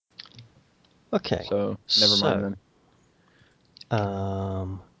Okay. So never mind then.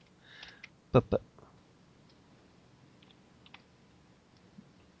 Um, but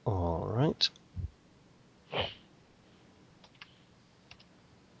all right.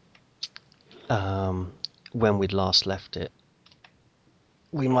 When we'd last left it,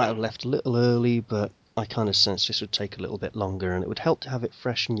 we might have left a little early, but I kind of sensed this would take a little bit longer, and it would help to have it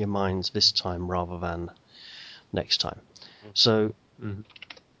fresh in your minds this time rather than next time. So, in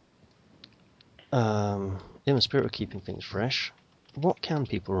the spirit of keeping things fresh, what can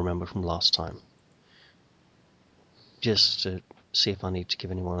people remember from last time? Just to see if I need to give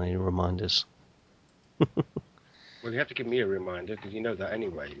anyone any reminders. Well, you have to give me a reminder, because you know that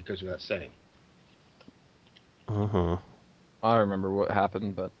anyway, it goes without saying. I remember what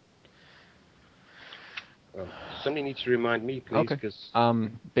happened, but... Well, somebody needs to remind me, please, Okay. because...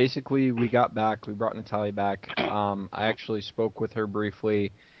 Basically, we got back. We brought Natalia back. I actually spoke with her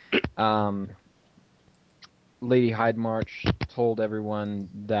briefly. Lady Hydemarch told everyone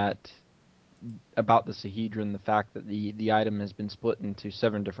that about the Sahedron, the fact that the item has been split into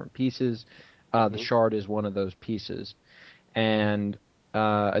 7 different pieces. The shard is one of those pieces. And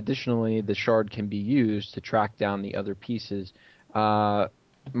additionally, the shard can be used to track down the other pieces.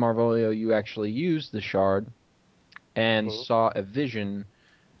 Marvolio, you actually used the shard and saw a vision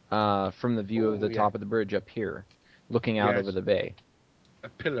from the view of the top of the bridge up here, looking out over the bay. A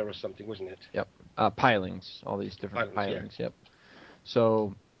pillar or something, wasn't it? Yep. Pilings, all these different pilings. Yeah. Yep.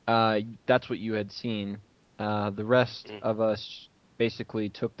 So that's what you had seen. The rest of us basically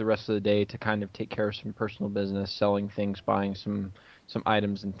took the rest of the day to kind of take care of some personal business, selling things, buying some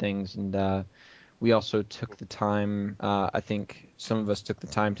items and things, and we also took the time. I think some of us took the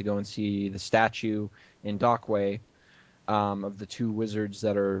time to go and see the statue in Dockway of the 2 wizards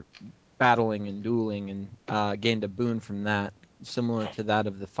that are battling and dueling, and gained a boon from that, similar to that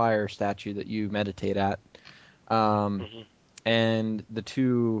of the fire statue that you meditate at. And the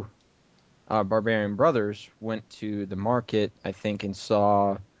 2 barbarian brothers went to the market, I think, and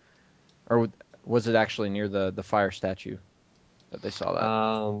saw, or was it actually near the fire statue that they saw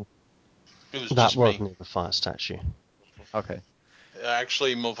that? It was That just was me. near the fire statue. Okay.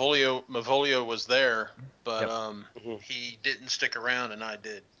 Actually, Mavolio was there, but he didn't stick around, and I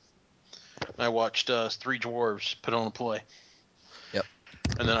did. I watched 3 dwarves put on a play. Yep.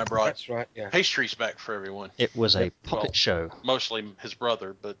 And then I brought That's right, yeah. pastries back for everyone. It was a puppet show. Mostly his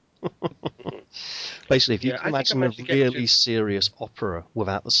brother, but... Basically, if you can imagine a really serious opera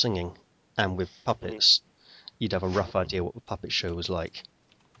without the singing and with puppets, you'd have a rough idea what the puppet show was like.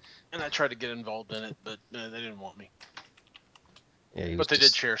 And I tried to get involved in it, but they didn't want me. Yeah, but they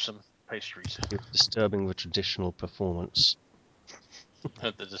did share some pastries. He was disturbing the traditional performance.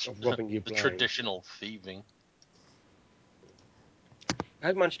 the traditional thieving.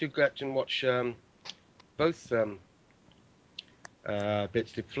 I managed to get and watch both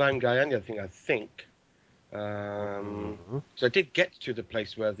bits, the Flying Guy and the other thing, I think. So I did get to the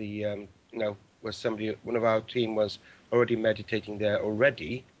place where the, where one of our team was already meditating there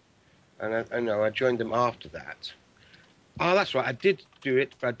already. And I joined them after that. Oh, that's right. I did do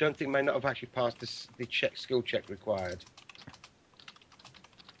it, but I don't think I may not have actually passed the skill check required.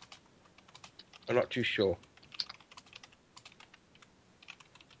 I'm not too sure.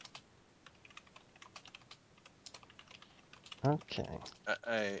 Okay.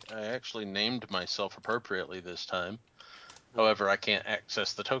 I actually named myself appropriately this time. However, I can't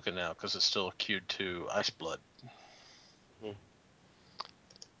access the token now because it's still queued to Iceblood.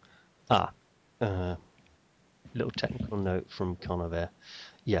 Little technical note from Connor there.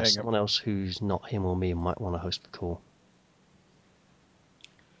 Yeah, someone else who's not him or me might want to host the call.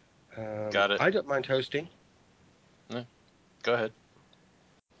 Got it. I don't mind hosting. No, go ahead.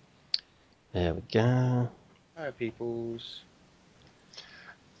 There we go. Hi, peoples.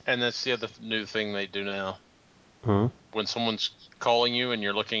 And that's the other new thing they do now. When someone's calling you and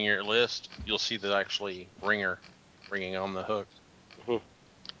you're looking at your list, you'll see that actually ringing on the hook.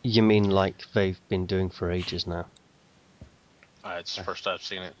 You mean like they've been doing for ages now? It's the first I've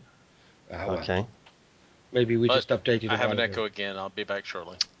seen it. Okay. Maybe we just updated it. I have an echo again. I'll be back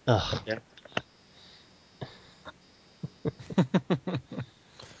shortly. Yeah.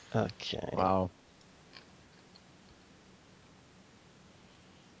 Okay. Wow.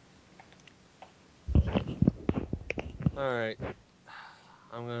 Alright.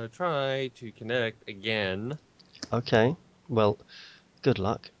 I'm going to try to connect again. Okay. Well, good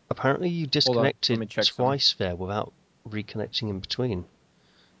luck. Apparently you disconnected twice there without reconnecting in between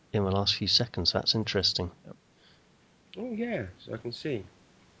in the last few seconds. That's interesting. Yep. Oh, yeah. So I can see.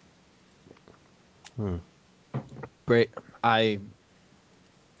 Great. There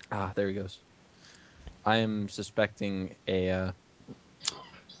he goes. I am suspecting a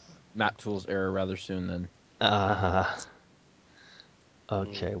map tools error rather soon. Then.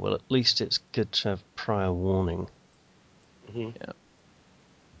 Okay, well, at least it's good to have prior warning. Mhm. Yeah.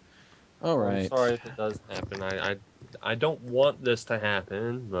 All Well, right. I'm sorry if it does happen. I don't want this to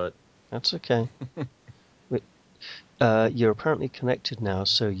happen, but That's okay. You're apparently connected now,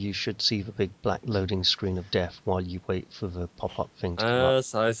 so you should see the big black loading screen of death while you wait for the pop-up thing to come up.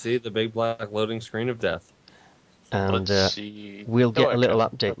 yes, I see the big black loading screen of death. And Let's see. we'll get Oh, a little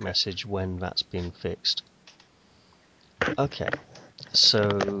okay. update Okay. message when that's been fixed. Okay,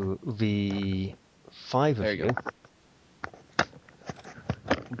 so the 5 There of you you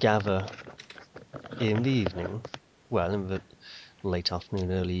gather in the evening, well, in the late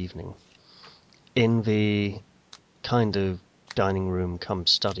afternoon, early evening, in the kind of dining room come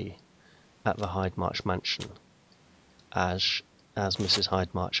study at the Hydemarch mansion, as Mrs.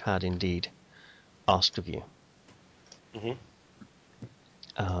 Hydemarch had indeed asked of you. Mhm.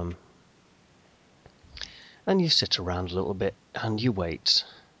 And you sit around a little bit and you wait,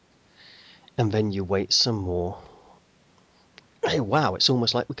 and then you wait some more. Hey, wow, it's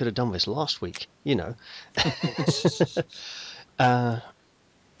almost like we could have done this last week, you know.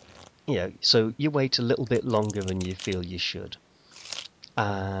 So you wait a little bit longer than you feel you should.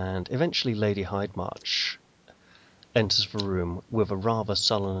 And eventually Lady Hydemarch enters the room with a rather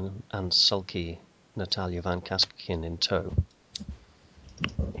sullen and sulky Natalia Van Kasperkin in tow.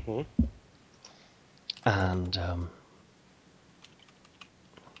 Mhm. And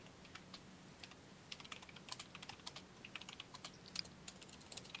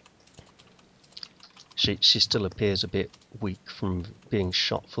she still appears a bit weak from being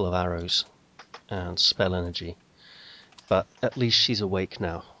shot full of arrows and spell energy. But at least she's awake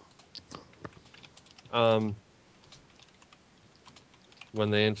now. When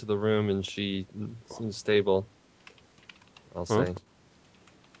they enter the room and she seems stable, I'll say,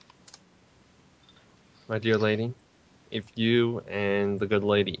 my dear lady, if you and the good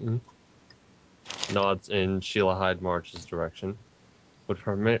lady nods in Sheila Hydemarch's direction would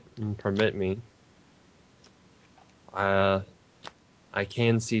permit me, I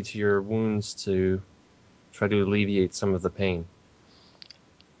can see to your wounds to try to alleviate some of the pain.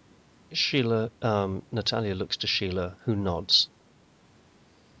 Natalia looks to Sheila, who nods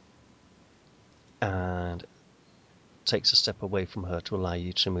and takes a step away from her to allow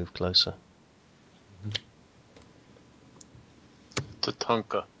you to move closer.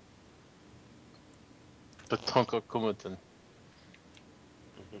 Tatanka. Tatanka Kumatin.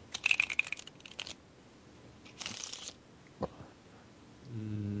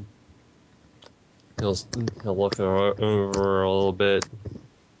 He'll look over a little bit,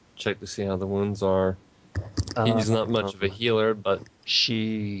 check to see how the wounds are. He's not much of a healer, but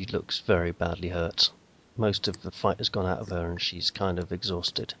she looks very badly hurt. Most of the fight has gone out of her and she's kind of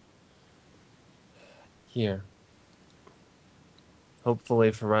exhausted. here.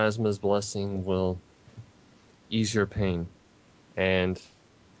 Hopefully Pharasma's blessing will ease your pain, and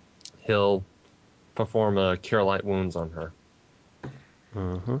he'll perform a cure light wounds on her.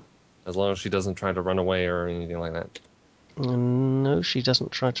 Mm-hmm. As long as she doesn't try to run away or anything like that. No, she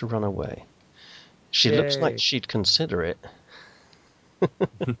doesn't try to run away. She looks like she'd consider it.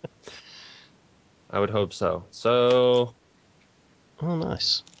 I would hope so. So, Oh,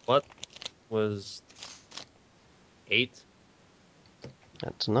 nice. what was 8?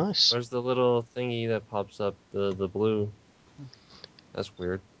 That's nice. Where's the little thingy that pops up, the blue? That's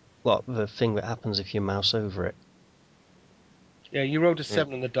weird. What, the thing that happens if you mouse over it? Yeah, you rolled a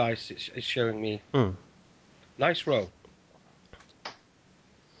 7 on the dice. It's showing me. Nice roll.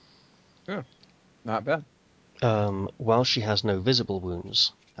 Yeah, not bad. While she has no visible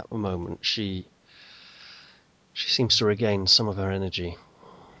wounds at the moment, she seems to regain some of her energy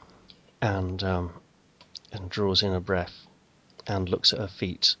and draws in a breath and looks at her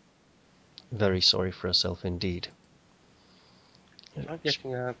feet. Very sorry for herself indeed. I'm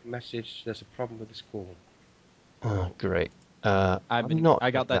getting a message. There's a problem with this call. Oh, great. I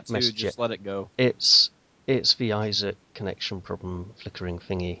got that too. message Just yet. let it go. It's the Isaac connection problem flickering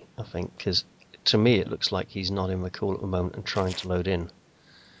thingy, I think, because to me it looks like he's not in the call at the moment and trying to load in.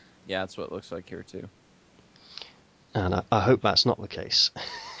 Yeah, that's what it looks like here too. And I hope that's not the case,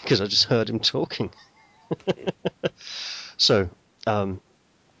 because I just heard him talking. So,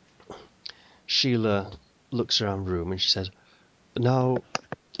 Sheila looks around the room and she says, "Now,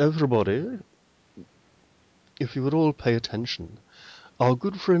 everybody, if you would all pay attention, our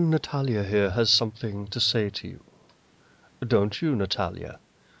good friend Natalia here has something to say to you. Don't you, Natalia?"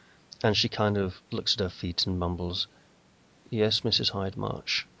 And she kind of looks at her feet and mumbles, "Yes, Mrs.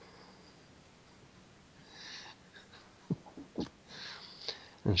 Hydemarch."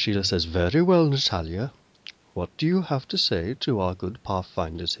 And Sheila says, "Very well, Natalia. What do you have to say to our good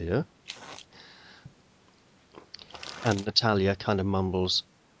pathfinders here?" And Natalia kind of mumbles,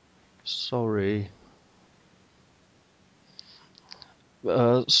 "Sorry."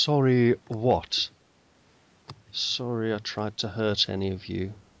 Sorry what? Sorry I tried to hurt any of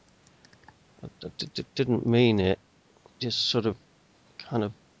you. I didn't mean it. Just sort of kind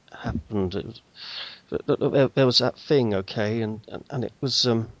of happened. There was that thing, okay, and it was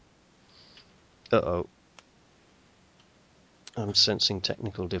uh-oh. I'm sensing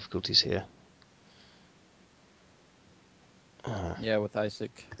technical difficulties here. Yeah, with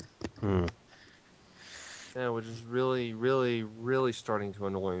Isaac. Yeah, which is really, really, really starting to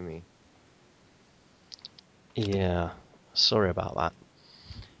annoy me. Yeah, sorry about that.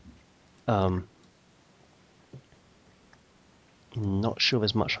 Not sure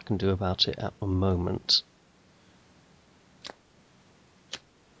there's much I can do about it at the moment.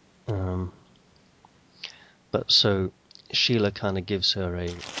 But so Sheila kind of gives her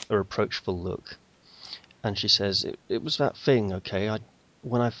a reproachful look, and she says, "It was that thing, okay?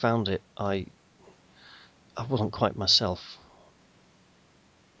 When I found it, I wasn't quite myself."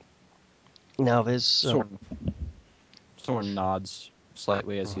 Now there's Soren nods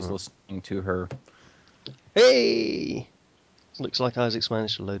slightly as he's listening to her. Hey! Looks like Isaac's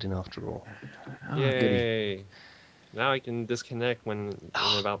managed to load in after all. Yay! Goody. Now I can disconnect in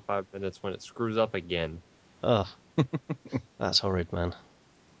about 5 minutes when it screws up again. Oh, that's horrid, man.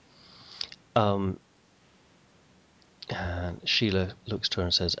 And Sheila looks to her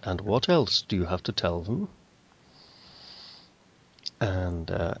and says, "And what else do you have to tell them?" And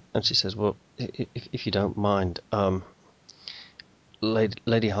she says, "Well, if you don't mind,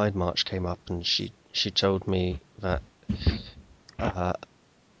 Lady Hydemarch came up and she told me that the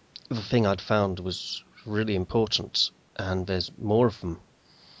thing I'd found was really important, and there's more of them,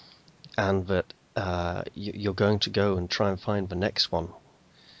 and that you're going to go and try and find the next one,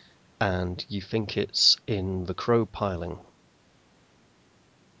 and you think it's in the crow piling.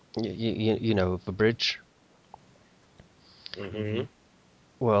 You know, the bridge." Mm-hmm.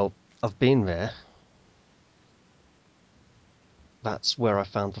 Well, I've been there. That's where I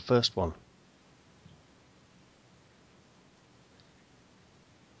found the first one.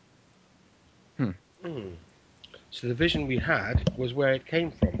 So the vision we had was where it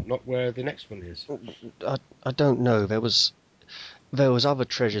came from, not where the next one is. I don't know. There was other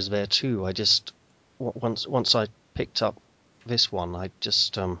treasures there too. I just once I picked up this one, I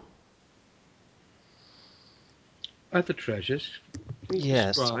just Other treasures? Can you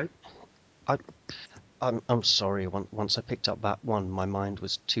yes. describe? I'm sorry. Once I picked up that one, my mind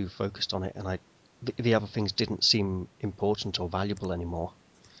was too focused on it, and the other things didn't seem important or valuable anymore.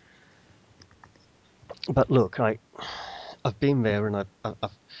 But look, I've been there, and I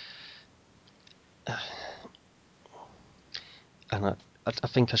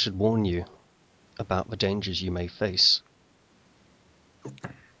think I should warn you about the dangers you may face.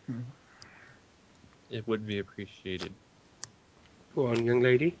 It would be appreciated. Go on, young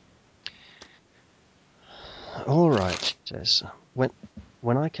lady. All right, she says.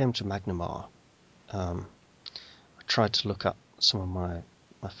 When I came to Magnamar, I tried to look up some of my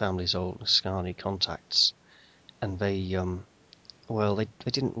family's old Ascani contacts, and they didn't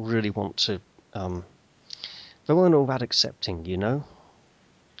really want to. They weren't all that accepting, you know.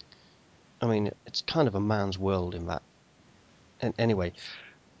 I mean, it's kind of a man's world in that. And anyway,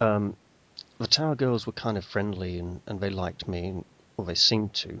 the Tower Girls were kind of friendly, and they liked me, or they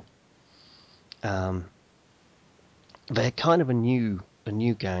seemed to. They're kind of a new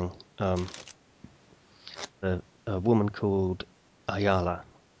gang. A woman called Ayala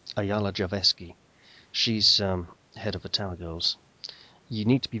Javeski. She's head of the Tower Girls. You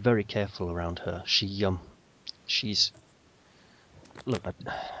need to be very careful around her. She's look. I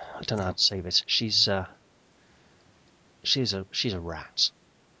don't know how to say this. She's a rat.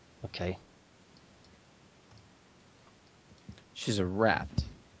 Okay. She's a rat.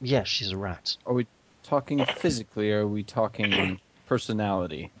 Yeah, she's a rat. Are we talking physically, or are we talking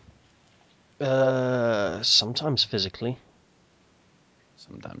personality? Sometimes physically.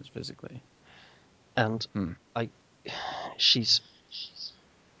 Sometimes physically. And she's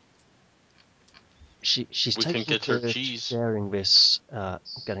We can taking get her to cheese. sharing this. I'm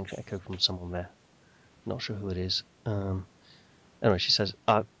getting an echo from someone there. Not sure who it is. Anyway, she says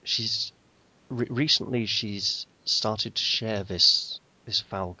recently she's started to share this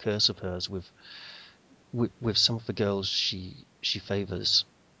foul curse of hers with some of the girls she favors.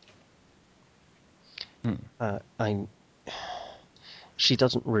 She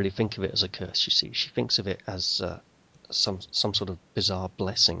doesn't really think of it as a curse. You see, she thinks of it as some sort of bizarre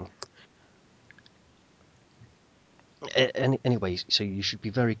blessing. Anyway, so you should be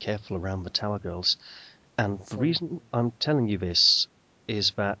very careful around the Tower Girls. And the reason I'm telling you this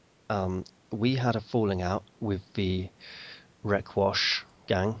is that we had a falling out with the Wreckwash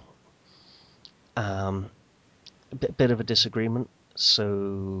gang. A bit of a disagreement,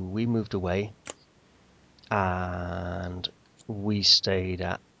 so we moved away, and we stayed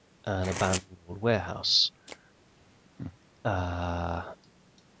at an abandoned warehouse. I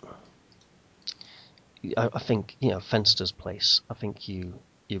think, Fenster's place. I think you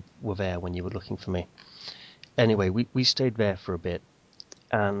were there when you were looking for me. Anyway, we stayed there for a bit,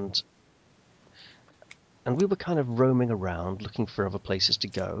 and we were kind of roaming around looking for other places to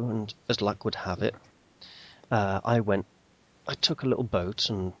go, and as luck would have it, I took a little boat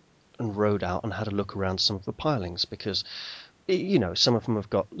and rowed out and had a look around some of the pilings, because, some of them have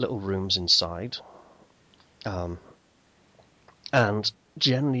got little rooms inside, and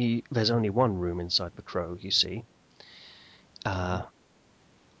generally there's only one room inside the Crow, you see.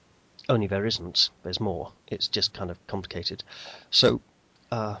 Only there isn't. There's more. It's just kind of complicated. So,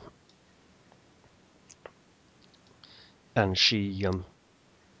 and she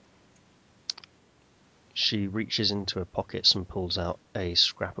reaches into her pockets and pulls out a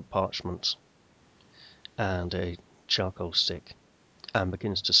scrap of parchment and a charcoal stick and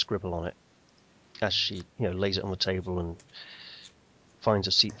begins to scribble on it as she, lays it on the table and finds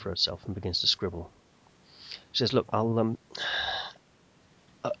a seat for herself and begins to scribble. She says, "Look, I've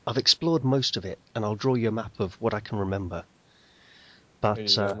explored most of it, and I'll draw you a map of what I can remember. But Ready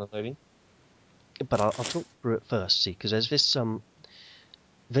to go, my lady? But I'll talk through it first, see, because there's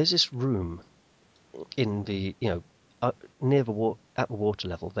this room in the near at the water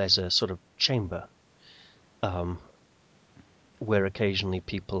level. There's a sort of chamber where occasionally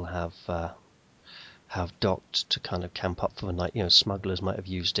people have docked to kind of camp up for the night. Smugglers might have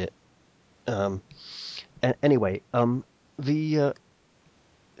used it. Anyway,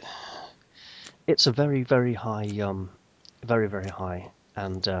 it's a very, very high, very, very high,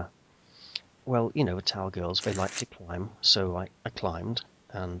 and well, the Tower Girls, they like to climb, so I climbed,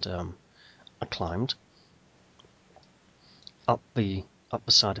 and I climbed up the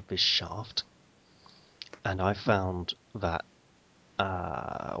side of this shaft, and I found that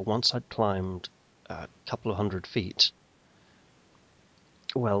once I'd climbed a couple of 100 feet,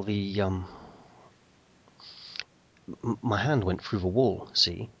 well, my hand went through the wall.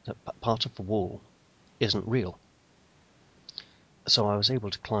 See, that part of the wall isn't real. So I was able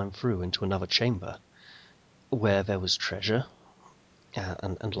to climb through into another chamber where there was treasure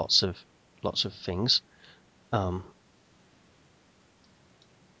and lots of things.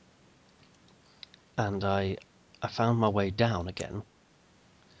 And I found my way down again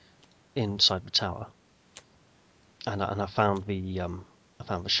inside the tower, and I found the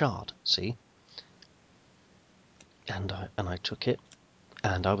shard. See, and I took it,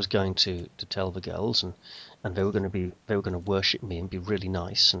 and I was going to tell the girls, and they were going to worship me and be really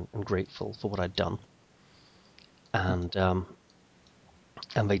nice and grateful for what I'd done, and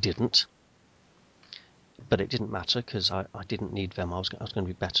they didn't. But it didn't matter, because I didn't need them. I was going to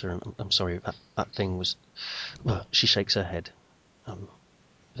be better, and I'm sorry that thing was. Well, she shakes her head.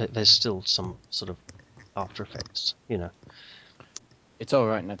 There's still some sort of after effects, It's all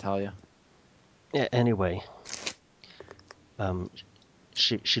right, Natalia. Yeah. Anyway,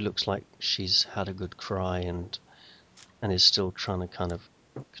 she looks like she's had a good cry and is still trying to kind of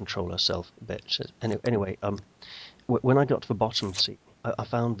control herself a bit. Anyway, when I got to the bottom, see, I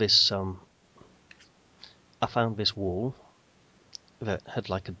found this wall that had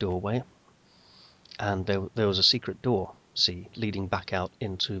like a doorway, and there was a secret door, see, leading back out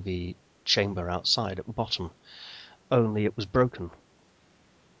into the chamber outside at the bottom. Only it was broken.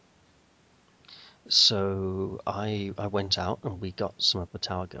 So I went out and we got some of the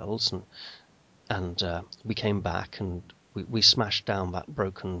Tower Girls, and we came back and we smashed down that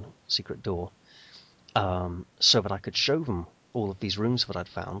broken secret door, so that I could show them all of these rooms that I'd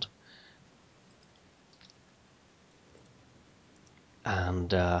found.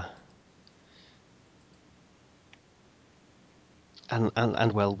 And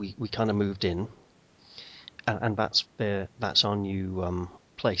well, we kind of moved in, and that's our new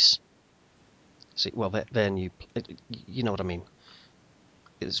place. See, well, their new, you know what I mean.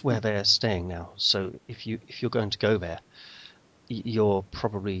 It's where they're staying now. So if you're going to go there, you're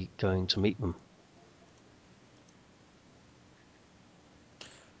probably going to meet them.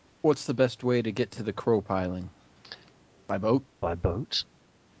 What's the best way to get to the Crow piling? By boat? By boat.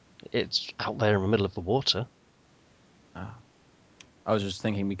 It's out there in the middle of the water. Ah. I was just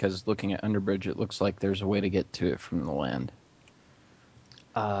thinking because looking at Underbridge, it looks like there's a way to get to it from the land.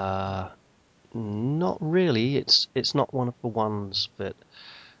 Not really. It's not one of the ones that.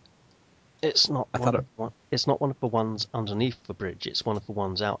 It's not it's not one of the ones underneath the bridge. It's one of the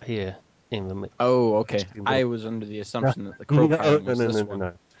ones out here in the. Oh, okay. I was under the assumption that the crow piling was this one.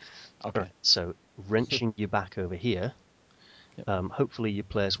 No. Okay. Right, so wrenching you back over here. Yep. Hopefully, your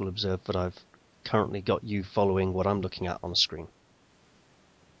players will observe that I've currently got you following what I'm looking at on the screen.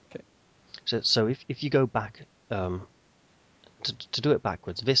 Okay. So if you go back to do it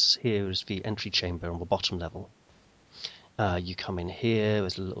backwards, this here is the entry chamber on the bottom level. You come in here,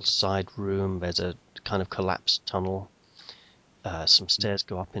 there's a little side room, there's a kind of collapsed tunnel. Some stairs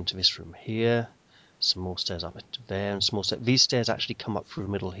go up into this room here, some more stairs up into there, and some more stairs. These stairs actually come up through the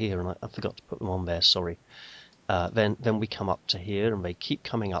middle here, and I forgot to put them on there, sorry. Then we come up to here, and they keep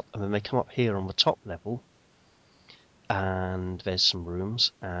coming up, and then they come up here on the top level, and there's some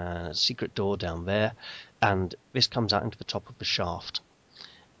rooms, and a secret door down there, and this comes out into the top of the shaft.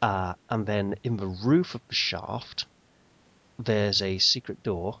 And then in the roof of the shaft, there's a secret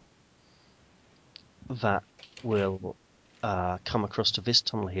door that will come across to this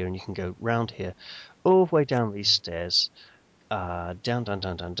tunnel here, and you can go round here, all the way down these stairs, down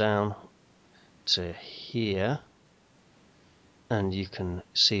to here, and you can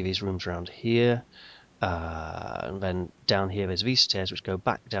see these rooms around here, and then down here there's these stairs which go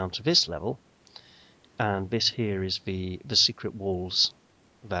back down to this level, and this here is the secret walls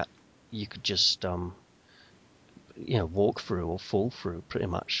that you could just walk through or fall through. Pretty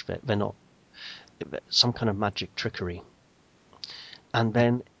much, they're not some kind of magic trickery. And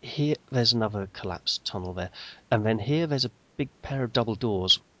then here there's another collapsed tunnel there, and then here there's a big pair of double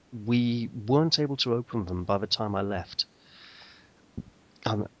doors. We weren't able to open them by the time I left.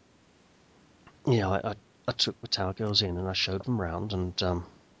 I took the tower girls in and I showed them round, and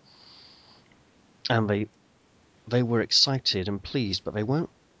they were excited and pleased, but they weren't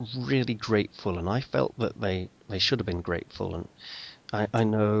really grateful, and I felt that they should have been grateful. And I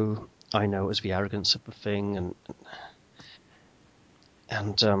know it was the arrogance of the thing,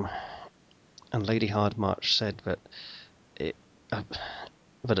 and Lady Hardmarch said that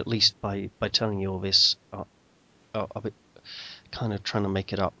that at least by telling you all this, I'll be kind of trying to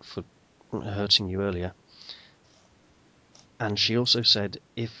make it up for hurting you earlier. And she also said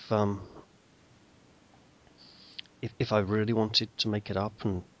if I really wanted to make it up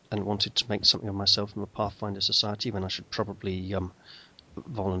and wanted to make something of myself in the Pathfinder Society, then I should probably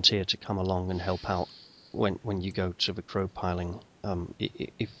volunteer to come along and help out when you go to the crow piling,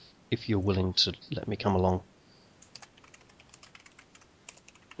 if you're willing to let me come along.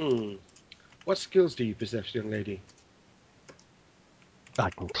 What skills do you possess, young lady?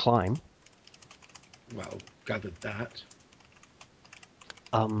 I can climb. Well, gathered that.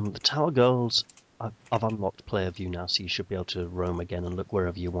 The Tower Girls, I've unlocked player view now, so you should be able to roam again and look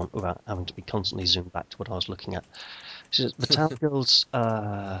wherever you want without having to be constantly zoomed back to what I was looking at. So the Tower Girls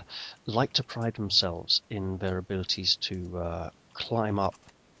like to pride themselves in their abilities to climb up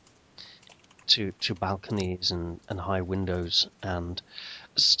to balconies and high windows and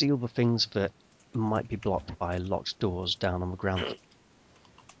steal the things that might be blocked by locked doors down on the ground.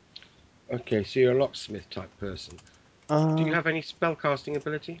 Okay, so you're a locksmith type person. Do you have any spellcasting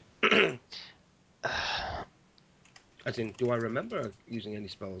ability? As in, do I remember using any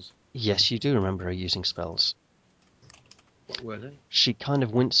spells? Yes, you do remember her using spells. What were they? She kind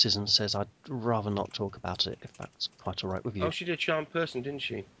of winces and says, I'd rather not talk about it, if that's quite all right with you. Oh, she did charm person, didn't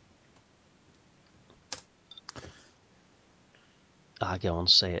she? Go on,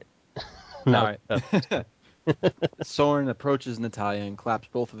 say it. No. Soren approaches Natalia and claps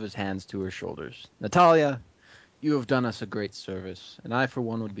both of his hands to her shoulders. Natalia, you have done us a great service, and I for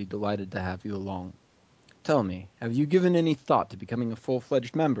one would be delighted to have you along. Tell me, have you given any thought to becoming a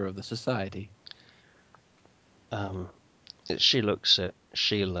full-fledged member of the society? She looks at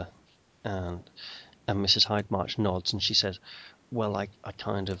Sheila, and Mrs. Hydemarch nods, and she says, well, I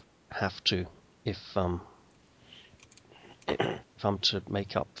kind of have to if I'm to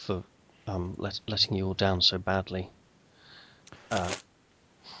make up for letting you all down so badly.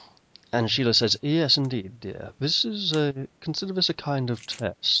 And Sheila says, yes, indeed, dear. This is consider this a kind of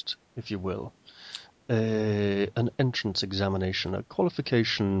test, if you will. An entrance examination, a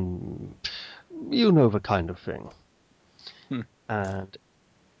qualification, you know, the kind of thing. And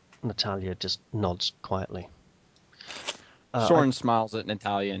Natalia just nods quietly. Soren smiles at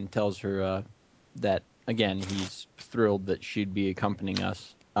Natalia and tells her that, again, he's thrilled that she'd be accompanying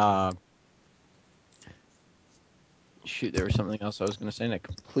us. Shoot, there was something else I was going to say, and it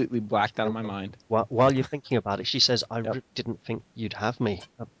completely blacked out of my mind. While you're thinking about it, she says, I Yep. really didn't think you'd have me.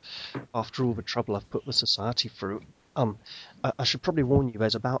 After all the trouble I've put the society through. I should probably warn you,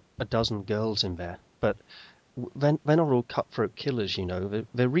 there's about a dozen girls in there, but they're not all cutthroat killers, you know.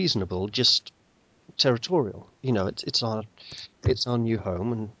 They're reasonable, just territorial. You know, it's our new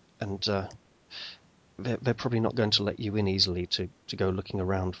home, and they're probably not going to let you in easily to go looking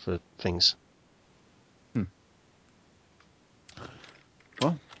around for things.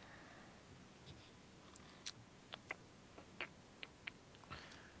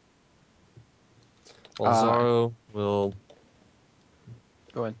 Well, Zaro will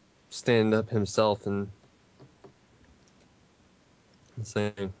go ahead. stand up himself and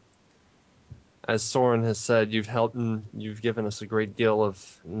say, as Soren has said, you've given us a great deal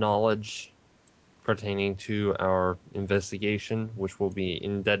of knowledge pertaining to our investigation, which will be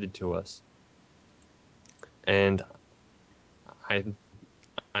indebted to us. And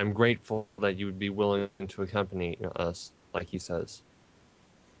I'm grateful that you would be willing to accompany us, like he says.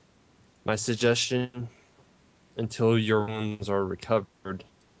 My suggestion, until your wounds are recovered,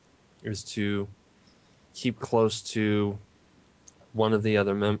 is to keep close to one of the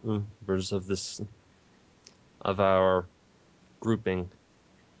other members of our grouping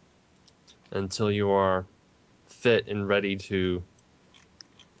until you are fit and ready to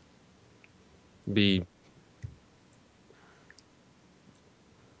be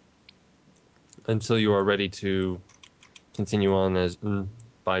until you are ready to continue on as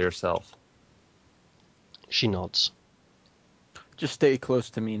by yourself. She nods. Just stay close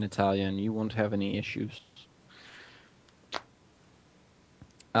to me, Natalia, and you won't have any issues.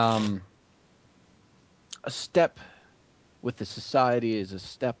 A step with the society is a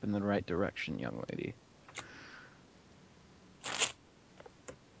step in the right direction, young lady.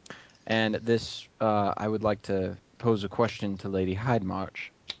 And this, I would like to pose a question to Lady Hydemarch.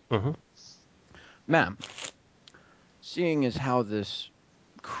 Mm-hmm. Ma'am, seeing as how this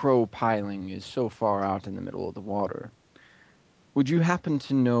crow piling is so far out in the middle of the water, would you happen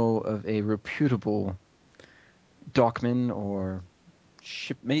to know of a reputable dockman or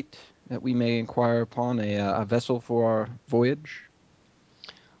shipmate that we may inquire upon, a vessel for our voyage?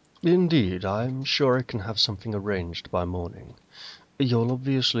 Indeed, I'm sure I can have something arranged by morning. You'll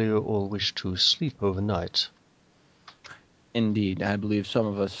obviously all wish to sleep overnight. Indeed, I believe some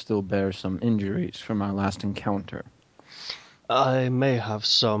of us still bear some injuries from our last encounter. I may have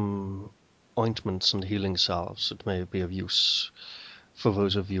some ointments and healing salves that may be of use for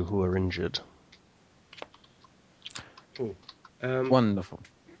those of you who are injured. Wonderful.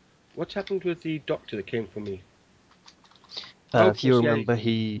 What's happened with the doctor that came for me? If you remember,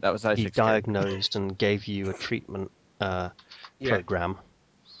 he Isaac's diagnosed and gave you a treatment program.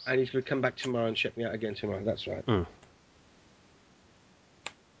 And he's going to come back tomorrow and check me out again tomorrow. That's right. Mm.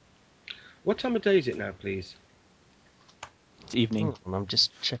 What time of day is it now, please? It's evening. I'm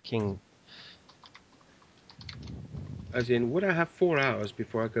just checking. As in, would I have 4 hours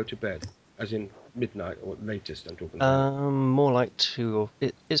before I go to bed? As in midnight or latest, I'm talking about. More like 2.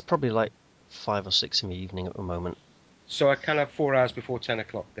 It's probably like 5 or 6 in the evening at the moment. So I can have 4 hours before 10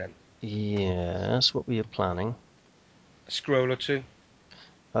 o'clock then? Yeah, that's what we are planning. A scroll or two?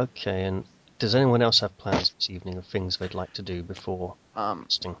 Okay, and does anyone else have plans this evening of things they'd like to do before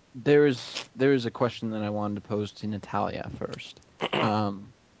resting? There is a question that I wanted to pose to Natalia first.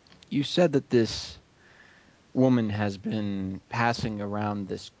 You said that this woman has been passing around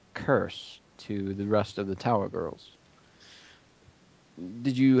this curse to the rest of the Tower Girls.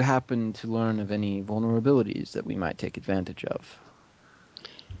 Did you happen to learn of any vulnerabilities that we might take advantage of?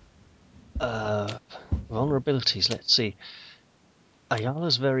 Vulnerabilities, let's see.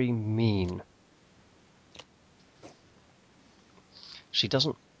 Ayala's very mean. She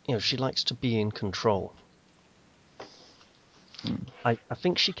doesn't, she likes to be in control. I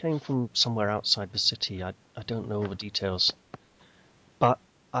think she came from somewhere outside the city. I don't know all the details. But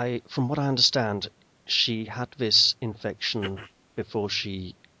from what I understand, she had this infection before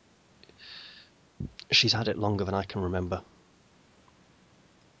she's had it longer than I can remember.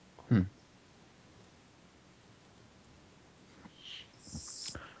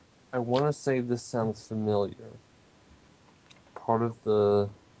 I want to say this sounds familiar. Part of the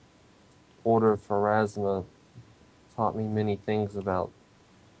Order of Pharasma taught me many things about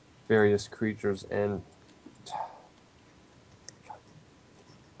various creatures, and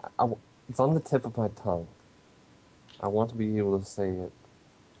it's on the tip of my tongue. I want to be able to say it,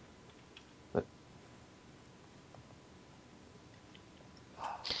 but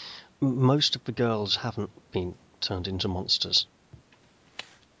Most of the girls haven't been turned into monsters.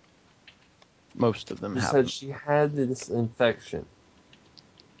 Most of them You have said them. she had this infection,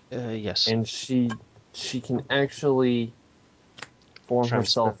 Yes. and she can actually form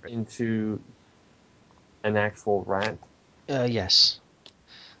Transfer herself it. into an actual rat. Yes.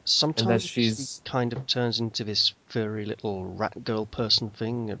 Sometimes she she's- kind of turns into this furry little rat girl person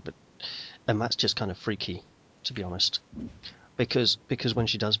thing, and that's just kind of freaky, to be honest. Because when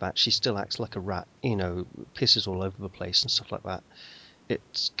she does that, she still acts like a rat, pisses all over the place and stuff like that.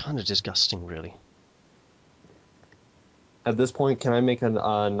 It's kind of disgusting, really. At this point, can I make a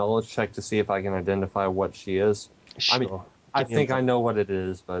knowledge check to see if I can identify what she is? Sure. I mean, I think I know what it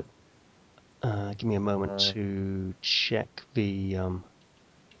is, but... give me a moment to check the...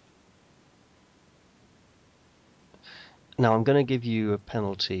 Now, I'm going to give you a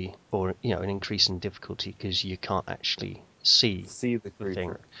penalty, or, an increase in difficulty, because you can't actually see the creature.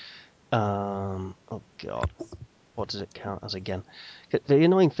 thing. Oh, God. What does it count as again? The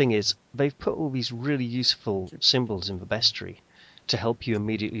annoying thing is, they've put all these really useful symbols in the bestiary to help you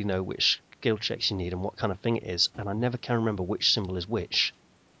immediately know which skill checks you need and what kind of thing it is, and I never can remember which symbol is which.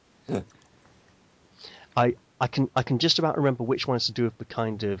 I can just about remember which one is to do with the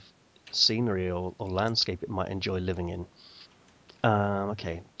kind of scenery or landscape it might enjoy living in.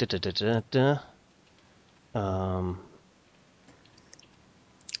 Okay.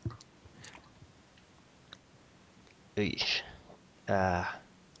 Eesh. Can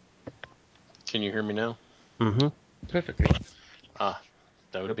you hear me now? Mm-hmm. Perfectly. That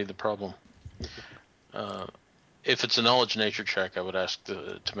would be the problem. If it's a knowledge nature check, I would ask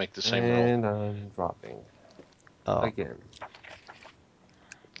to make the same roll. And I'm dropping. Again.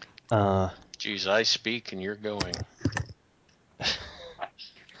 Geez, I speak and you're going.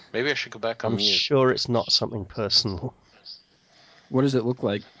 Maybe I should go back on I'm mute. sure it's not something personal. What does it look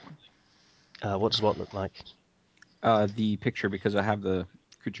like? What does what look like? The picture, because I have the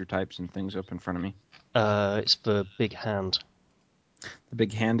creature types and things up in front of me. It's the big hand. The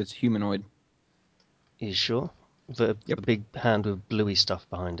big hand, it's humanoid. Are you sure? The big hand with bluey stuff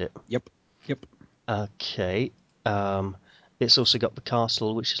behind it. Yep. Okay. It's also got the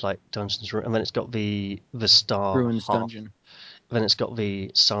castle, which is like Dungeons, and then it's got the star Ruins half. dungeon. Then it's got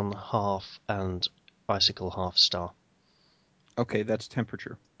the sun half and icicle half star. Okay, that's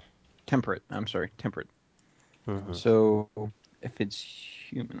temperature. Temperate. I'm sorry, temperate. Mm-hmm. So if it's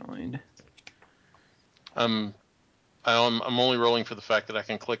humanoid, I'm only rolling for the fact that I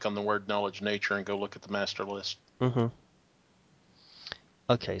can click on the word knowledge nature and go look at the master list. Mm-hmm.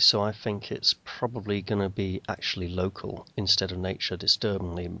 Okay, so I think it's probably going to be actually local instead of nature,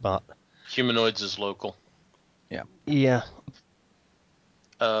 disturbingly, but... Humanoids is local. Yeah.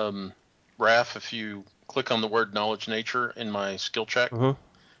 Raph, if you click on the word knowledge nature in my skill check,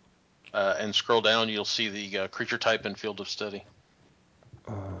 and scroll down, you'll see the creature type and field of study.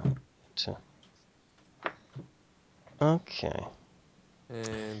 Okay.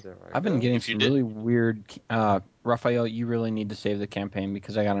 And there I've been getting some really weird... Raphael, you really need to save the campaign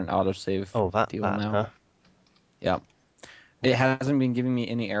because I got an autosave deal bad, now. Huh? Yeah. It hasn't been giving me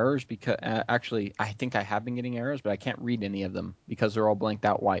any errors because... actually, I think I have been getting errors, but I can't read any of them because they're all blanked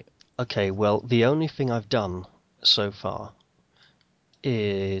out white. Okay, well, the only thing I've done so far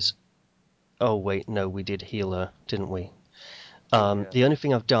is... Oh, wait, no, we did heal her, didn't we? The only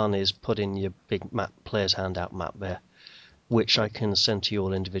thing I've done is put in your big map, player's handout map there, which I can send to you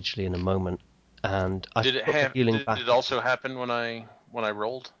all individually in a moment. And I Did it also happen when I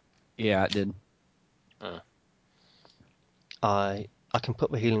rolled? Yeah, it did. I can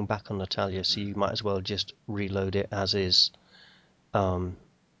put the healing back on Natalia, so you might as well just reload it as is.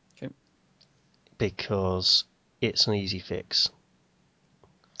 Okay. Because it's an easy fix.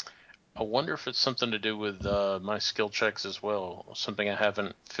 I wonder if it's something to do with my skill checks as well. Something I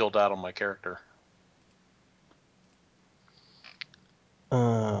haven't filled out on my character.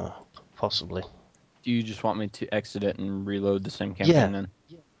 Possibly. Do you just want me to exit it and reload the same campaign then?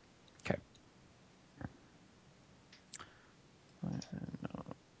 Yeah. Okay.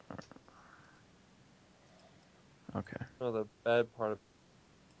 Okay. No, the bad part of...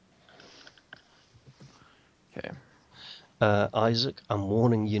 Okay. Isaac, I'm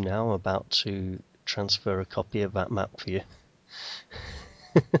warning you now, about to transfer a copy of that map for you.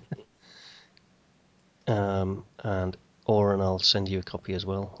 And Oren, I'll send you a copy as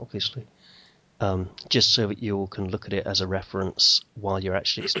well, obviously. Just so that you all can look at it as a reference while you're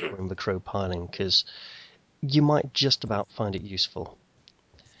actually exploring the Crow Piling, because you might just about find it useful.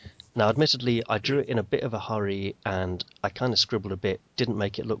 Now, admittedly, I drew it in a bit of a hurry, and I kind of scribbled a bit, didn't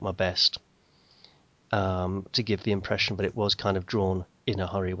make it look my best, to give the impression that it was kind of drawn in a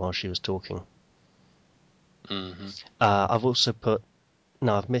hurry while she was talking. Mm-hmm. I've also put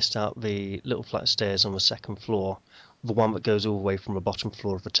No, I've missed out the little flat stairs on the second floor, the one that goes all the way from the bottom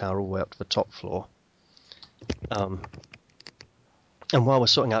floor of the tower all the way up to the top floor. And while we're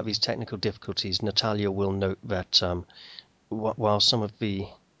sorting out these technical difficulties, Natalia will note that while some of the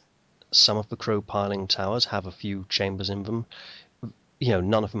crow piling towers have a few chambers in them,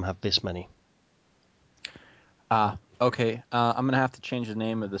 none of them have this many. Okay. I'm gonna have to change the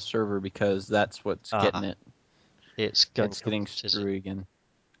name of the server because that's what's getting it. It's getting screwy again.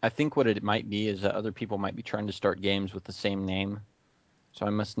 I think what it might be is that other people might be trying to start games with the same name, so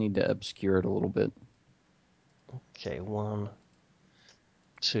I must need to obscure it a little bit. Okay, 1,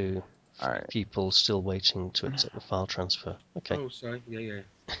 2, All right. people still waiting to accept the file transfer. Okay. Oh, sorry. Yeah.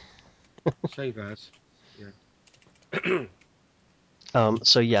 Save as. Yeah.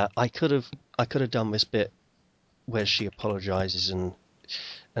 So yeah, I could have done this bit where she apologizes and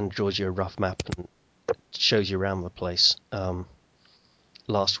draws you a rough map and shows you around the place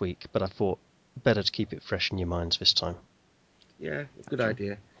last week, but I thought better to keep it fresh in your minds this time. Yeah, good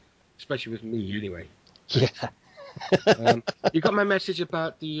idea. Especially with me, anyway. Yeah. You got my message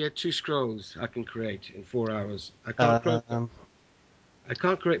about the 2 scrolls I can create in 4 hours. I can't create them. I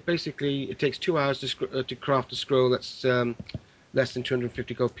can't create. Basically, it takes 2 hours to craft a scroll that's less than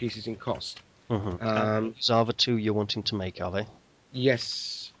 250 gold pieces in cost. These are the 2 you're wanting to make, are they?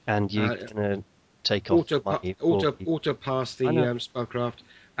 Yes. And you're gonna take off money for auto pass the spellcraft,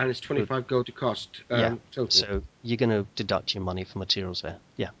 and it's 25 gold to cost. Total. So you're gonna deduct your money for materials there.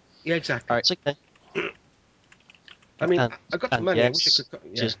 Yeah. Yeah, exactly. It's okay. I mean, I got the money. Yes, I wish I could.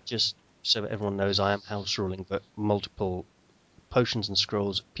 Yeah. Just so that everyone knows, I am house ruling, but multiple potions and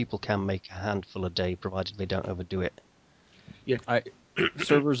scrolls people can make a handful a day, provided they don't overdo it. Yeah.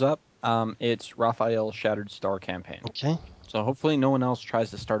 Server's up. It's Raphael Shattered Star campaign. Okay. So hopefully no one else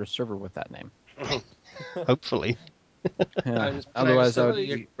tries to start a server with that name. Hopefully. Yeah. Otherwise, I would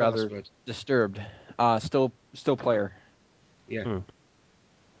be rather disturbed. Still player. Yeah.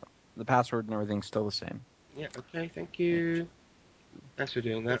 The password and everything's still the same. Yeah. Okay. Thank you. Thanks for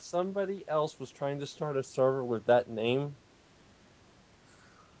doing that. If somebody else was trying to start a server with that name,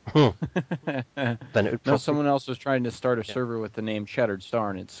 then it would No, someone else was trying to start a server with the name Shattered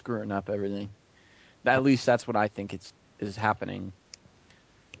Star, and it's screwing up everything. At least that's what I think is happening.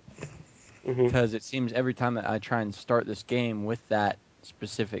 Because it seems every time that I try and start this game with that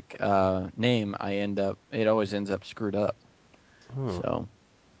specific name, it always ends up screwed up. So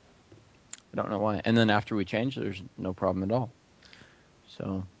I don't know why. And then after we change, there's no problem at all.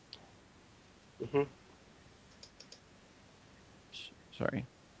 So. Sorry,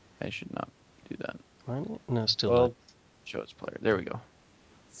 I should not do that. No, still. Well, show its player. There we go.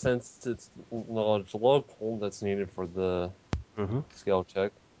 Since it's knowledge local that's needed for the skill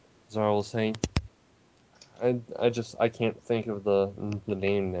check, as I was saying, I can't think of the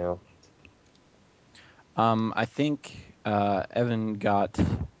name now. I think Evan got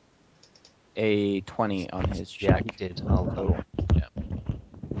a 20 on his check. Yeah, he did. Yeah.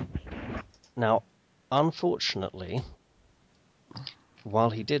 Now, unfortunately, while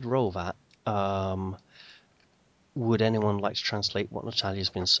he did roll that, would anyone like to translate what Natalia's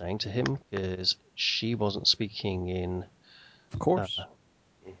been saying to him? Because she wasn't speaking in... Of course.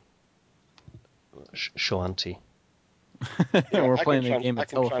 Shoanti. We're playing the game of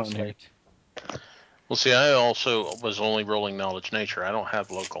telephone here. Well, see, I also was only rolling knowledge nature. I don't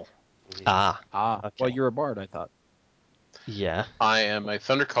have local. Okay. Well, you're a bard, I thought. Yeah. I am a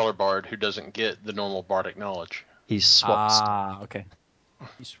Thundercaller bard who doesn't get the normal bardic knowledge. He's swapped. Okay.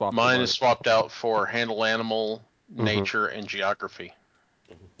 He swapped. Mine is swapped out for handle animal, nature, and geography.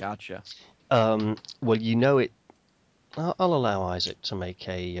 Gotcha. Well, it. I'll allow Isaac to make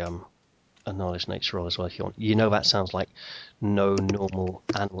a knowledge nature roll as well if you want. That sounds like no normal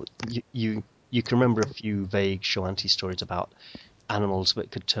animal. You can remember a few vague Shoanti stories about animals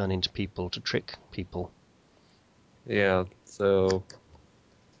that could turn into people to trick people. Yeah, so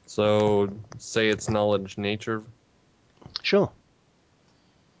say it's knowledge nature. Sure.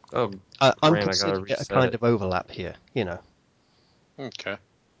 Oh, I'm considering a kind of overlap here, Okay.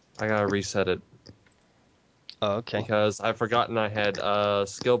 I gotta reset it. Oh, okay. Because I've forgotten I had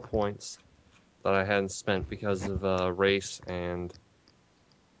skill points that I hadn't spent because of race and...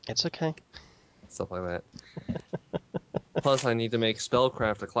 It's okay. Stuff like that. Plus, I need to make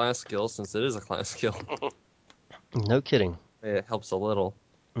spellcraft a class skill since it is a class skill. No kidding. It helps a little.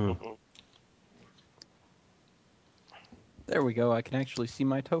 There we go. I can actually see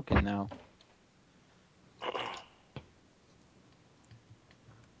my token now.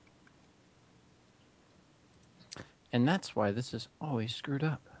 And that's why this is always screwed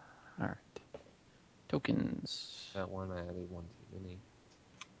up. All right. Tokens. That one I added one too many.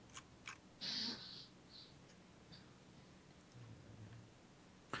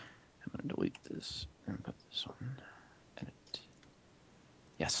 to delete this and put this on. Edit.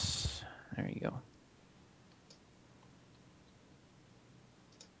 Yes. There you go.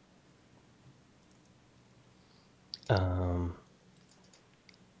 Um,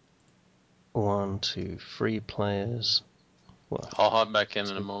 1, 2, 3 players. Well, I'll hop back in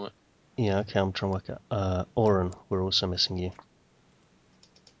a moment. yeah, okay, I'm trying to work out. Oren, we're also missing you.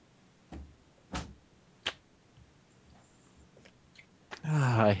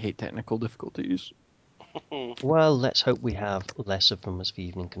 I hate technical difficulties. Well, let's hope we have less of them as the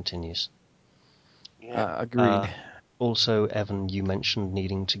evening continues. Yeah. Agreed. Also, Evan, you mentioned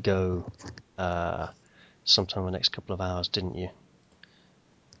needing to go sometime in the next couple of hours, didn't you?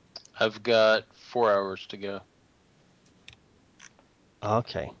 I've got 4 hours to go.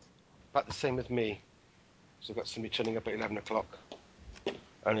 Okay. About the same with me. So I've got somebody turning up at 11 o'clock.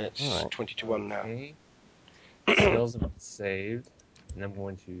 And it's All right. 20 to 1 now. Okay. Skills have been saved, and I'm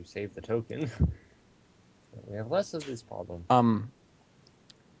going to save the token. So we have less of this problem.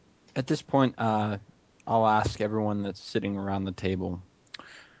 At this point, I'll ask everyone that's sitting around the table,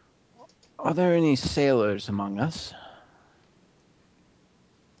 are there any sailors among us?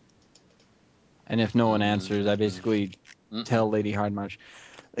 And if no one answers, I basically tell Lady Hardmarch,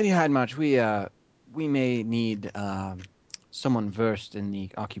 Lady Hardmarch, we may need someone versed in the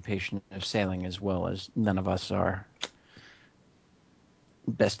occupation of sailing as well, as none of us are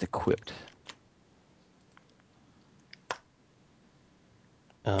best equipped.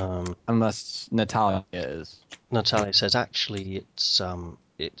 Unless Natalia is. Natalia says, actually, it's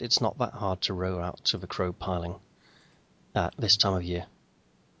not that hard to row out to the crow piling at this time of year.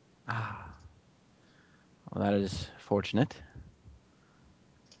 Ah, well, that is fortunate.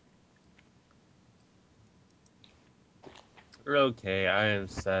 Okay, I am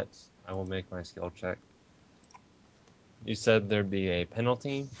set. I will make my skill check. You said there'd be a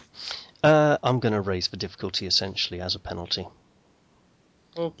penalty? I'm going to raise the difficulty essentially as a penalty.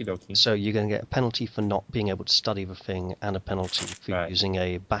 Okie dokie. So you're going to get a penalty for not being able to study the thing and a penalty for using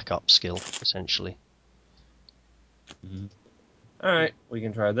a backup skill, essentially. Mm-hmm. Alright, we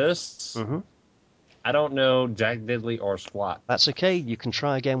can try this. Mm-hmm. I don't know Jack Diddley or squat. That's okay. You can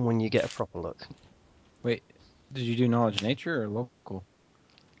try again when you get a proper look. Wait, did you do knowledge nature or local?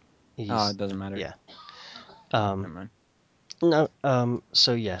 It doesn't matter. Yeah. Never mind. No.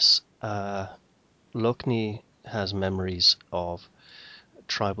 So yes, Lokni has memories of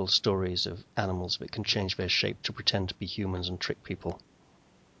tribal stories of animals that can change their shape to pretend to be humans and trick people.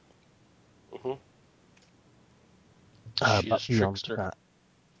 Mm-hmm. She But is beyond trickster. that,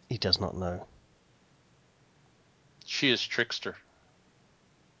 he does not know. She is trickster.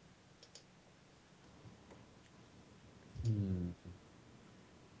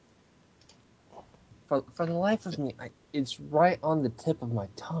 For the life of me, it's right on the tip of my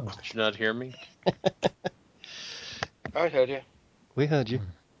tongue. Did you not hear me? I heard you. We heard you.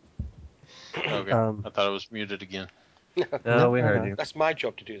 Okay. I thought I was muted again. No, we heard you. That's my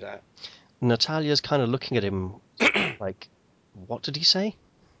job to do that. Natalia's kind of looking at him like, what did he say?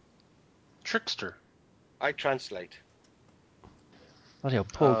 Trickster. I translate. Bloody hell,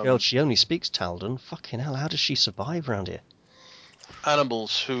 poor girl, she only speaks Taldan. Fucking hell, how does she survive around here?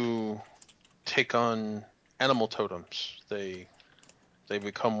 Animals who take on animal totems. They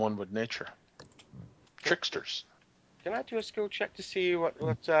become one with nature. Tricksters. Can I do a skill check to see what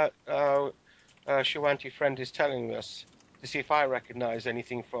Shawanti friend is telling us? To see if I recognise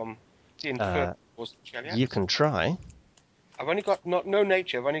anything from the Infernals or Cheliax? You can try. I've only got no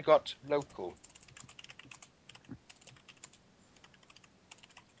nature. I've only got local.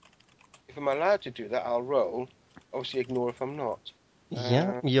 If I'm allowed to do that, I'll roll. Obviously, ignore if I'm not.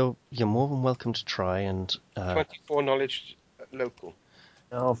 Yeah, you're more than welcome to try and. 24 knowledge local.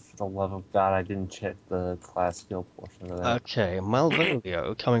 Oh, for the love of God, I didn't check the class skill portion of that. Okay,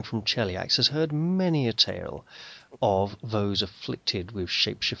 Malvolio, coming from Cheliax, has heard many a tale of those afflicted with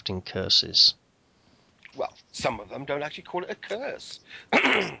shape-shifting curses. Well, some of them don't actually call it a curse.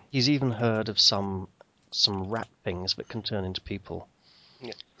 He's even heard of some rat things that can turn into people.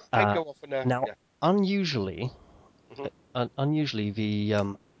 Yeah. I go off now, unusually,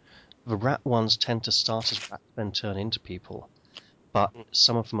 the rat ones tend to start as rats, then turn into people. But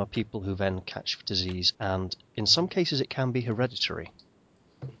some of them are people who then catch the disease, and in some cases it can be hereditary.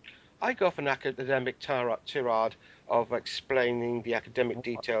 I go off an academic tirade of explaining the academic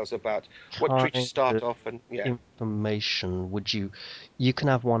details about what creatures start off and information would you can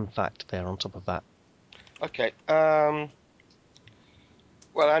have one fact there on top of that. Okay.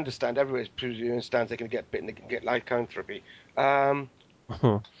 Well, I understand. Everybody understands they can get bitten, they can get lycanthropy.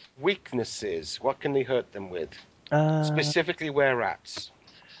 Weaknesses. What can they hurt them with? Specifically, were rats.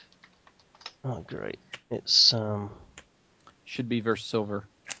 Oh, great. It's Should be versus silver.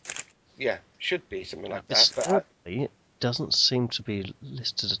 Yeah, should be something like that. Disturbingly, it doesn't seem to be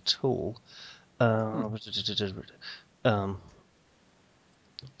listed at all.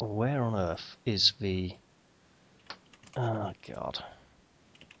 Where on earth is the? Oh God.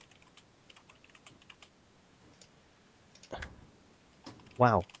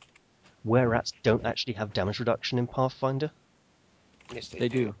 Wow. Where rats don't actually have damage reduction in Pathfinder? Yes, They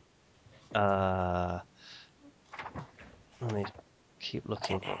do. Let me keep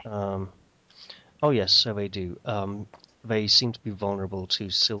looking. Oh yes, so they do. They seem to be vulnerable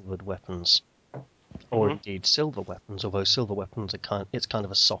to silvered weapons, or indeed silver weapons. Although silver weapons are it's kind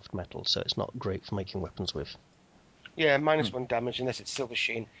of a soft metal, so it's not great for making weapons with. Yeah, -1 damage unless it's silver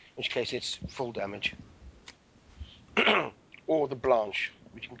sheen, in which case it's full damage. Or the blanche,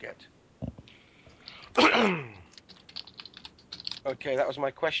 which you can get. Okay, that was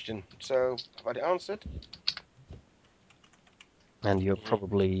my question. So, have I answered? And you're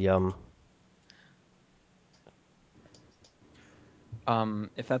probably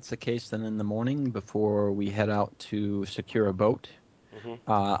If that's the case, then in the morning, before we head out to secure a boat,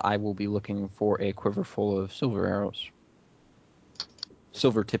 I will be looking for a quiver full of silver arrows.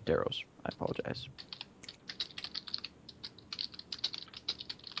 Silver-tipped arrows. I apologize.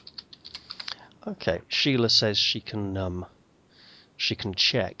 okay. Sheila says she can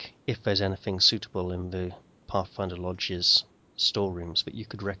check if there's anything suitable in the Pathfinder Lodge's storerooms that you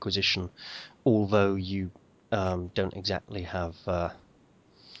could requisition, although you don't exactly have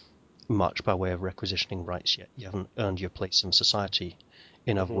much by way of requisitioning rights yet. You haven't earned your place in society.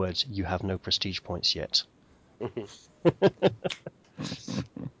 In other words, you have no prestige points yet.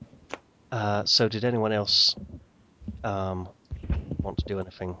 So did anyone else want to do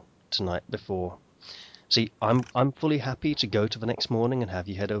anything tonight before? See, I'm fully happy to go to the next morning and have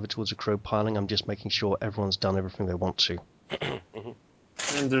you head over towards the crow piling. I'm just making sure everyone's done everything they want to.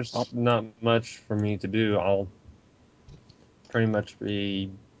 And there's not much for me to do. I'll pretty much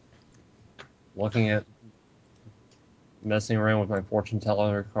be looking at messing around with my fortune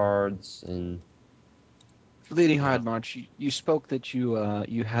teller cards and. Lady Hardmarch, you spoke that you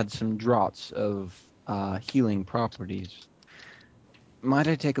had some draughts of healing properties. Might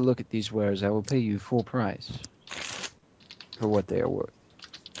I take a look at these wares? I will pay you full price for what they are worth.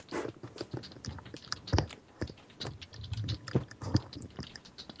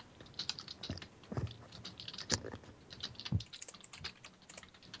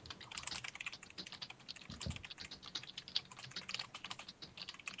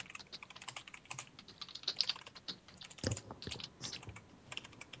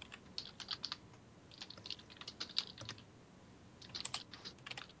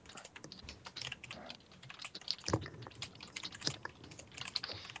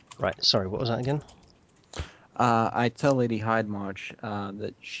 Right, sorry, what was that again? I tell Lady Hydemarch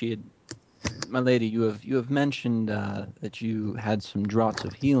that she had, my lady, you have mentioned that you had some draughts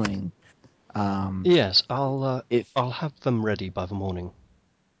of healing. Yes, I'll have them ready by the morning.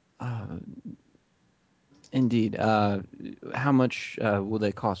 Indeed. How much will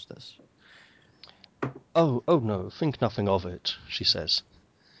they cost us? Oh no, think nothing of it, she says.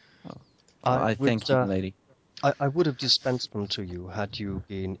 I thank you, lady. I would have dispensed them to you had you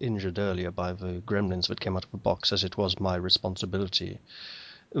been injured earlier by the gremlins that came out of the box, as it was my responsibility.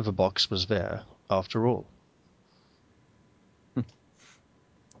 The box was there, after all.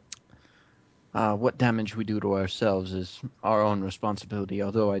 What damage we do to ourselves is our own responsibility,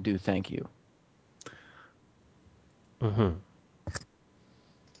 although I do thank you.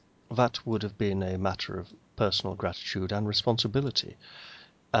 That would have been a matter of personal gratitude and responsibility,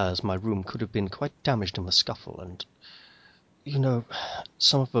 as my room could have been quite damaged in the scuffle, and, you know,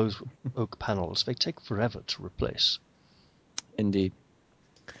 some of those oak panels, they take forever to replace. Indeed.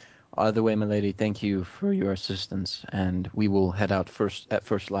 Either way, my lady, thank you for your assistance, and we will head out at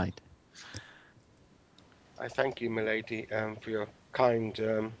first light. I thank you, milady, for your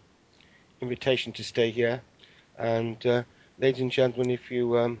kind invitation to stay here. And ladies and gentlemen, if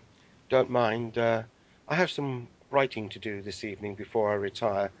you don't mind, I have some writing to do this evening before I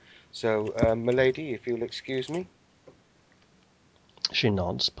retire. So, milady, if you'll excuse me. She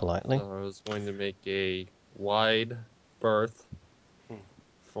nods politely. So I was going to make a wide berth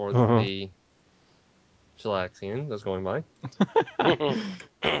for the Chilaxian that's going by.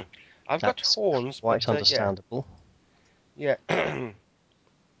 I've got horns, quite but understandable. Yeah. As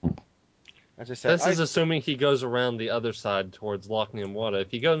I said, this is assuming he goes around the other side towards Lochner and Water.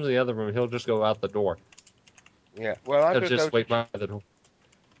 If he goes in the other room, he'll just go out the door. Yeah. Well, I'm he'll going to just go wait by the door.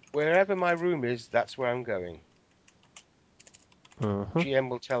 Wherever my room is, that's where I'm going. GM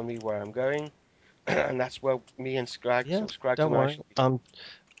will tell me where I'm going, and that's where me and Scrags, Yeah, or Scrags don't and I worry. shall be.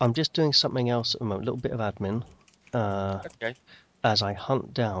 I'm just doing something else at the moment, a little bit of admin, Okay. as I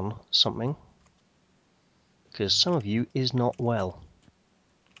hunt down something, because some of you is not well.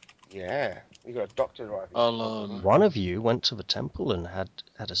 Yeah. We got a doctor arriving. I'll, One of you went to the temple and had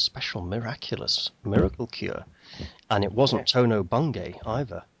a special miracle cure, and it wasn't Tono Bungay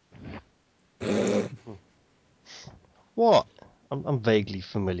either. What? I'm vaguely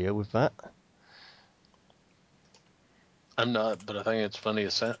familiar with that. I'm not, but I think it's funny.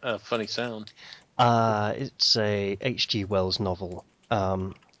 Funny sound. It's a H.G. Wells novel.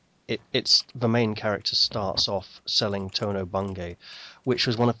 It's the main character starts off selling Tono Bungay, which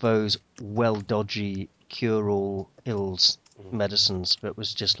was one of those dodgy cure-all ills medicines that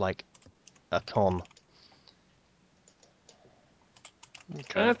was just like a con.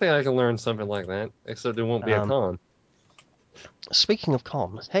 Okay. I think I can learn something like that, except it won't be a con. Speaking of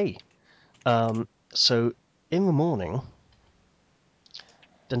con, hey, so in the morning,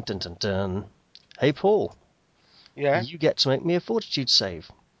 dun dun dun dun, hey Paul, Yeah, you get to make me a fortitude save.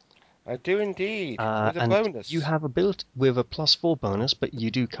 I do indeed. With a And bonus. you have a build with a +4 bonus, but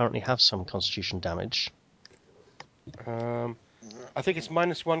you do currently have some constitution damage. I think it's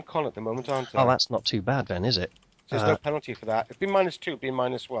 -1 con at the moment, aren't I? Oh, that's not too bad then, is it? There's no penalty for that. It'd be -2, it'd be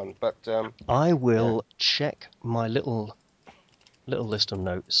 -1, but I will check my little list of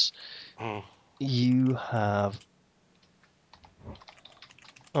notes. You have...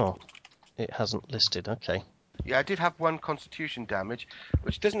 Oh, it hasn't listed. Okay. yeah, I did have 1 constitution damage,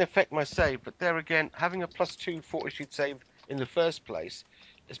 which doesn't affect my save, but there again, having a +2 fortitude save in the first place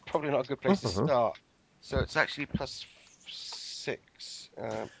is probably not a good place to start. So it's actually +6.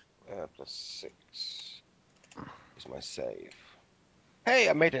 +6 is my save. Hey,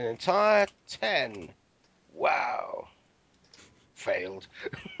 I made an entire 10. Wow. Failed.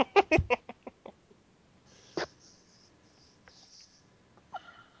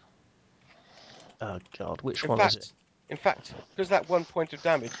 Oh God, which one is it? In fact, because that 1 point of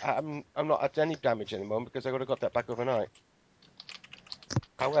damage, I'm not at any damage anymore because I would have got that back overnight.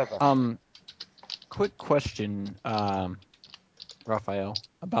 However, quick question, Raphael,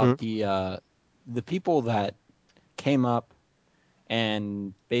 about the people that came up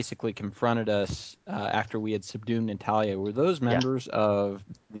and basically confronted us after we had subdued Natalia. Were those members of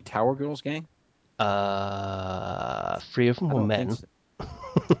the Tower Girls gang? 3 of them were men. So.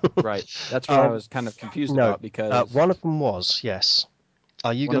 Right. That's what I was kind of confused about, because one of them was, yes.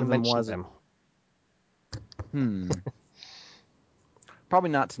 Are you going to mention them?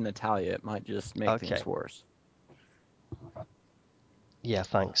 Probably not to Natalia. It might just make things worse. Yeah,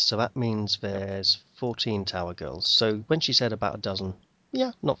 thanks. So that means there's 14 Tower Girls. So when she said about a dozen,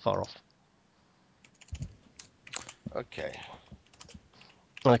 yeah, not far off. Okay.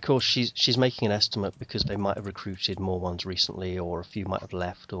 And of course, she's making an estimate because they might have recruited more ones recently, or a few might have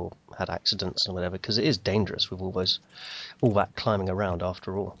left or had accidents or whatever. Because it is dangerous with all that climbing around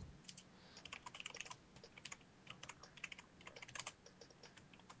after all.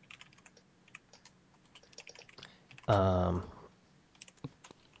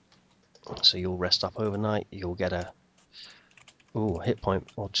 So you'll rest up overnight. You'll get a hit point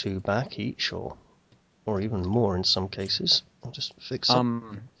or 2 back each, or even more in some cases. I'll just fix up.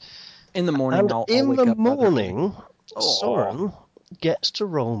 In the morning, and I'll in wake the up morning, Soren gets to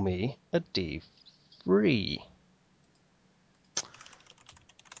roll me a D3.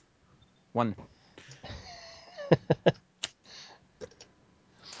 1.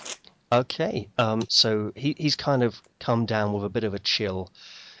 Okay, so he's kind of come down with a bit of a chill,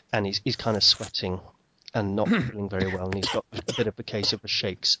 and he's kind of sweating and not feeling very well, and he's got a bit of a case of the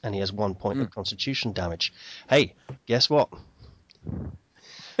shakes, and he has 1 point of constitution damage. Hey, guess what?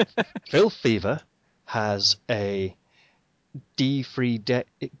 Phil Fever has a D3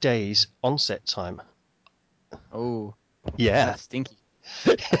 days onset time. Oh, yeah, that's stinky.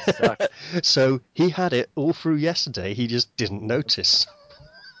 That sucks. So he had it all through yesterday. He just didn't notice.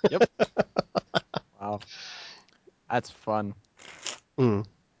 Yep. Wow, that's fun.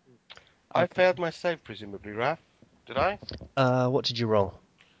 I failed my save, presumably, Raph. Did I? What did you roll?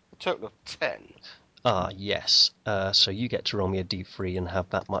 A total of 10. Yes. So you get to roll me a D3 and have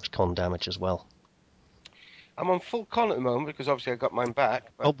that much con damage as well. I'm on full con at the moment because obviously I got mine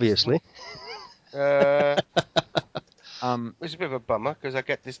back. But Obviously. It's a bit of a bummer because I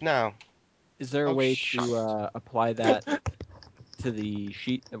get this now. Is there a way to apply that to the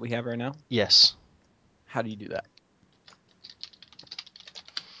sheet that we have right now? Yes. How do you do that?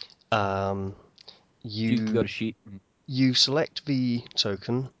 You go to sheet. You select the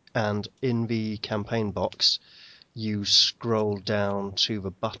token, and in the campaign box, you scroll down to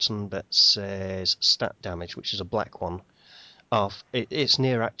the button that says stat damage, which is a black one. It's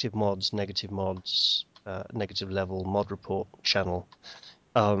near active mods, negative level, mod report channel.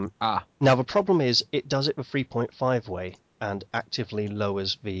 Now the problem is it does it the 3.5 way and actively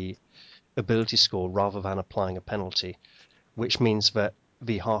lowers the ability score rather than applying a penalty, which means that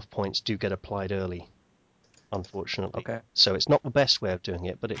the half points do get applied early, unfortunately. Okay. So it's not the best way of doing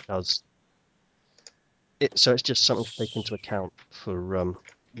it, but it does. So it's just something to take into account for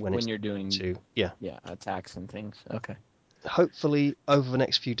when you're doing attacks and things. Okay. Hopefully, over the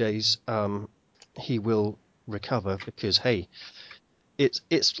next few days, he will recover because hey, it's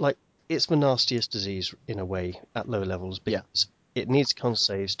the nastiest disease in a way at low levels because it needs con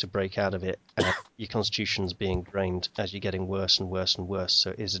saves to break out of it, and your constitution's being drained as you're getting worse and worse and worse.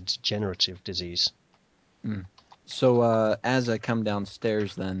 So it is a degenerative disease. So as I come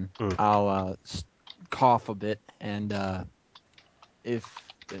downstairs, then I'll cough a bit, and if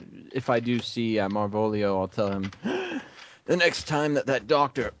I do see Marvolio, I'll tell him the next time that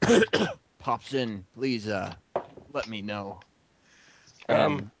doctor pops in, please let me know.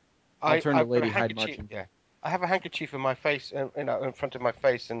 I'll turn to Lady Hyde-March. Yeah, I have a handkerchief in my face, in front of my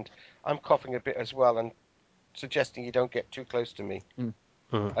face, and I'm coughing a bit as well, and suggesting you don't get too close to me. And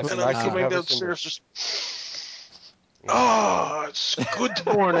I'm coming downstairs. It's good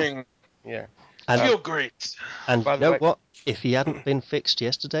morning. Yeah. I feel great. And you know what? If he hadn't been fixed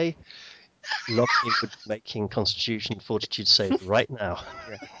yesterday, Lockie would be making Constitution Fortitude save right now.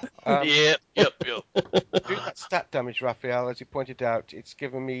 Yep. Doing that stat damage, Raphael, as you pointed out, it's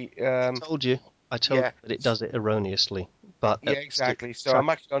given me... I told you that it does it erroneously. But yeah, exactly. So I'm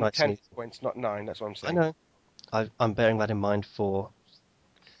actually on 10 points, not 9, that's what I'm saying. I know. I'm bearing that in mind for...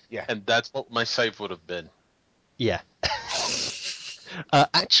 Yeah. And that's what my save would have been. Yeah.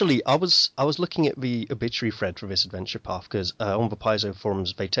 Actually, I was looking at the obituary thread for this adventure path because on the Paizo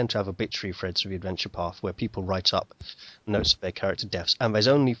forums they tend to have obituary threads for the adventure path where people write up notes of their character deaths, and there's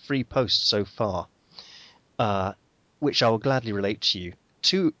only 3 posts so far, which I will gladly relate to you.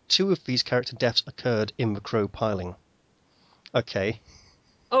 Two of these character deaths occurred in the Crow piling. Okay.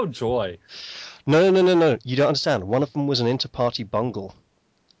 Oh joy! No, you don't understand. One of them was an inter-party bungle.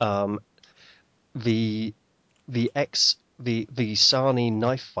 The Sani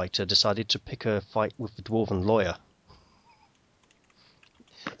knife fighter decided to pick a fight with the Dwarven lawyer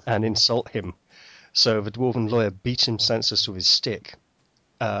and insult him. So the Dwarven lawyer beat him senseless with his stick.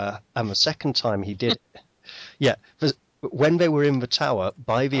 And the second time he did it... when they were in the tower,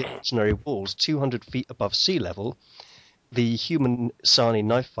 by the imaginary walls, 200 feet above sea level, the human Sani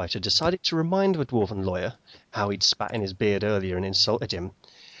knife fighter decided to remind the Dwarven lawyer how he'd spat in his beard earlier and insulted him.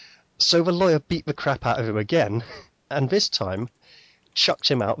 So the lawyer beat the crap out of him again, and this time chucked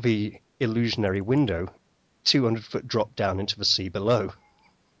him out the illusionary window, 200-foot drop down into the sea below.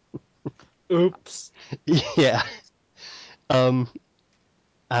 Oops. Yeah. And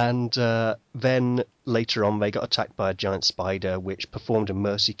then later on they got attacked by a giant spider which performed a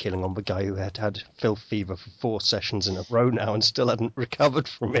mercy killing on the guy who had filth fever for 4 sessions in a row now and still hadn't recovered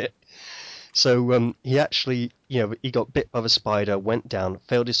from it. So he actually, he got bit by the spider, went down,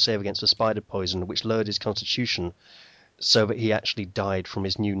 failed his save against the spider poison, which lowered his constitution, so that he actually died from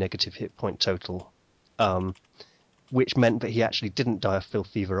his new negative hit point total, which meant that he actually didn't die of filth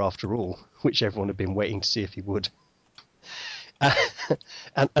fever after all, which everyone had been waiting to see if he would.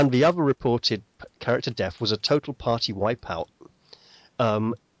 And the other reported character death was a total party wipeout.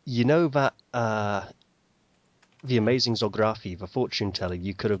 You know that the amazing Zografi, the fortune teller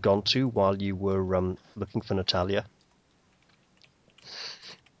you could have gone to while you were looking for Natalia?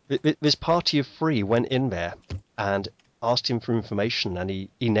 This party of 3 went in there and asked him for information, and he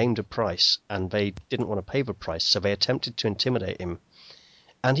named a price, and they didn't want to pay the price, so they attempted to intimidate him.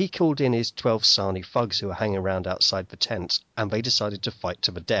 And he called in his 12 Sani thugs who were hanging around outside the tent, and they decided to fight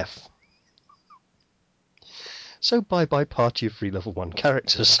to the death. So bye-bye party of 3 level 1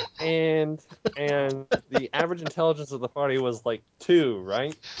 characters. And the average intelligence of the party was like 2,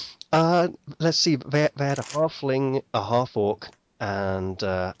 right? Let's see, they had a halfling, a half-orc, and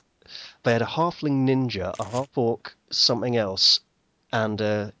they had a halfling ninja, a half-orc something else, and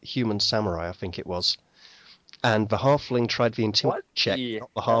a human samurai, I think it was. And the halfling tried the intimidate check,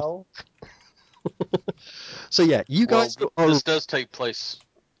 not the half. So yeah, you guys. This does take place.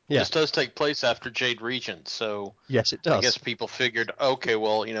 Yeah. This does take place after Jade Regent, so yes, it does. I guess people figured, okay,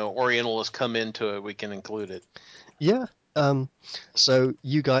 well, Orientalists come into it, we can include it. Yeah. So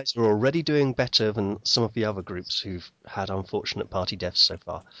you guys are already doing better than some of the other groups who've had unfortunate party deaths so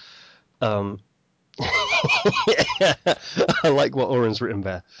far. I like what Oren's written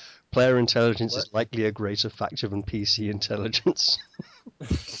there. Player intelligence is likely a greater factor than PC intelligence.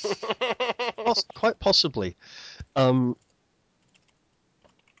 Quite possibly. In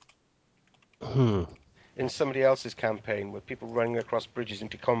somebody else's campaign, with people running across bridges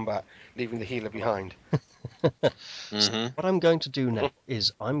into combat, leaving the healer behind. Mm-hmm. What I'm going to do now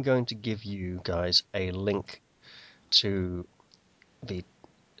is I'm going to give you guys a link to the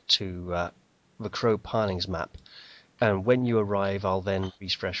Crow Pilings map, and when you arrive, I'll then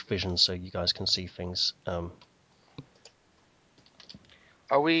refresh vision so you guys can see things.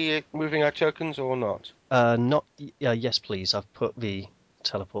 Are we moving our tokens or not? Not. Yes, please. I've put the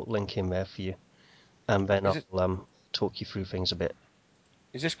teleport link in there for you, and then I'll talk you through things a bit.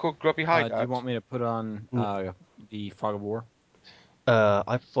 Is this called Grubby Hideout? Do you want me to put on the Fog of War?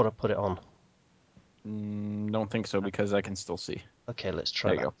 I thought I put it on. Don't think so because I can still see. Okay, let's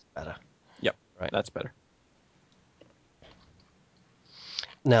try that. Better. Yep, right. That's better.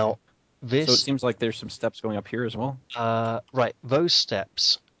 Now, this. So it seems like there's some steps going up here as well. Right. Those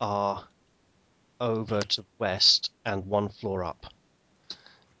steps are over to the west and one floor up.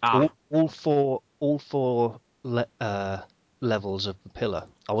 All four levels of the pillar.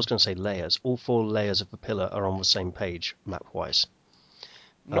 I was going to say layers. All 4 layers of the pillar are on the same page, map-wise.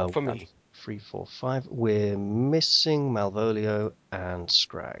 Not for me. 3, 4, 5. We're missing Malvolio and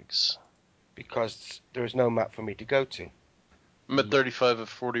Scrags. Because there is no map for me to go to. I'm at 35 of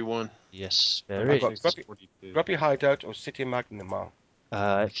 41. Yes, there I've is. got Grubby Hideout or City Magnamar.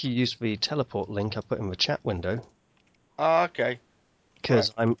 If you use the teleport link I put in the chat window. Okay.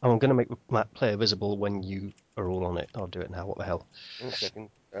 Because I'm going to make the map player visible when you are all on it. I'll do it now. What the hell? In a second.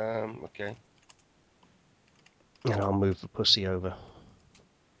 Okay. And I'll move the pussy over.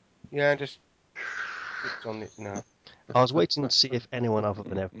 Yeah, just clicked on it now. I was waiting to see if anyone other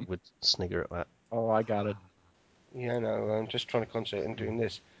than Evan would snigger at that. Oh, I got it. Yeah, no, I'm just trying to concentrate on doing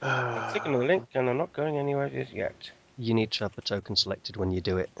this. I'm clicking on the link and I'm not going anywhere just yet. You need to have the token selected when you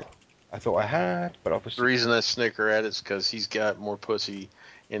do it. I thought I had, but obviously... The reason I snicker at it is because he's got more pussy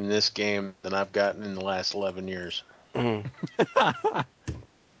in this game than I've gotten in the last 11 years. Alright.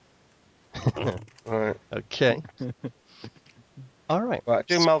 Okay. Alright. Right,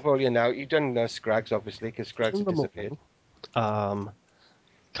 do Malvolio now. You've done Scrags, obviously, because Scrags have disappeared.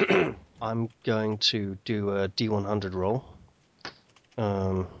 I'm going to do a D100 roll.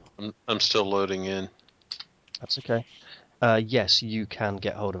 I'm still loading in. That's okay. Yes, you can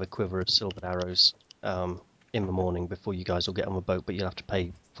get hold of a quiver of silver arrows in the morning before you guys will get on the boat, but you'll have to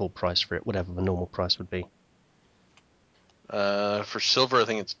pay full price for it, whatever the normal price would be. For silver, I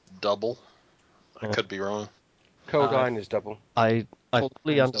think it's double. I could be wrong. Cold Iron is double. I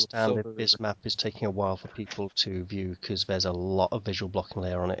fully understand Silver that this map is taking a while for people to view because there's a lot of visual blocking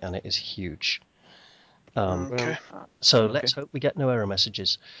layer on it and it is huge. Okay. So let's hope we get no error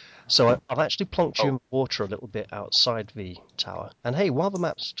messages. So I've actually plonked you in water a little bit outside the tower. And hey, while the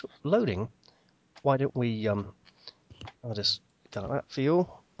map's loading, why don't we I'll just get that for you.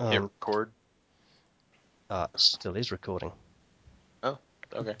 Hit record. Still is recording. Oh,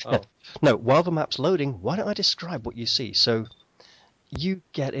 okay. No, while the map's loading, why don't I describe what you see? So you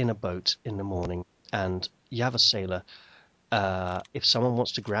get in a boat in the morning and you have a sailor. If someone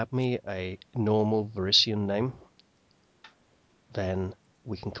wants to grab me a normal Varisian name, then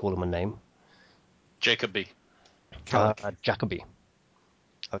we can call him a name. Jacoby. Jacoby.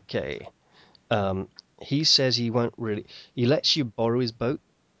 Okay. He says he won't really... He lets you borrow his boat,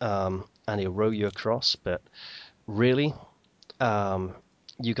 and he'll row you across, but really,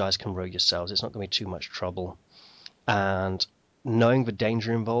 you guys can row yourselves. It's not going to be too much trouble. And knowing the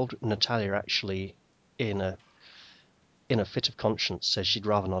danger involved, Natalia actually, in a fit of conscience, says she'd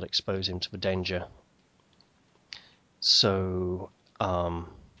rather not expose him to the danger. So,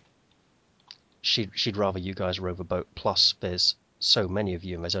 she'd rather you guys row the boat. Plus, there's so many of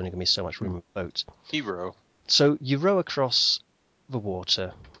you, and there's only going to be so much room in the boat. Hero. So you row across the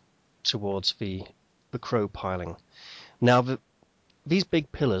water towards the Crow Piling. Now, these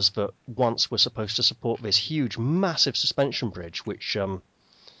big pillars that once were supposed to support this huge, massive suspension bridge, which no,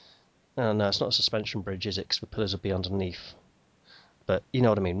 it's not a suspension bridge, is it? Because the pillars would be underneath. But you know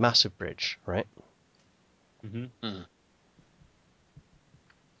what I mean, massive bridge, right? Mm-hmm.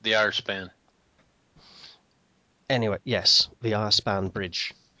 The Irish span. Anyway, yes, the Irespan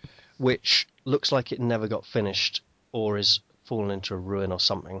Bridge, which looks like it never got finished or is fallen into a ruin or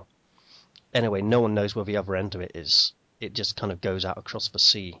something. Anyway, no one knows where the other end of it is. It just kind of goes out across the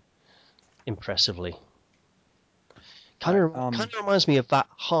sea impressively. Kind of reminds me of that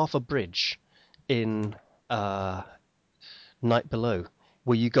half a bridge in Night Below,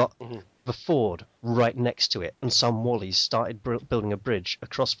 where you got the ford right next to it, and some wallies started building a bridge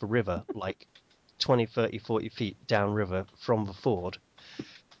across the river, like 20, 30, 40 feet downriver from the ford,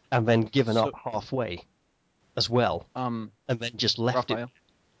 and then given up halfway as well, and then just left Raphael?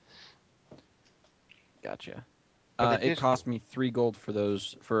 it. Gotcha. But It cost me 3 gold for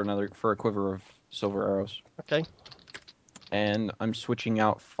those for a quiver of silver arrows. Okay. And I'm switching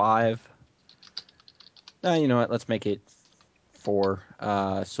out 5. You know what? Let's make it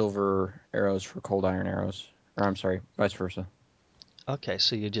 4 silver arrows for cold iron arrows. Or I'm sorry, vice versa. Okay,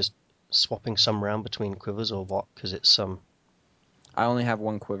 so you're just swapping some around between quivers, or what? Because it's some. I only have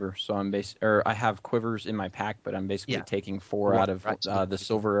 1 quiver, so I have quivers in my pack, but I'm basically taking 4 out of the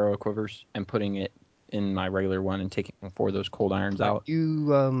silver arrow quivers and putting it in my regular one and taking 4 of those cold irons out.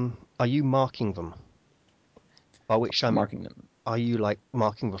 Are you marking them? By which I'm marking them. Are you like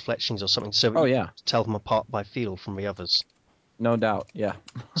marking reflections or something? So tell them apart by feel from the others. No doubt, yeah.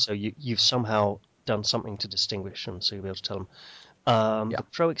 So you've somehow done something to distinguish them, so you'll be able to tell them. The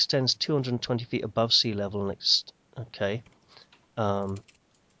crow extends 220 feet above sea level, and okay.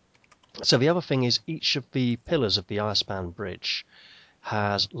 So the other thing is, each of the pillars of the Irespan Bridge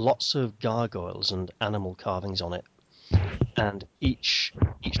has lots of gargoyles and animal carvings on it, and each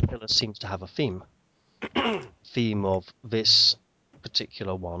pillar seems to have a theme. Theme of this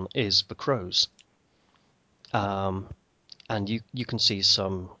particular one is the crows, and you can see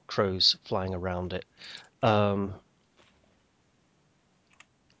some crows flying around it.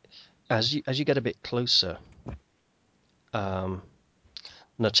 As you get a bit closer,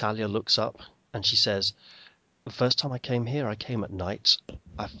 Natalia looks up and she says, "The first time I came here, I came at night.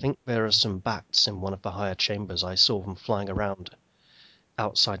 I think there are some bats in one of the higher chambers. I saw them flying around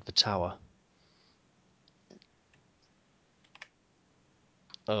outside the tower."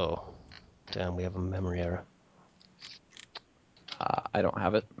 Oh, damn, we have a memory error. I don't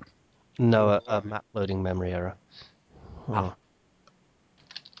have it. No, a map loading memory error. Oh.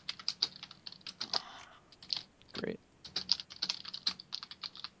 Great.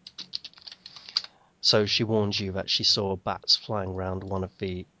 So she warns you that she saw bats flying around one of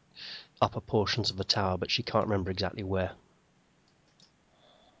the upper portions of the tower, but she can't remember exactly where.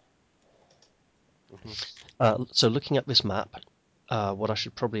 So looking at this map, what I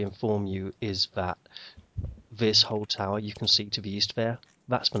should probably inform you is that this whole tower you can see to the east there,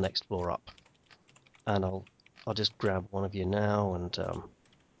 that's the next floor up. And I'll just grab one of you now, and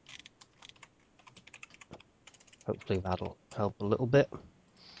hopefully that'll help a little bit.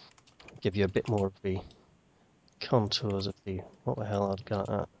 Give you a bit more of the contours of the what the hell I've got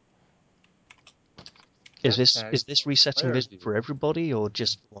at. Is this resetting this for everybody, or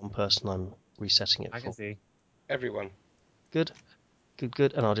just one person I'm resetting it for? I can see. Everyone. Good.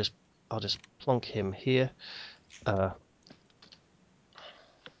 And I'll just plonk him here.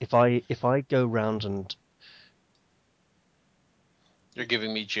 If I go round and You're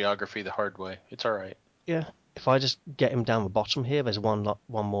giving me geography the hard way. It's all right. yeah, if I just get him down the bottom here, there's one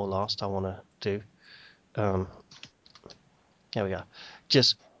more last I want to do. There we go.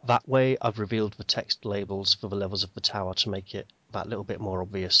 Just that way, I've revealed the text labels for the levels of the tower to make it that little bit more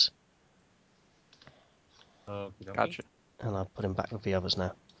obvious. Gotcha. And I'll put him back with the others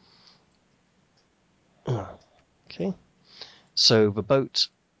now. Okay. So the boat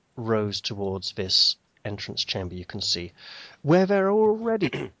rows towards this entrance chamber you can see, where there are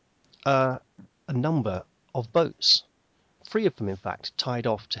already a number of boats, 3 of them in fact, tied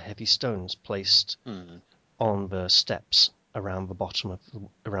off to heavy stones placed on the steps around the bottom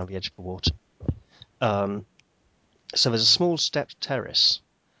around the edge of the water. So there's a small stepped terrace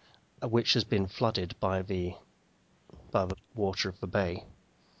which has been flooded by the water of the bay.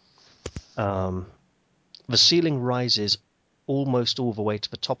 The ceiling rises almost all the way to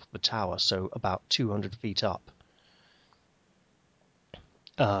the top of the tower, so about 200 feet up.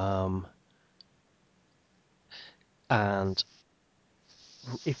 And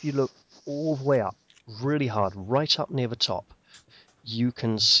if you look all the way up, really hard, right up near the top, you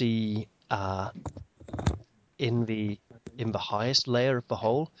can see in the highest layer of the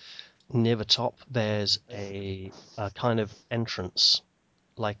hole, near the top, there's a kind of entrance,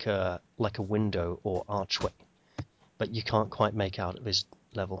 like a window or archway, but you can't quite make out at this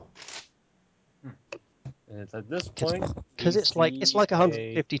level. And it's at this point because it's like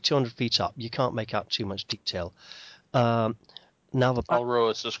 150, 200 feet up. You can't make out too much detail. Now I'll row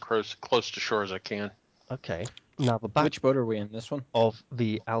us as close to shore as I can. Okay. Now the back. Which boat are we in? This one? Of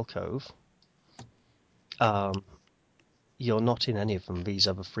the alcove. You're not in any of them. These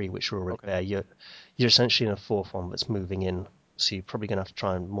are the 3 which are already there. You're essentially in a 4th one that's moving in. So you're probably going to have to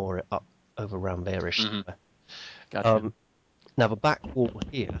try and moor it up over around there-ish. Gotcha. Now the back wall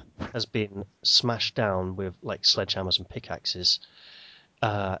here has been smashed down with like sledgehammers and pickaxes.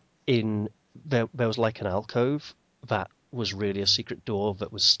 There was like an alcove that was really a secret door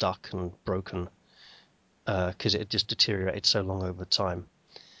that was stuck and broken because it had just deteriorated so long over time.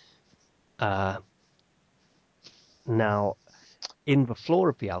 Now, in the floor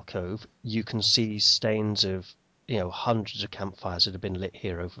of the alcove, you can see stains of hundreds of campfires that have been lit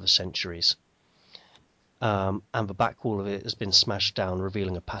here over the centuries. And the back wall of it has been smashed down,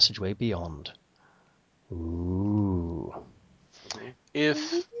 revealing a passageway beyond. Ooh.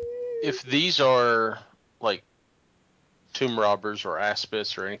 If these are like tomb robbers or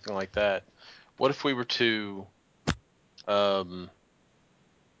aspists or anything like that, what if we were to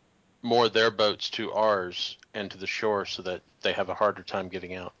moor their boats to ours and to the shore so that they have a harder time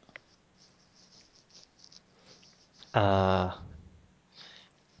getting out?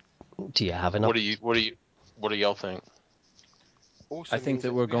 Do you have enough? What do y'all think? Also I think means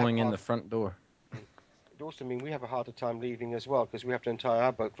that we're we have going a in hard- the front door. It also means we have a harder time leaving as well because we have to untie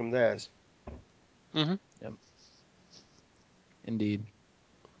our boat from theirs. Mm-hmm. Yep. Indeed.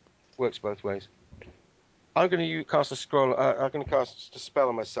 Works both ways. I'm going to cast a scroll. I'm going to cast a spell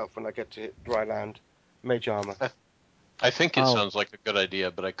on myself when I get to dry land. Mage armor. I think it Oh. sounds like a good idea,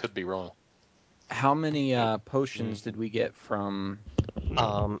 but I could be wrong. How many potions did we get from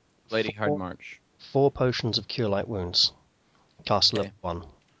Lady Hardmarch? 4 potions of Cure Light Wounds. Cast level 1.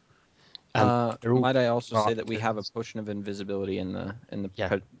 And might I also say that we have a potion of invisibility in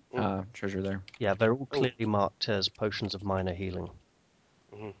the treasure there? Yeah, they're all clearly marked as potions of minor healing.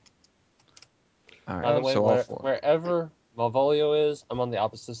 Mm-hmm. All right. By the way, so wherever Malvolio is, I'm on the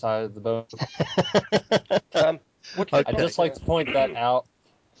opposite side of the boat. I'd just like to point that out.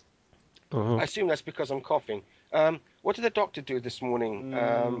 I assume that's because I'm coughing. What did the doctor do this morning?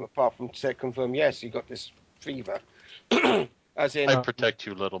 Apart from to confirm, yes, you got this fever. As in, I protect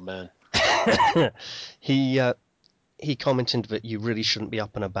you, little man. He commented that you really shouldn't be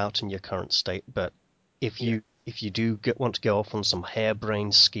up and about in your current state, but if you do want to go off on some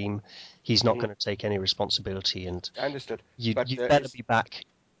harebrained scheme, he's not going to take any responsibility. And I understood. You better be back.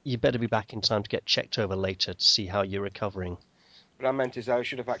 You better be back in time to get checked over later to see how you're recovering. What I meant is I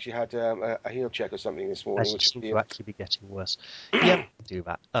should have actually had a heal check or something this morning. Which seems to actually be getting worse. Yeah, do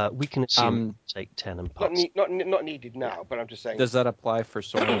that. We can assume take 10 and pass. Not needed now, but I'm just saying. Does that apply for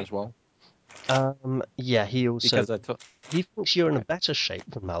Soren as well? Yeah, he also he thinks you're in a better shape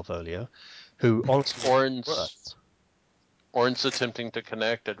than Malvolio, who honestly Orin's attempting to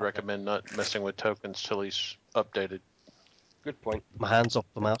connect. I'd recommend not messing with tokens till he's updated. Good point. My hand's off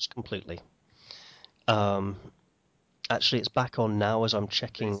the mouse completely. Actually, it's back on now as I'm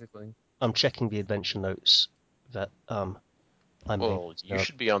checking. Basically. I'm checking the adventure notes that Well, you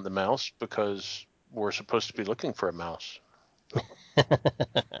should be on the mouse because we're supposed to be looking for a mouse.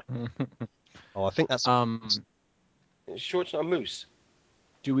 Oh, I think that's sure it's not a moose.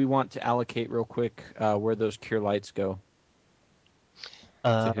 Do we want to allocate real quick where those cure lights go?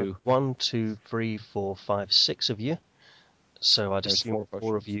 To who? 1, 2, 3, 4, 5, 6 of you. So I'd assume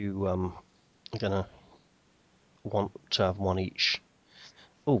 4 of you are gonna want to have 1 each.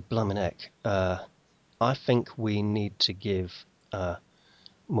 Oh, blimmin' heck. I think we need to give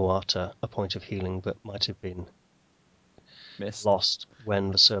Muata a point of healing that might have been lost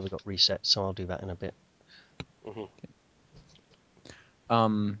when the server got reset, so I'll do that in a bit.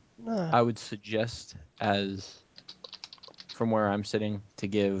 I would suggest, as from where I'm sitting, to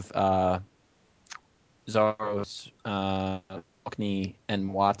give Zaros, Lockney, and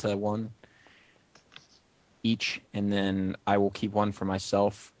Muata 1 each, and then I will keep 1 for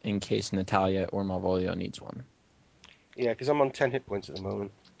myself in case Natalia or Malvolio needs 1. Yeah, because I'm on 10 hit points at the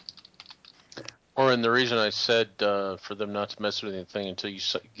moment. And the reason I said for them not to mess with anything until you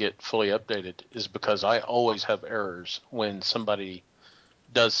get fully updated is because I always have errors when somebody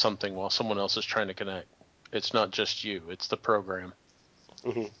does something while someone else is trying to connect. It's not just you, it's the program.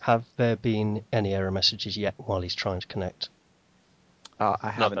 Have there been any error messages yet while he's trying to connect? I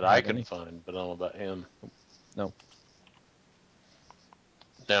haven't. Not that I can find, but I don't know about him. No.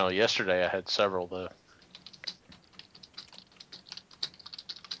 Now, yesterday I had several, though.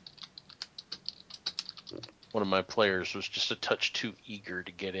 One of my players was just a touch too eager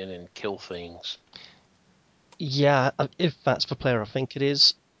to get in and kill things. Yeah, if that's the player I think it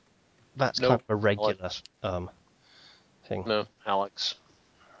is, that's kind of a regular thing. No, Alex.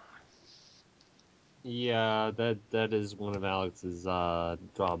 Yeah, that is one of Alex's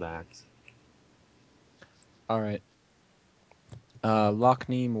drawbacks. All right.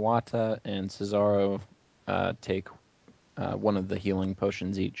 Lockney, Muata, and Cesaro take 1 of the healing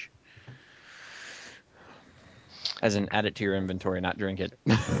potions each. As in, add it to your inventory, not drink it.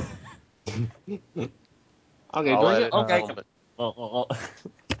 Okay, I'll drink add it. it in a Okay. moment.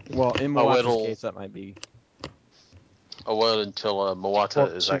 Well, in I'll Moata's wait case, that might be. I'll wait until Moata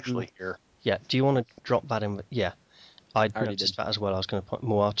Want is to- actually here. Yeah, do you want to drop that in? Yeah, I'd already noticed did. that as well. I was going to put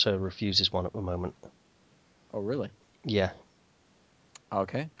Moata refuses one at the moment. Oh, really? Yeah,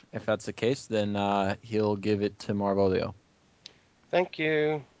 Okay. If that's the case, then he'll give it to Marvolio. Thank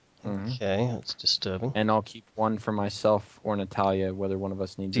you. Mhm. okay, that's disturbing. And I'll keep one for myself or Natalia, whether one of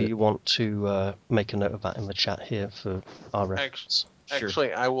us needs Do it. you want to make a note of that in the chat here for our reference? Sure.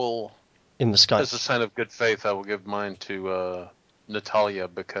 Actually, I will, In the Skype. as a sign of good faith, I will give mine to Natalia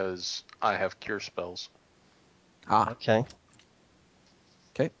because I have cure spells, Ah, Okay.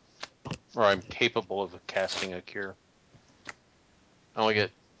 or I'm capable of casting a cure. I only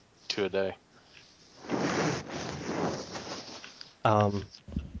get 2 a day.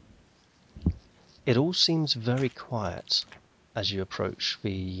 It all seems very quiet as you approach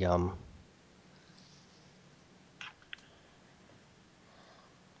the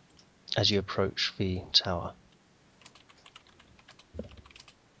tower.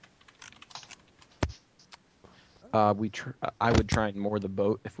 I would try and moor the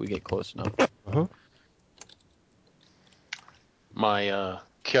boat if we get close enough. My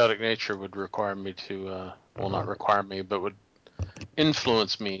chaotic nature would require me to, well, not require me, but would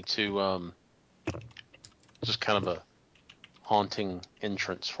influence me to just kind of a haunting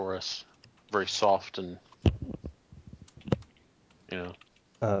entrance for us. Very soft and,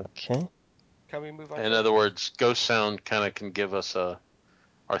 Okay. Can we move on? in other words, ghost sound kind of can give us our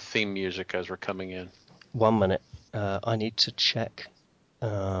theme music as we're coming in. 1 minute. I need to check.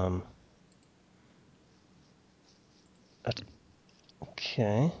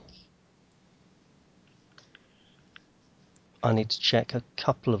 Okay. I need to check a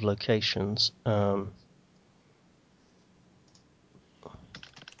couple of locations.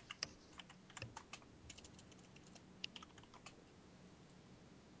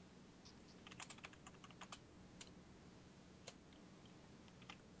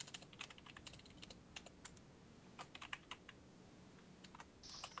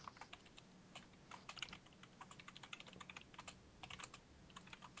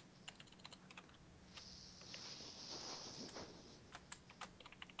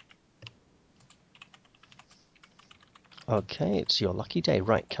 Okay, it's your lucky day.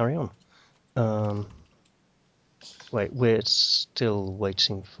 Right, carry on. Wait, we're still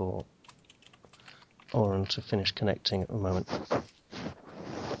waiting for Oren to finish connecting at the moment.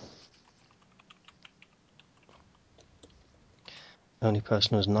 Only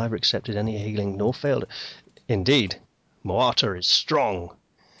person who has neither accepted any healing nor failed. Indeed, Moata is strong.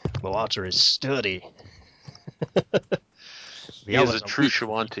 Moata is sturdy. He is a others are true weak for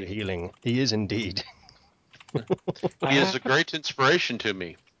Shawanti. healing. He is indeed. He is a great inspiration to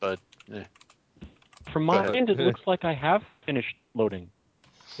me, but From Go my ahead. end, it looks like I have finished loading.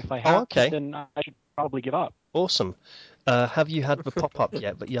 If I Oh, have, okay. then I should probably give up. Awesome. Have you had the pop-up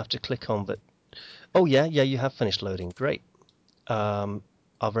yet? But you have to click on. But oh yeah, you have finished loading. Great. Are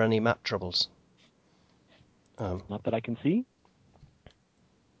there any map troubles? Not that I can see.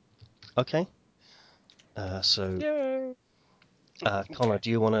 Okay. So, Yay! Connor, do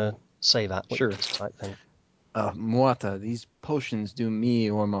you want to say that? What Sure. you just typed then? Moata, these potions do me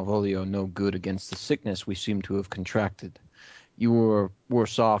or Malvolio no good against the sickness we seem to have contracted. You were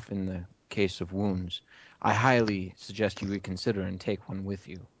worse off in the case of wounds. I highly suggest you reconsider and take one with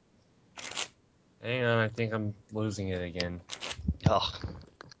you. Hang on, I think I'm losing it again. Oh,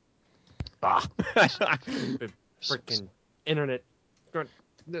 Ah. The freaking internet.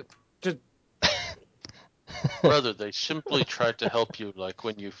 Just brother, they simply tried to help you, like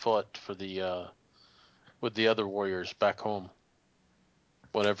when you fought for the with the other warriors back home.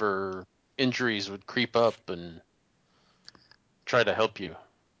 Whenever injuries would creep up and try to help you.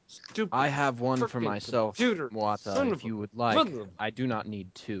 stupid. I have one for frickin' myself, computer, Moata, son if of a you would like. mother- I do not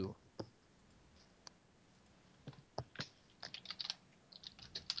need two.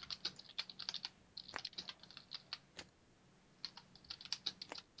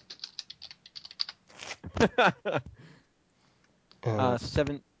 um,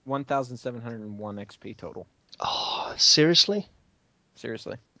 1,701 XP total. oh, seriously?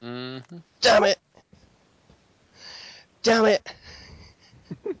 Seriously. Mm-hmm. Damn it! Damn it!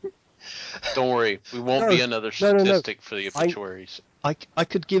 Don't worry, we won't be another no. statistic for the obituaries. I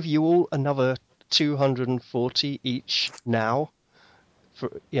could give you all another 240 each now,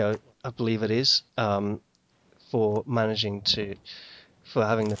 for I believe it is, for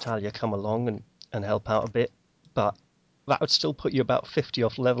having Natalia come along and help out a bit, but that would still put you about 50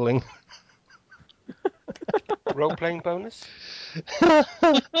 off leveling. Role-playing bonus?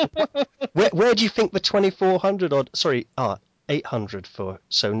 Where do you think the 2400 odd? Sorry, 800 for.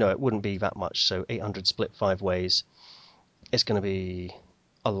 So no, it wouldn't be that much. So 800 split 5 ways. It's going to be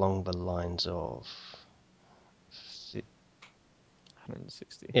along the lines of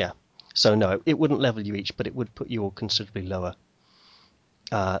 160. Yeah. So no, it wouldn't level you each, but it would put you all considerably lower.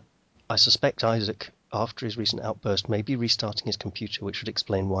 I suspect Isaac, after his recent outburst, may be restarting his computer, which would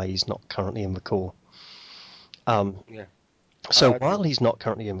explain why he's not currently in the call. Yeah. So while he's not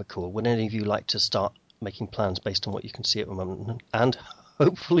currently in the call, would any of you like to start making plans based on what you can see at the moment? And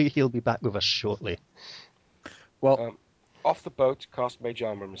hopefully he'll be back with us shortly. Well, Off the boat, cast Mage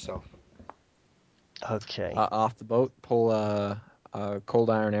Armor himself. Okay. off the boat, pull a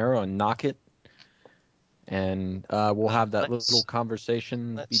cold iron arrow and knock it, and we'll have that little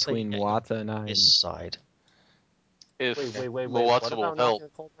conversation let's between say Muata and I. His side. If Wait. Moata What will about help, knocking a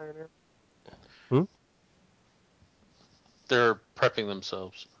cold iron arrow? they're prepping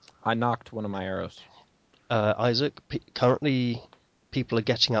themselves. I knocked one of my arrows. Isaac, currently people are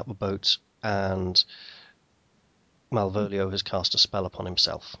getting out the boat, and Malvolio has cast a spell upon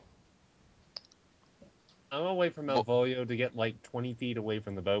himself. I'm gonna wait for Malvolio to get like 20 feet away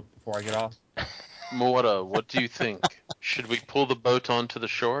from the boat before I get off. Moata, what do you think? Should we pull the boat onto the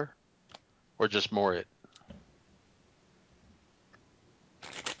shore, or just moor it?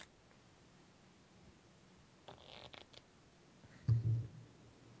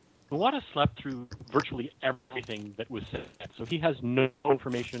 Muata slept through virtually everything that was said, so he has no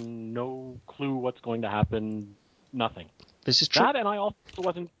information, no clue what's going to happen, nothing. This is true. That, and I also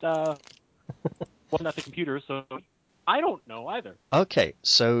wasn't at the computer, so I don't know either. Okay,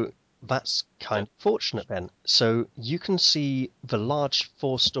 so that's kind of fortunate then. So you can see the large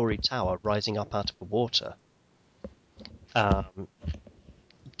 4-story tower rising up out of the water.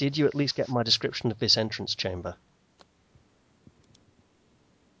 Did you at least get my description of this entrance chamber?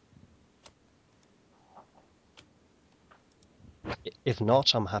 If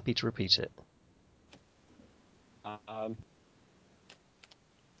not, I'm happy to repeat it. I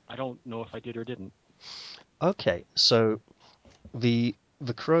don't know if I did or didn't. Okay, so the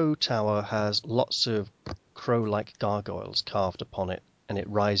crow tower has lots of crow-like gargoyles carved upon it, and it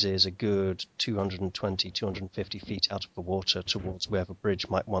rises a good 220, 250 feet out of the water towards where the bridge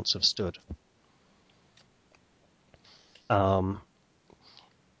might once have stood.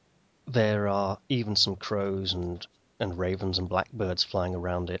 There are even some crows and ravens and blackbirds flying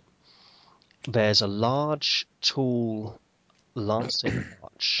around it. There's a large, tall, lancing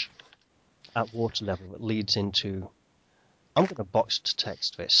arch at water level that leads into... I'm going to box to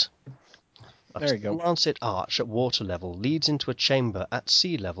text this. There you go. A lancet arch at water level leads into a chamber at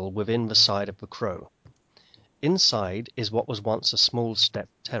sea level within the side of the crow. Inside is what was once a small step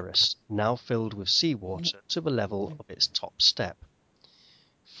terrace, now filled with seawater to the level of its top step.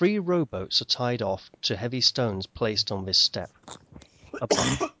 3 rowboats are tied off to heavy stones placed on this step.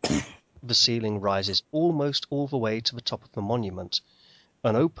 Above, the ceiling rises almost all the way to the top of the monument,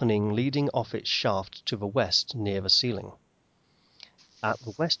 an opening leading off its shaft to the west near the ceiling. At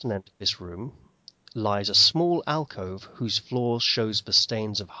the western end of this room lies a small alcove whose floor shows the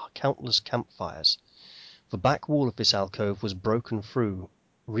stains of countless campfires. The back wall of this alcove was broken through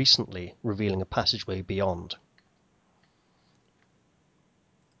recently, revealing a passageway beyond.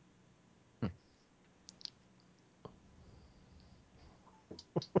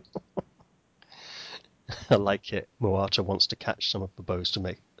 I like it. Moata wants to catch some of the birds to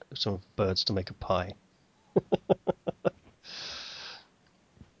make a pie.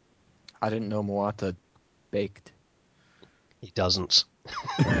 I didn't know Muata baked. He doesn't.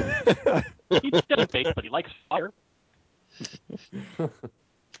 He doesn't bake, but he likes fire.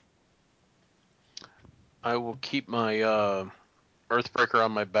 I will keep my Earthbreaker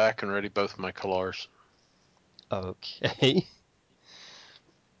on my back and ready both of my Kalars. Okay.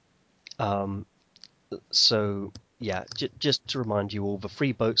 So, yeah, just to remind you all, the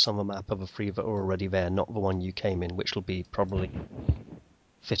 3 boats on the map are the 3 that are already there, not the one you came in, which will be probably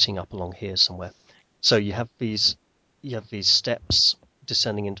fitting up along here somewhere. So you have these steps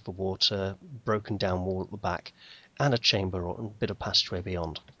descending into the water, broken down wall at the back, and a chamber or a bit of passageway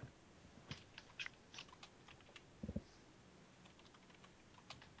beyond.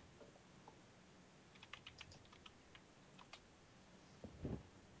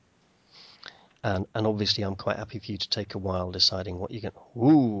 And obviously I'm quite happy for you to take a while deciding what you're going to...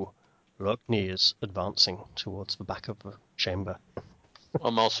 Ooh! Rogni is advancing towards the back of the chamber.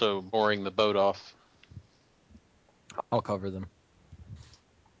 I'm also mooring the boat off. I'll cover them.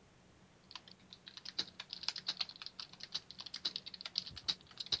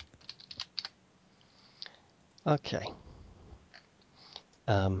 Okay.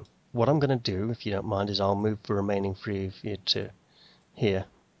 What I'm going to do, if you don't mind, is I'll move the remaining three of you to here,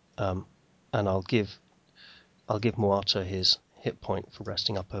 and I'll give Muata his hit point for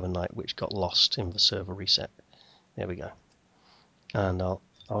resting up overnight, which got lost in the server reset. There we go. And I'll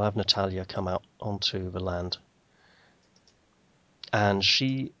have Natalia come out onto the land, and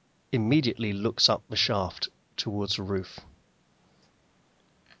she immediately looks up the shaft towards the roof,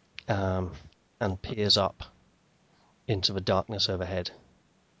 and peers up into the darkness overhead.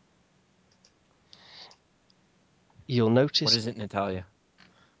 You'll notice. What is it, Natalia?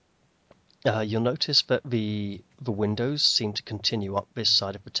 You'll notice that the windows seem to continue up this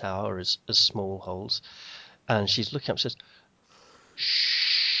side of the tower as small holes, and she's looking up and says,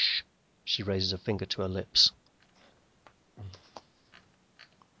 "Shh." She raises a finger to her lips,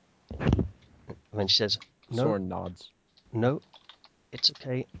 and then she says, "No, Soren nods. no, it's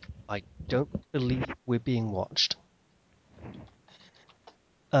okay. I don't believe we're being watched."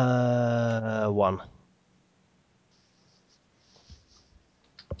 One.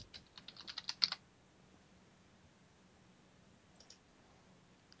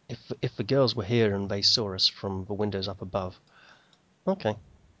 If the girls were here and they saw us from the windows up above, okay,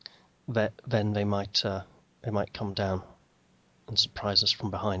 then they might come down and surprise us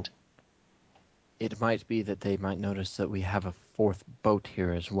from behind. It might be that they might notice that we have a fourth boat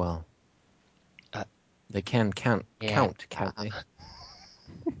here as well. They can count, can't they?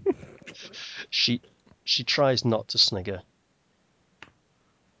 She tries not to snigger.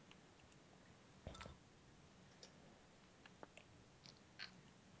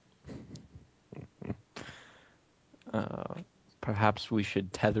 Perhaps we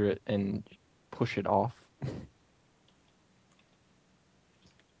should tether it and push it off.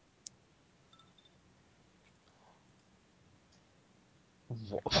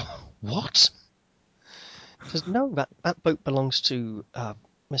 What? Says, no, that boat belongs to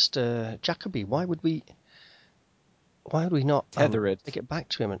Mr. Jacoby. Why would we not Tether it. take it back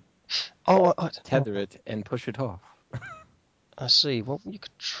to him? Tether it and push it off. I see. Well, you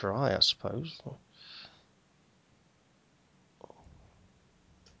could try, I suppose.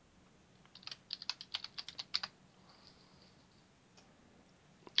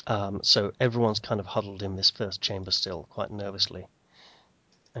 So everyone's kind of huddled in this first chamber still, quite nervously.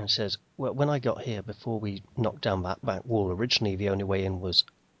 And says, well, when I got here, before we knocked down that back wall, originally the only way in was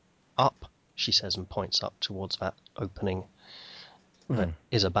up, she says, and points up towards that opening that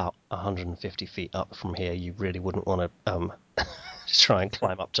is about 150 feet up from here. You really wouldn't want to try and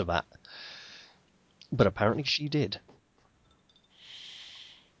climb up to that. But apparently she did.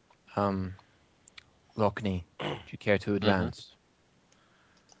 Lockney, do you care to advance?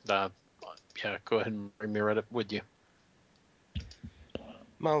 Yeah, go ahead and bring me right up with you.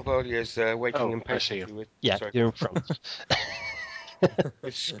 Malvolia's waiting I see impatiently you. with You're in front.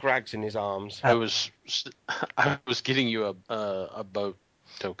 with Scrags in his arms. I was getting you a boat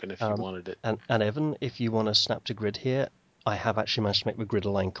token if you wanted it. And Evan, if you want to snap to grid here, I have actually managed to make the grid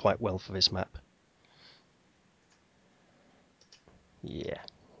align quite well for this map. Yeah.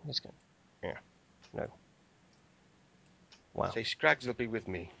 He's going. Yeah. No. Wow. Say Scrags will be with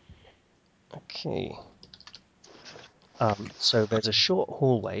me. Okay. So there's a short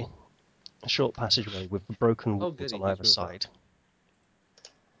hallway, a short passageway with the broken walls goody, on he's either moved side.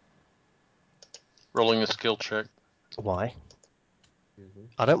 Rolling a skill check. Why?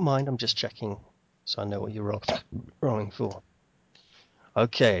 I don't mind, I'm just checking so I know what you're rolling for.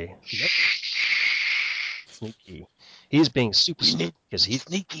 Okay. Yep. Sneaky. He's being super sneaky because he's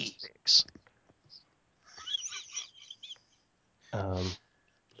sneaky. 6.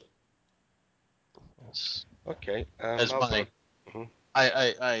 Okay. As my,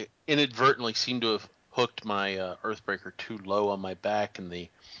 I inadvertently seem to have hooked my Earthbreaker too low on my back, and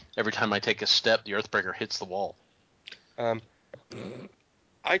every time I take a step, the Earthbreaker hits the wall.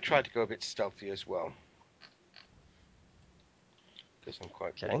 I tried to go a bit stealthy as well because I'm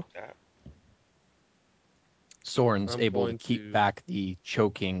quite good at that. Soren's I'm able to going keep to- back the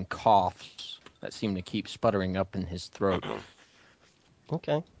choking coughs that seem to keep sputtering up in his throat.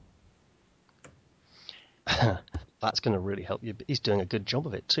 Okay. That's going to really help you. But he's doing a good job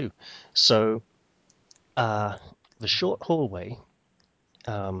of it too. So, the short hallway.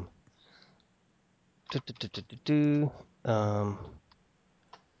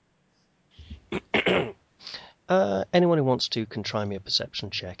 Anyone who wants to can try me a perception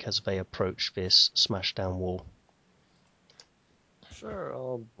check as they approach this smashed down wall. Sure,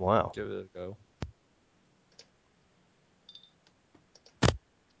 I'll Wow. give it a go.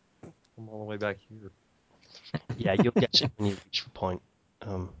 I'm all the way back here. Yeah, you'll get it when you reach the point.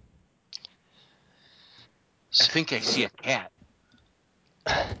 I think I see a cat.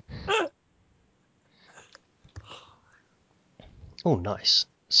 Oh, nice.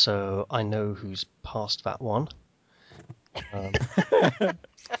 So I know who's passed that one.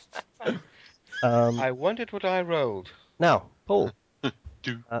 I wondered what I rolled. Now, Paul,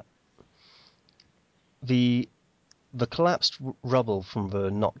 Do. the collapsed rubble from the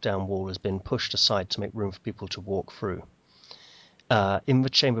knockdown wall has been pushed aside to make room for people to walk through. In the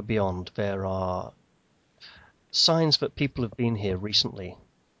chamber beyond, there are signs that people have been here recently.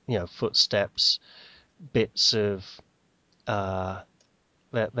 You know, footsteps, bits of.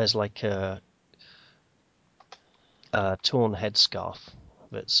 There's like a torn headscarf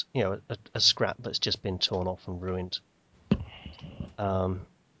that's, you know, a scrap that's just been torn off and ruined. And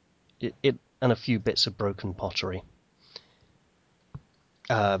a few bits of broken pottery.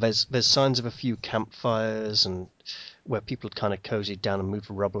 There's signs of a few campfires and where people had kind of cozied down and moved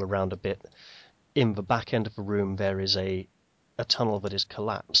the rubble around a bit. In the back end of the room, there is a tunnel that is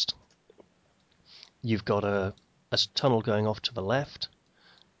collapsed. You've got a tunnel going off to the left,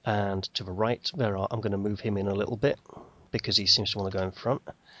 and to the right I'm going to move him in a little bit because he seems to want to go in front.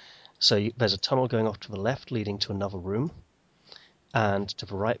 So there's a tunnel going off to the left leading to another room, and to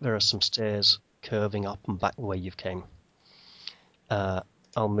the right there are some stairs curving up and back the way you've came.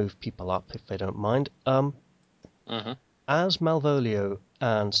 I'll move people up if they don't mind. As Malvolio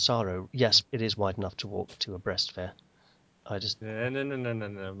and Saro, yes, it is wide enough to walk two abreast there. I just No.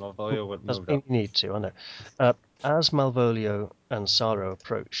 Malvolio would doesn't move mean up. you need to, I know. As Malvolio and Saro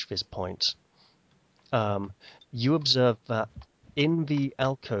approach this point, you observe that in the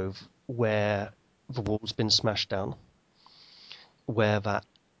alcove where the wall's been smashed down, where that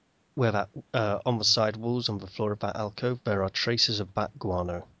on the side walls, on the floor of that alcove, there are traces of bat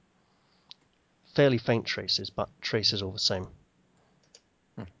guano. Fairly faint traces, but traces all the same.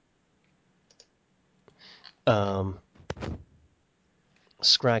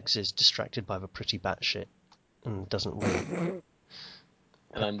 Scrags is distracted by the pretty bat shit and doesn't really.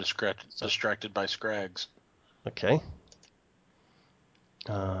 And I'm distracted by Scrags. Okay.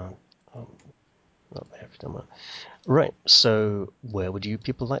 Not there, if you don't mind. Right, so where would you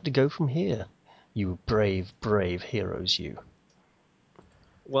people like to go from here? You brave, brave heroes, you.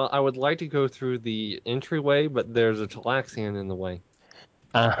 Well, I would like to go through the entryway, but there's a Talaxian in the way.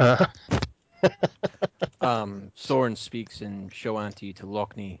 Uh-huh. Soren speaks in Shoanti to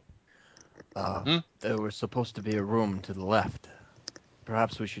Lochni. There was supposed to be a room to the left.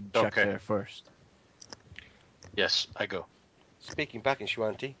 Perhaps we should check Okay. there first. Yes, I go. Speaking back in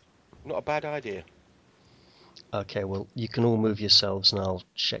Shuanti, not a bad idea. Okay, well, you can all move yourselves and I'll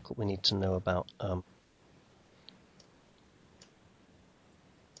check what we need to know about.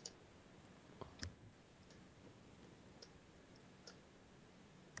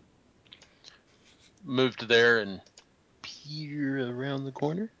 Move to there and peer around the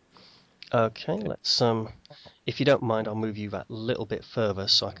corner. Okay, let's, if you don't mind, I'll move you that little bit further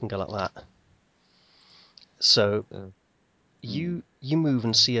so I can go like that. So, you move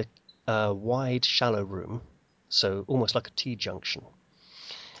and see a wide, shallow room, so almost like a T-junction.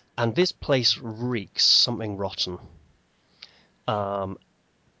 And this place reeks something rotten. For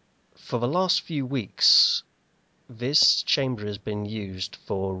the last few weeks, this chamber has been used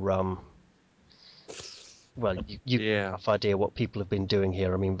for, well, you have a rough idea what people have been doing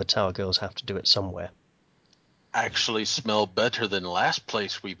here. I mean, the Tower Girls have to do it somewhere. Actually smell better than last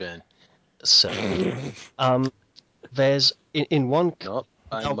place we've been. So, there's in one. Not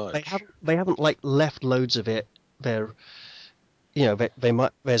by much. They haven't like left loads of it. They're, you know, they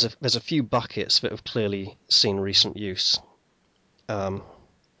might. There's a few buckets that have clearly seen recent use. And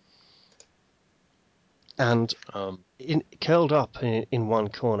curled up in one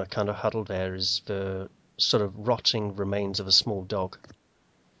corner, kind of huddled there, is the sort of rotting remains of a small dog.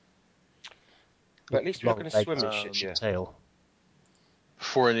 But at least we're not going to swim in shit here. Tail.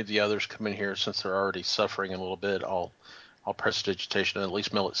 Before any of the others come in here, since they're already suffering a little bit, I'll prestidigitation and at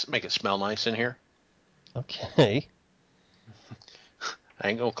least make it smell nice in here. Okay. I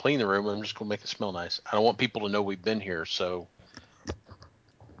ain't gonna clean the room. I'm just gonna make it smell nice. I don't want people to know we've been here, so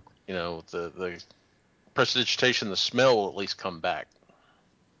you know the prestidigitation, the smell will at least come back.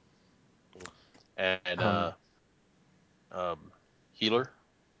 And healer,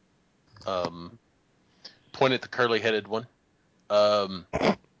 point at the curly-headed one. Want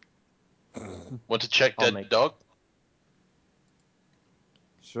to check dead dog?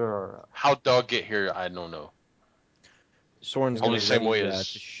 Sure. How'd dog get here? I don't know. Soren's Only going to same ready way to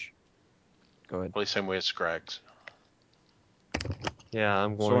as. Go ahead. Only same way as Scrags. Yeah,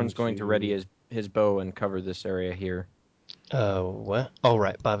 I'm going. Soren's going to ready his bow and cover this area here. Where? Oh,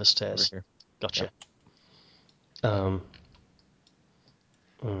 right, by the stairs. Over here. Gotcha. Yep. Um.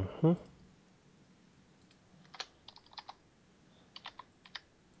 Mhm.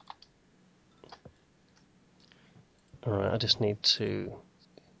 All right. I just need to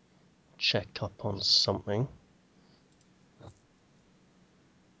check up on something.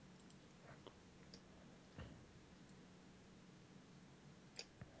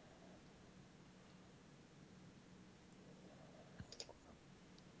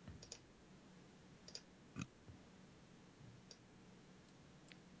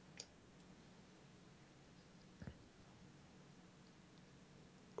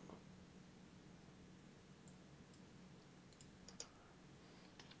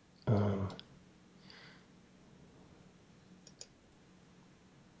 Um.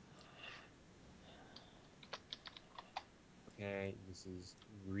 Okay, this is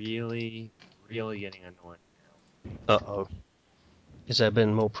really, really getting annoying now. Uh-oh. Has there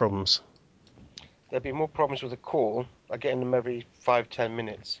been more problems? There'd be more problems with a call. I get them every 5-10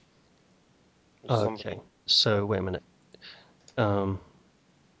 minutes. With somebody. Okay. So wait a minute. Um.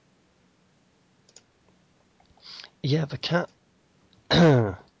 Yeah, the cat.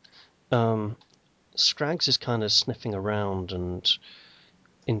 Scrags is kind of sniffing around and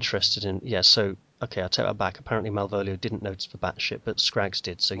interested in. Yeah. So okay, I'll take that back. Apparently Malvolio didn't notice the batshit, but Scrags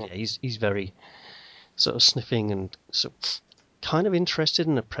did. So yeah, he's very sort of sniffing and kind of interested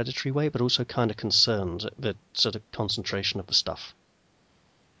in a predatory way, but also kind of concerned at the sort of concentration of the stuff.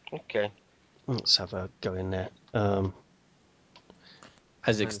 Okay. Let's have a go in there. Isaac's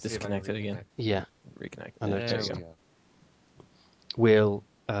Trying to see if I can disconnected again. reconnect. Yeah, Reconnect. I There noticed. you There we go. go. We'll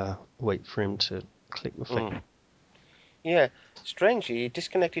wait for him to click the thing. Mm. Yeah. Strangely, he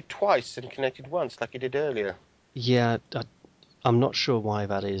disconnected twice and connected once, like he did earlier. Yeah, I'm not sure why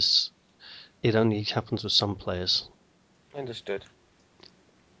that is. It only happens with some players. Understood.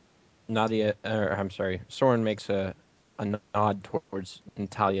 Nadia, I'm sorry, Soren makes a nod towards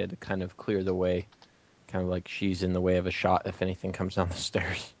Natalia to kind of clear the way, kind of like she's in the way of a shot if anything comes down the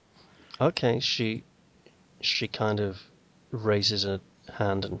stairs. Okay, she kind of raises a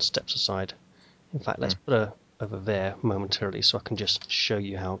hand and steps aside. In fact, let's put her over there momentarily so I can just show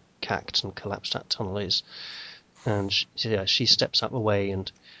you how cacked and collapsed that tunnel is. And she steps up the way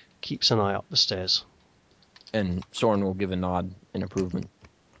and keeps an eye up the stairs. And Soren will give a nod in improvement.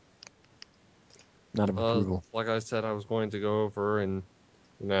 Not of approval. Like I said, I was going to go over and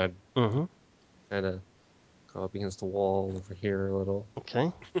I'd Mm-hmm. kind of go up against the wall over here a little.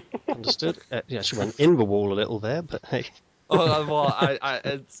 Okay, understood. Yeah, she went in the wall a little there, but hey. Oh, well,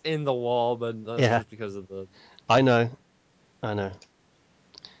 it's in the wall, but that's Yeah. just because of the. I know.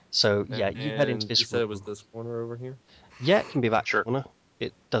 So yeah, you head into And you this said it was room. this corner over here. Yeah, it can be that Sure. corner.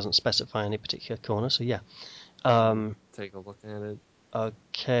 It doesn't specify any particular corner, so yeah. Take a look at it.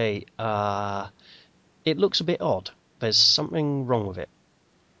 Okay. It looks a bit odd. There's something wrong with it.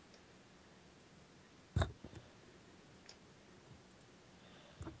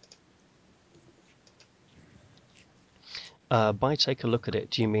 By take a look at it,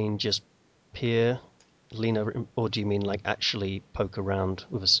 do you mean just peer, lean over, or do you mean like actually poke around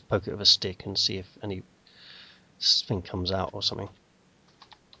with poke it with a stick and see if anything comes out or something?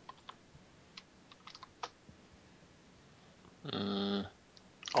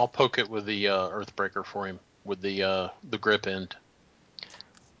 I'll poke it with the Earthbreaker for him with the grip end.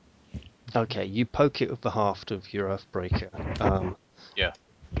 Okay, you poke it with the haft of your Earthbreaker. Yeah.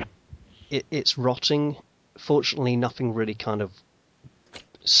 It's rotting. Fortunately, nothing really kind of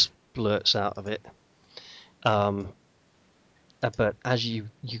splurts out of it. But as you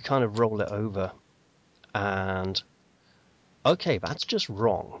kind of roll it over, and okay, that's just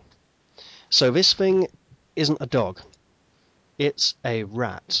wrong. So this thing isn't a dog. It's a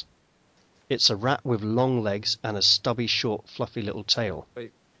rat. It's a rat with long legs and a stubby, short, fluffy little tail.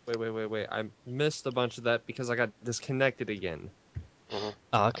 Wait. I missed a bunch of that because I got disconnected again.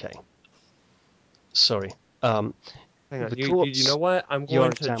 Okay. Sorry. Hang on. The You know what? I'm you're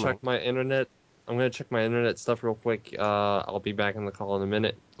going to examining. check my internet. I'm going to check my internet stuff real quick. I'll be back in the call in a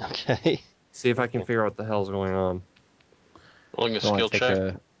minute. Okay. See if I can figure out what the hell's going on. Rolling a Don't wanna skill take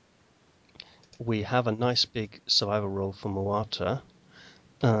check. We have a nice big survival roll for Moata.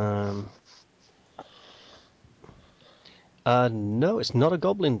 No, it's not a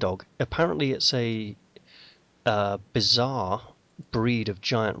goblin dog. Apparently, it's a bizarre breed of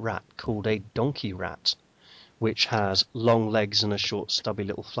giant rat called a donkey rat, which has long legs and a short, stubby,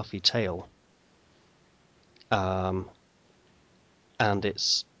 little fluffy tail. And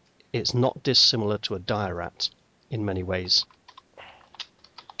it's not dissimilar to a dire rat in many ways.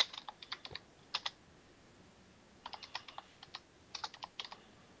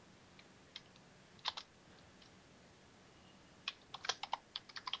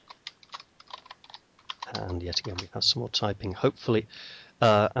 And yet again, we have some more typing. Hopefully,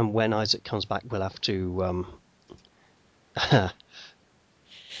 and when Isaac comes back, we'll have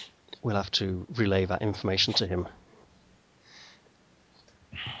to relay that information to him.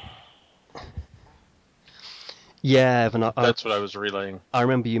 Yeah, Evan, That's what I was relaying. I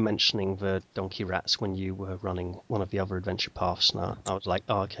remember you mentioning the donkey rats when you were running one of the other adventure paths. Now I was like,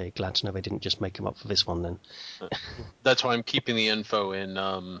 oh, okay, glad to know they didn't just make them up for this one then. That's why I'm keeping the info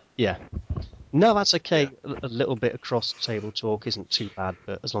in. Yeah. No, that's okay. A little bit of cross-table talk isn't too bad,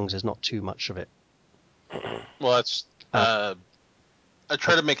 but as long as there's not too much of it. Well, that's. I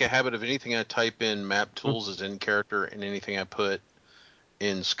try to make a habit of anything I type in map tools is in character, and anything I put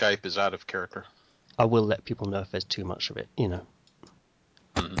in Skype is out of character. I will let people know if there's too much of it, you know.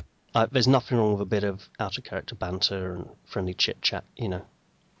 Mm-hmm. There's nothing wrong with a bit of out-of-character banter and friendly chit-chat, you know.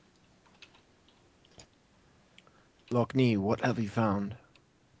 Lockney, what have you found?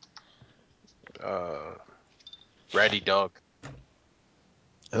 Ratty dog.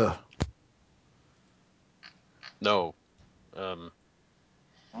 Ugh. No.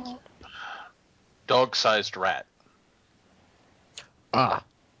 Dog-sized rat, Ah.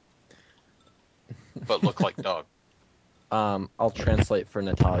 but look like dog. I'll translate for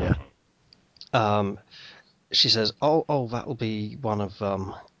Natalia. She says, "Oh, that'll be one of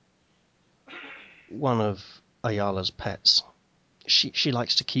Ayala's pets. She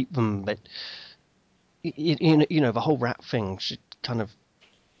likes to keep them, but you know the whole rat thing. She kind of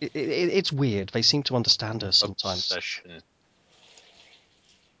it's weird. They seem to understand her sometimes." Obsession.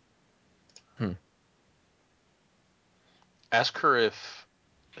 Ask her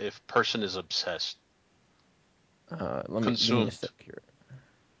if person is obsessed. Let me give me a Consumed. sec here.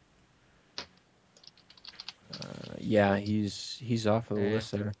 Yeah, he's off of the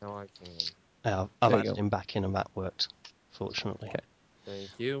list there. Now I can. I've There you added go. him back in, and that worked, fortunately. Okay. Thank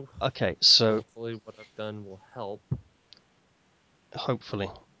you. Okay, so Hopefully what I've done will help. hopefully,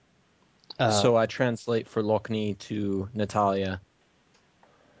 So I translate for Lockney to Natalia.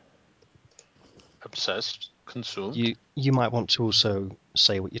 Obsessed. Consumed. you might want to also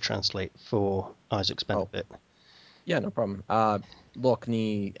say what you translate for Isaac's benefit. Yeah, no problem.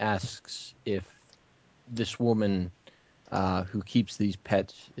 Lockney asks if this woman who keeps these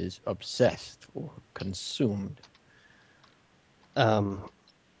pets is obsessed or consumed.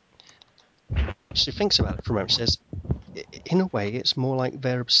 She thinks about it for a moment. Says, "In a way, it's more like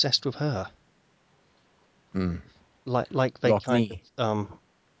they're obsessed with her. Like they Lockney. kind of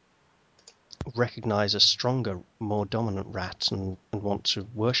recognize a stronger, more dominant rat and want to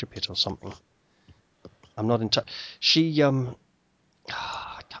worship it or something. I'm not in touch. She 1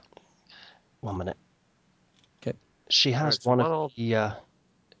 minute. Okay. She has Alright, so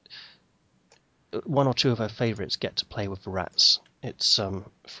one or two of her favorites get to play with the rats. It's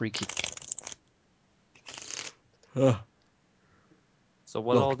freaky. So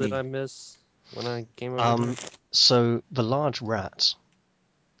what all did Lockney. I miss when I came over here? So the large rat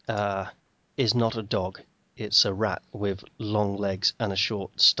is not a dog. It's a rat with long legs and a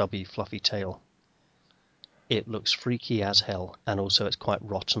short, stubby, fluffy tail. It looks freaky as hell, and also it's quite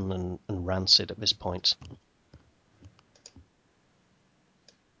rotten and rancid at this point.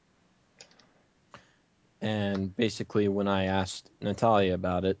 And basically, when I asked Natalia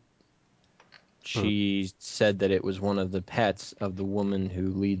about it, she said that it was one of the pets of the woman who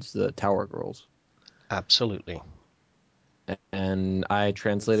leads the Tower Girls. Absolutely. And I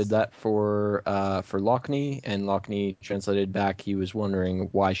translated that for Lockney, and Lockney translated back he was wondering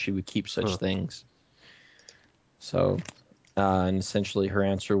why she would keep such things. So, and essentially her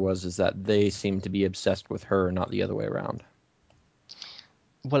answer is that they seem to be obsessed with her, not the other way around.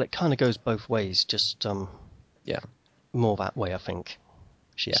 Well, it kind of goes both ways, just more that way, I think,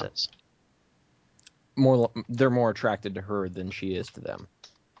 she says. They're more attracted to her than she is to them.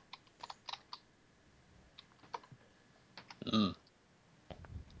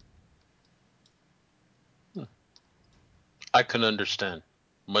 I can understand.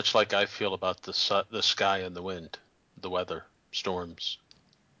 Much like I feel about the sky and the wind, the weather, storms.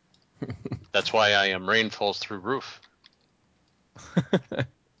 That's why I am rain falls through roof.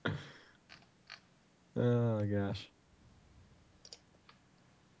 Oh gosh.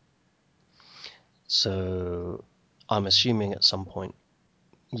 So I'm assuming at some point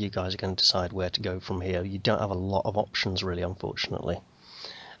you guys are going to decide where to go from here. You don't have a lot of options, really, unfortunately.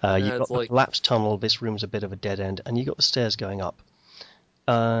 You've got the collapsed tunnel, this room's a bit of a dead end, and you've got the stairs going up.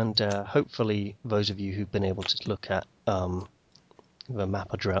 And hopefully those of you who've been able to look at the map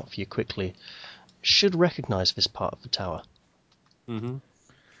I drew out for you quickly should recognise this part of the tower. Mm-hmm.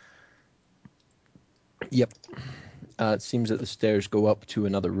 Yep. It seems that the stairs go up to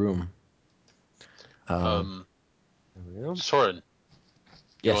another room. There we go. Soren, you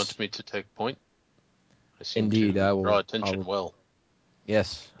Yes, want me to take point? I seem indeed. to I will draw attention I will, well.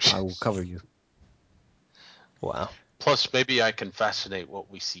 Yes, I will cover you. Wow. Plus, maybe I can fascinate what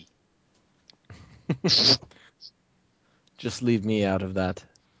we see. Just leave me out of that.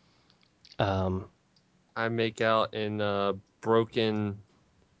 I make out in broken.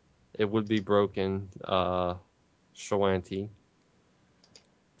 It would be broken. Shawanti.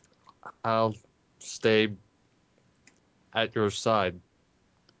 I'll stay at your side.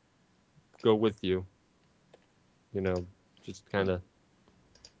 Go with you. You know, just kind of.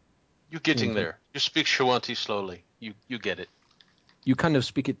 You getting Mhm. there. You speak Shawanti slowly. You get it. You kind of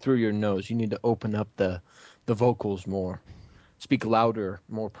speak it through your nose. You need to open up the vocals more. Speak louder,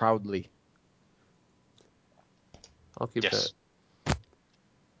 more proudly. I'll keep Yes. that.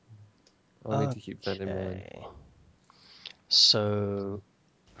 I'll need to keep that in mind. Okay. So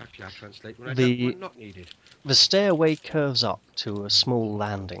Actually, I'll translate when when not needed. the stairway curves up to a small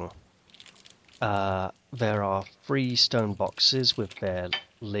landing. There are 3 stone boxes with their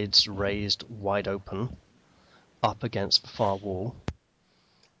lids raised wide open, up against the far wall.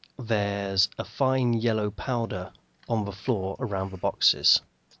 There's a fine yellow powder on the floor around the boxes.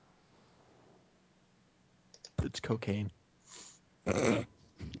 It's cocaine.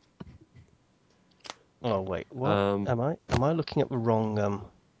 Oh wait, what? Um, Am I looking at the wrong?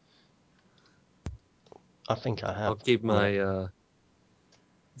 I think I have. I'll keep my.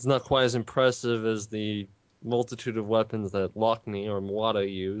 It's not quite as impressive as the multitude of weapons that Lockney or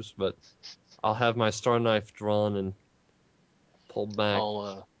Mwada use, but I'll have my star knife drawn and pulled back.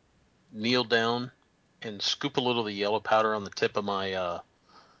 I'll kneel down and scoop a little of the yellow powder on the tip of my I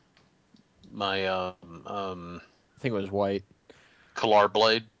think it was white. Kalar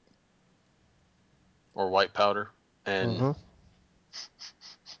blade or white powder, and Mhm.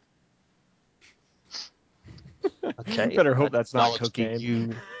 Okay. Better hope that's not knowledge. Do cocaine.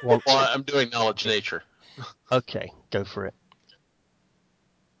 you want? Well, I'm doing knowledge nature. Okay, go for it.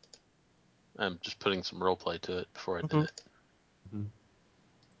 I'm just putting some role play to it before I do Mhm. it.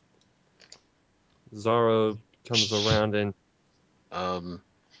 Zaro comes around and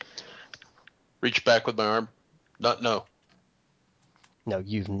Reach back with my arm. No. No,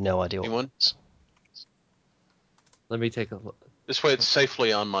 you've no idea what Anyone? it is. let me take a look. This way it's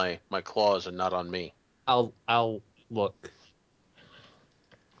safely on my claws and not on me. I'll look.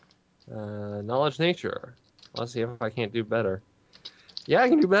 Knowledge nature. Let's see if I can't do better. Yeah, I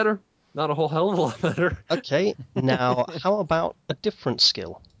can do better. Not a whole hell of a lot better. Okay, now how about a different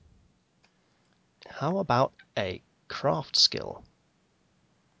skill? How about a craft skill?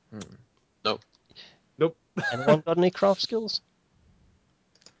 Nope. Nope. Anyone got any craft skills?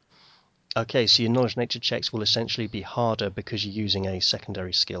 Okay, so your knowledge nature checks will essentially be harder because you're using a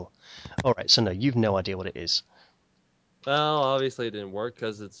secondary skill. Alright, so no, you've no idea what it is. Well, obviously it didn't work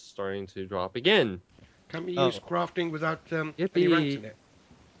because it's starting to drop again. Can we Oh. use crafting without any Yippee. ranks in it?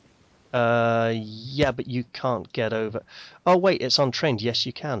 Yeah, but you can't get over... Oh wait, it's untrained. Yes,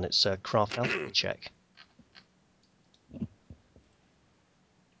 you can. It's a craft alchemy check.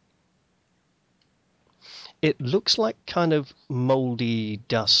 It looks like kind of mouldy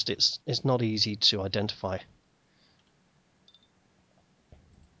dust. It's not easy to identify.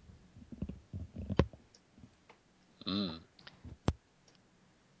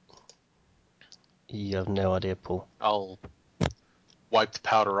 You have no idea, Paul. I'll wipe the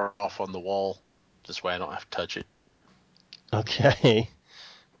powder off on the wall. This way I don't have to touch it. Okay.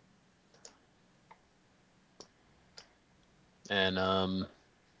 And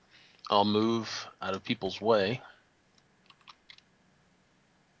I'll move out of people's way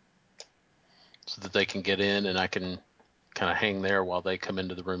so that they can get in and I can kind of hang there while they come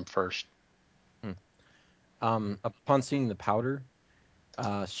into the room first. Upon seeing the powder,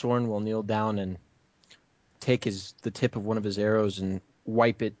 Soren will kneel down and take the tip of one of his arrows and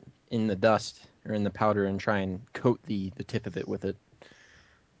wipe it in the dust or in the powder and try and coat the tip of it with it.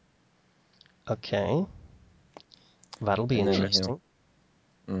 Okay. That'll be And then interesting.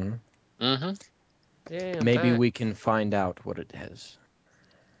 Mm-hmm. Yeah, I'm Maybe back. we can find out what it has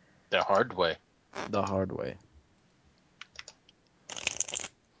The hard way. the hard way.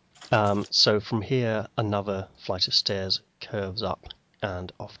 So from here, another flight of stairs curves up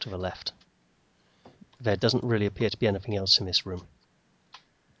and off to the left. There doesn't really appear to be anything else in this room.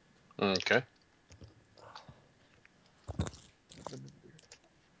 Okay.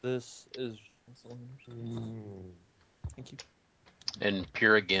 This is. Thank you. And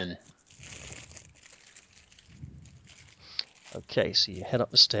peer again. Okay, so you head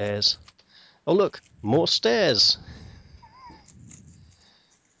up the stairs. Oh look, more stairs!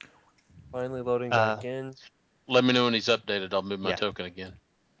 Finally loading back in. Let me know when he's updated. I'll move my Yeah. token again.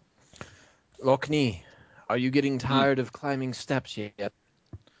 Lockney, are you getting tired of climbing steps yet?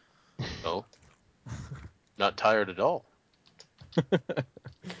 No. Not tired at all.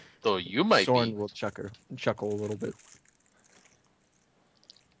 Though you might Soren be. will chuckle a little bit.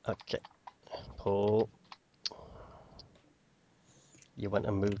 Okay. Paul. You went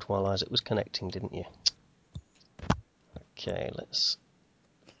and moved while Isaac was connecting, didn't you? Okay, let's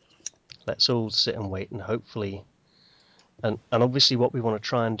all sit and wait, and hopefully, and obviously what we want to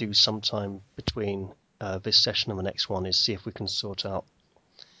try and do sometime between this session and the next one is see if we can sort out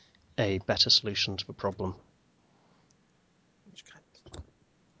a better solution to the problem. Which kind?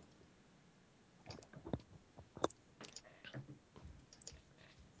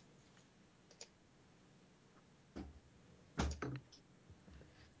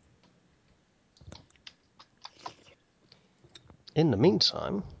 In the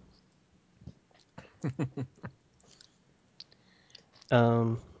meantime,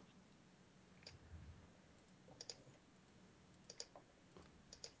 how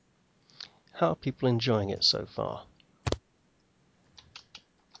are people enjoying it so far?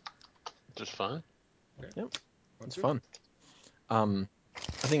 Just fine. It's fun. I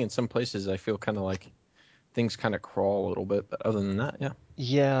think in some places I feel kind of like things kind of crawl a little bit, but other than that, yeah.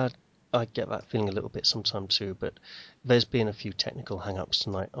 Yeah, I get that feeling a little bit sometimes too, but there's been a few technical hang-ups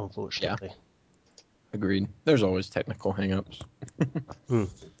tonight, unfortunately. Agreed. There's always technical hang-ups. I think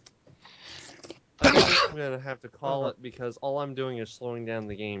I'm gonna have to call it because all I'm doing is slowing down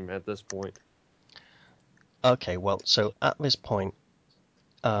the game at this point. Okay, well, so at this point,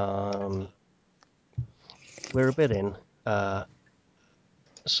 we're a bit in.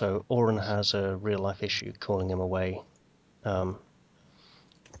 So Oren has a real-life issue calling him away,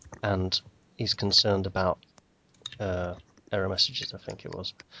 and he's concerned about error messages, I think it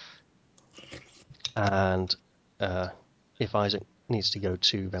was. And if Isaac needs to go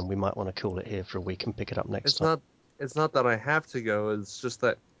too, then we might want to call it here for a week and pick it up next time. It's not that I have to go, it's just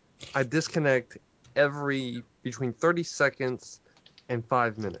that I disconnect every between 30 seconds and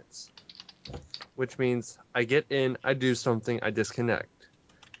 5 minutes. Which means I get in, I do something, I disconnect.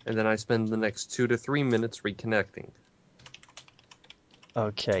 And then I spend the next 2 to 3 minutes reconnecting.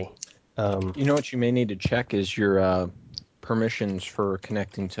 Okay. You know what you may need to check is your permissions for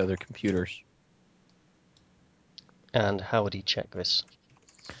connecting to other computers. And how would he check this?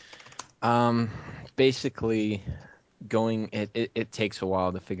 Basically, it takes a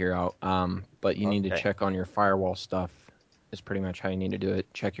while to figure out. But you need to Okay. check on your firewall stuff. Is pretty much how you need to do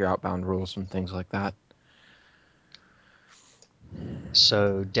it. Check your outbound rules and things like that.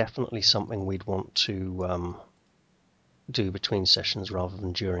 So definitely something we'd want to do between sessions rather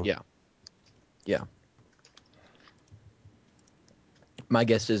than during. Yeah. My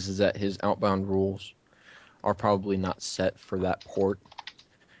guess is that his outbound rules are probably not set for that port.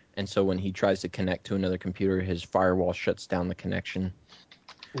 And so when he tries to connect to another computer, his firewall shuts down the connection.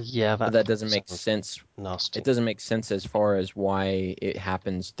 Yeah, But that doesn't make sense. Nasty. It doesn't make sense as far as why it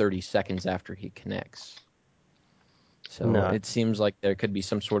happens 30 seconds after he connects. So No. it seems like there could be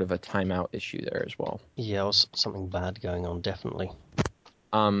some sort of a timeout issue there as well. Yeah, or something bad going on, definitely.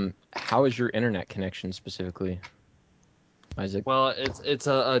 How is your internet connection specifically, Isaac? Well, it's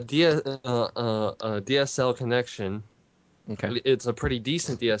a DSL connection. Okay. It's a pretty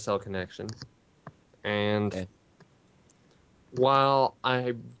decent DSL connection. And Okay. while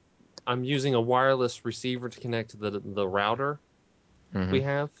I'm using a wireless receiver to connect to the router Mhm. we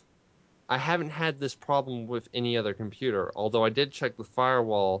have, I haven't had this problem with any other computer, although I did check the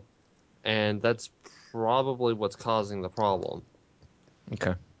firewall, and that's probably what's causing the problem.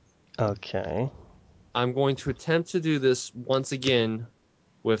 Okay. Okay. I'm going to attempt to do this once again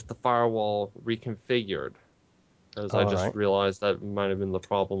with the firewall reconfigured, as I just realized that might have been the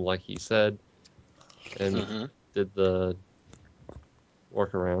problem, like he said, and did the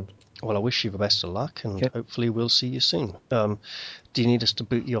workaround. Well, I wish you the best of luck, and Okay. hopefully we'll see you soon. Do you need us to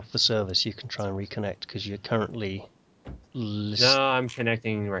boot you off the server so you can try and reconnect? Because you're currently No, I'm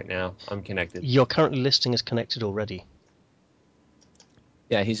connecting right now. I'm connected. You're currently listing as connected already.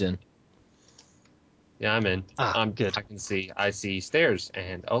 Yeah, he's in. Yeah, I'm in. I'm good. I see stairs,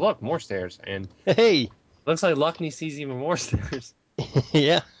 and oh look, more stairs, and Hey! looks like Luckney sees even more stairs.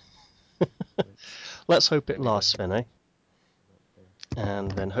 Yeah. Let's hope it lasts then, eh?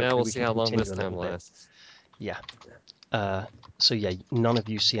 And then hopefully we'll we see can how long continue this a time little bit. lasts. Yeah. So yeah, none of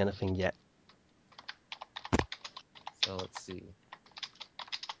you see anything yet. So let's see.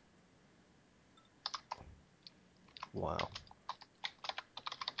 Wow.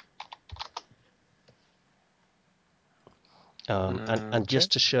 And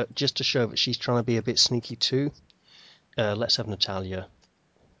just to show that she's trying to be a bit sneaky too, let's have Natalia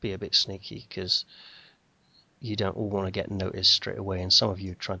be a bit sneaky, because you don't all want to get noticed straight away, and some of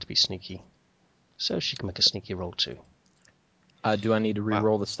you tried to be sneaky, so she can make a sneaky roll too. Do I need to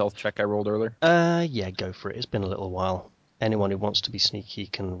re-roll the stealth check I rolled earlier? Yeah, go for it. It's been a little while. Anyone who wants to be sneaky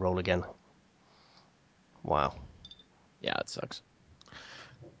can roll again. Wow. Yeah, it sucks.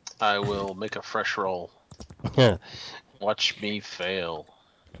 I will make a fresh roll. Watch me fail.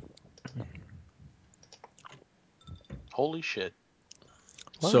 Holy shit.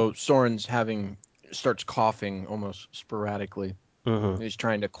 So Soren's starts coughing almost sporadically. Mm-hmm. He's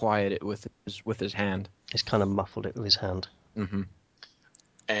trying to quiet it with his hand. He's kind of muffled it with his hand. Mm-hmm.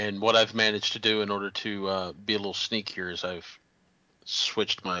 And what I've managed to do in order to be a little sneakier is I've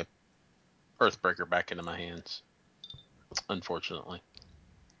switched my Earthbreaker back into my hands. Unfortunately.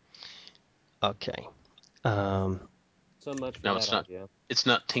 Okay. So much for No, that it's not. idea. It's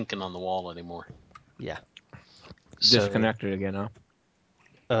not tinking on the wall anymore. Yeah. Disconnected again,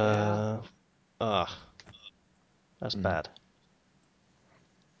 huh? That's bad.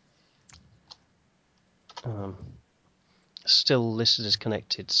 Still listed as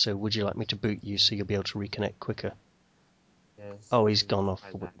connected, so would you like me to boot you so you'll be able to reconnect quicker? Yes. Oh, he's gone off.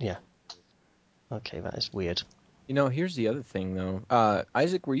 I bet. Yeah. Okay, that is weird. Here's the other thing, though.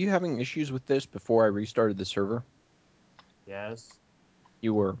 Isaac, were you having issues with this before I restarted the server? Yes.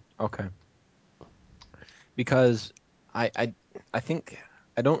 You were. Okay. Because I think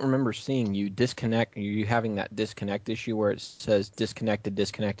I don't remember seeing you disconnect. You having that disconnect issue where it says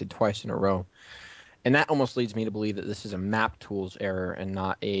disconnected twice in a row, and that almost leads me to believe that this is a Map Tools error and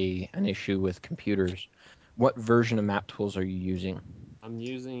not an issue with computers. What version of Map Tools are you using? I'm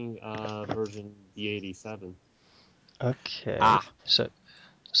using version D87. Okay. Do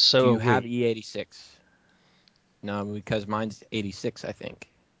So you are have we. E86? No, because mine's 86, I think.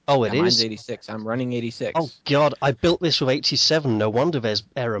 Oh, Yeah, it mine's is? 86. I'm running 86. Oh, God, I built this with 87. No wonder there's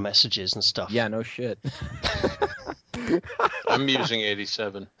error messages and stuff. Yeah, no shit. I'm using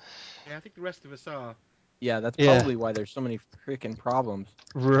 87. Yeah, I think the rest of us are. Yeah, that's Yeah. probably why there's so many freaking problems.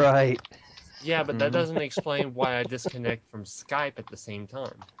 Right. Yeah, but that doesn't explain why I disconnect from Skype at the same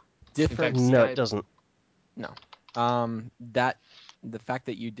time. Different. In fact, No, Skype- it doesn't. No. The fact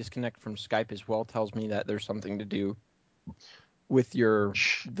that you disconnect from Skype as well tells me that there's something to do with the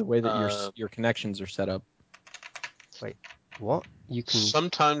way that your connections are set up. Wait, what? You can.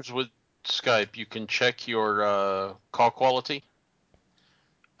 Sometimes with Skype, you can check your call quality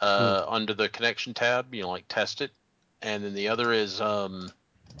under the connection tab. Like test it, and then the other is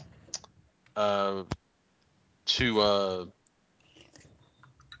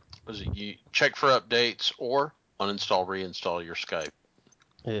you check for updates or uninstall, reinstall your Skype.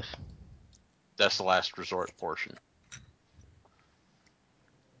 Ugh. That's the last resort portion.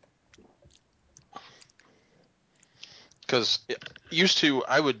 Because used to,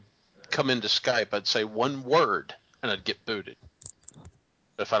 I would come into Skype, I'd say one word, and I'd get booted.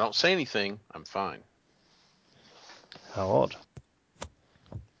 But if I don't say anything, I'm fine. How odd.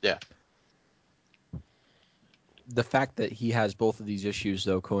 Yeah. The fact that he has both of these issues,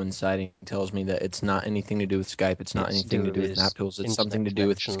 though, coinciding tells me that it's not anything to do with Skype. It's not anything to do with Map Tools. It's something to do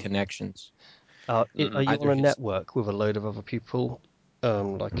with his connections. Are you Either on a his- network with a load of other people?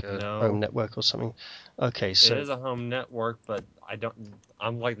 Like a No. home network or something? Okay, so. It is a home network, but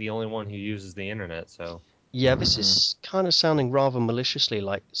I'm like the only one who uses the internet, so. Yeah, this is kind of sounding rather maliciously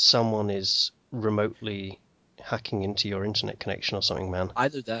like someone is remotely hacking into your internet connection or something, man.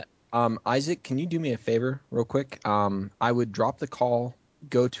 Either that. Isaac, can you do me a favor real quick? I would drop the call,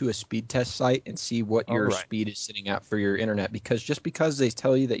 go to a speed test site, and see what your Alright. speed is sitting at for your internet. Because just because they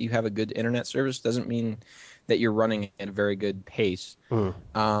tell you that you have a good internet service doesn't mean that you're running at a very good pace.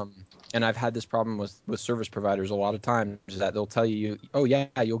 And I've had this problem with service providers a lot of times, is that they'll tell you, oh yeah,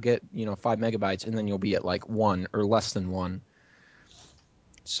 you'll get 5 megabytes, and then you'll be at like 1 or less than 1.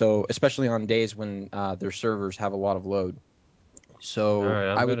 So especially on days when their servers have a lot of load. So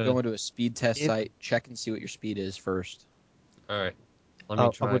Alright, I would go into a speed test site, check and see what your speed is first. Alright. Let me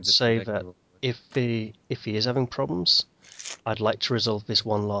try I would say that disconnecting real quick. if he is having problems, I'd like to resolve this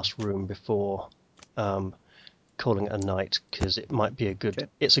one last room before calling it a night, because it might be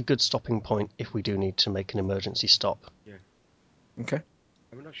it's a good stopping point if we do need to make an emergency stop. Yeah. Okay.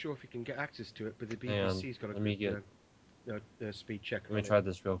 I'm not sure if you can get access to it, but the Hang on, BBC's got a let me good speed checker. Let me try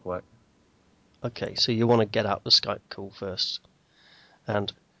this real quick. Okay, so you want to get out the Skype call first,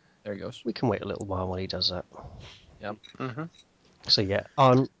 and There he goes. we can wait a little while he does that. Yep. Mm-hmm. So yeah,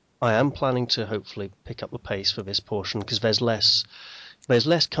 I am planning to hopefully pick up the pace for this portion, because there's less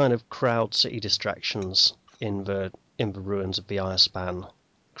kind of crowd city distractions in the in the ruins of the Irespan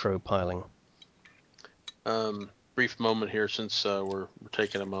crow piling. Brief moment here since we're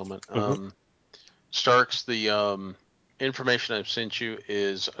taking a moment. Mhm. Starks, the information I've sent you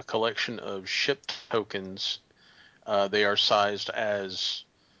is a collection of ship tokens. They are sized as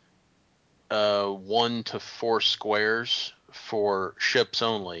 1 to 4 squares for ships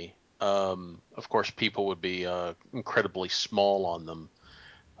only. Of course, people would be incredibly small on them.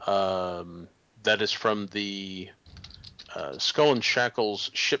 That is from the Skull and Shackles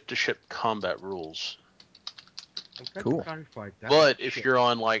ship-to-ship combat rules. I'm glad Cool. you clarified that. But if Shit. you're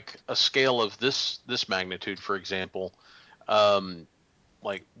on like a scale of this magnitude, for example,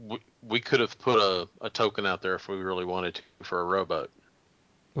 like we could have put a token out there if we really wanted to for a rowboat,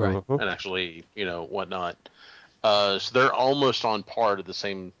 Right. Mhm. and actually, whatnot. So they're almost on par to the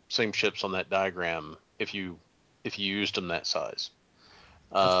same ships on that diagram if you used them that size.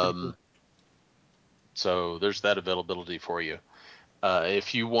 That's pretty cool. So there's that availability for you.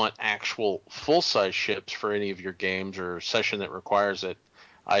 If you want actual full-size ships for any of your games or session that requires it,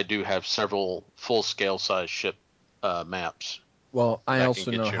 I do have several full-scale size ship maps. Well, I that can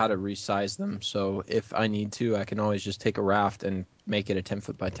also get know you. how to resize them, so if I need to, I can always just take a raft and make it a 10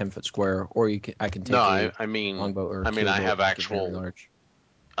 foot by 10 foot square, or I can take No, a I mean, longboat or I a mean, I keelboat have and make it very actual. large.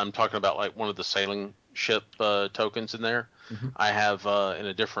 I'm talking about like one of the sailing ship tokens in there. Mhm. I have in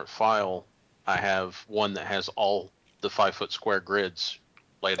a different file. I have one that has all the 5 foot square grids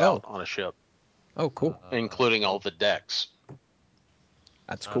laid Oh. out on a ship, Oh, cool. including all the decks.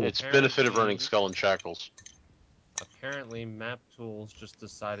 That's cool. It's benefit of running Apparently- Skull and Shackles. Apparently, Map Tools just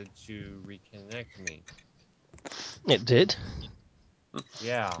decided to reconnect me. It did.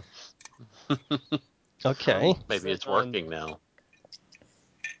 Yeah. Okay. Maybe it's Sit on- working now.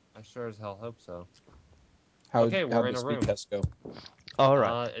 I sure as hell hope so. How Okay, we're in the a speed room. test go? All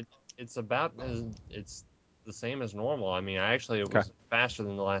right. It's about as it's the same as normal. I mean, it Okay. was faster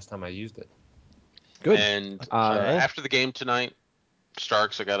than the last time I used it. Good. And Okay. after the game tonight,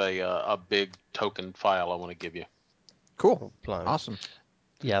 Starks, I got a big token file I want to give you. Cool. Blimey. Awesome.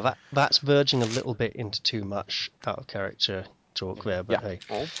 Yeah, that's verging a little bit into too much out of character talk there, but Yeah. hey.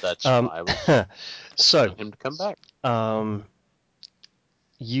 Well, that's why I was So, telling him to come back.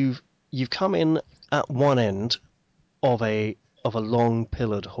 you've come in at one end of a long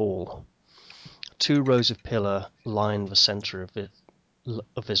pillared hall. 2 rows of pillar line the centre of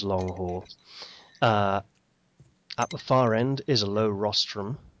this long hall. At the far end is a low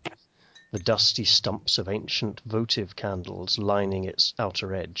rostrum, the dusty stumps of ancient votive candles lining its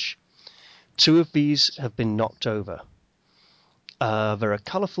outer edge. 2 of these have been knocked over. There are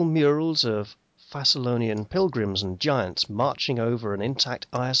colourful murals of Thessalonian pilgrims and giants marching over an intact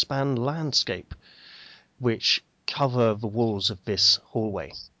Irespan landscape, which cover the walls of this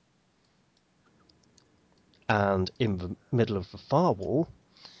hallway. And in the middle of the far wall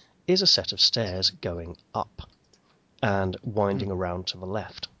is a set of stairs going up and winding around to the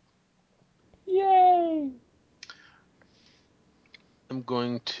left. Yay! I'm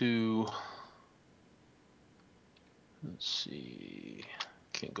going to. Let's see.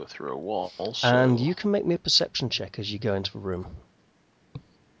 Can't go through a wall. So. And you can make me a perception check as you go into the room.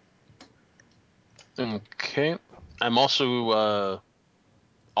 Okay. I'm also.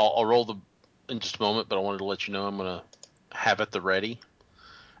 I'll roll in just a moment, but I wanted to let you know I'm going to have at the ready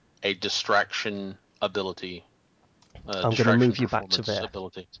a distraction ability. I'm going to move you back to there.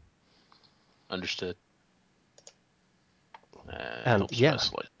 Ability. Understood. And Helps yeah, if I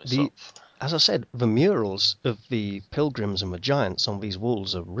select myself. as I said, the murals of the pilgrims and the giants on these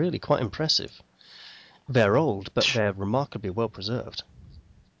walls are really quite impressive. They're old, but they're remarkably well preserved.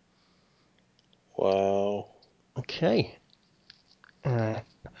 Wow. Okay.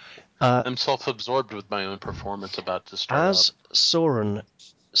 I'm self-absorbed with my own performance about to start As Soren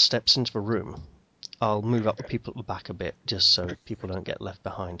steps into the room, I'll move up the people at the back a bit, just so people don't get left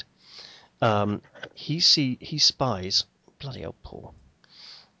behind. He spies. Bloody hell, Paul.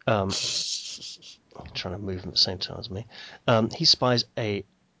 Trying to move him at the same time as me. He spies a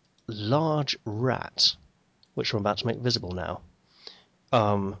large rat, which I'm about to make visible now,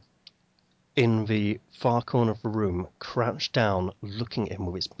 in the far corner of the room, crouched down, looking at him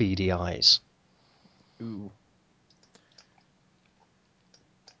with its beady eyes. Ooh.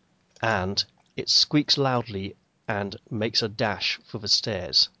 And it squeaks loudly and makes a dash for the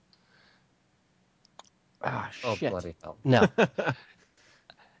stairs. Ah, Oh, shit. bloody hell. Now,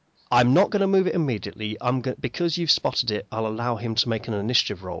 I'm not going to move it immediately. Because you've spotted it, I'll allow him to make an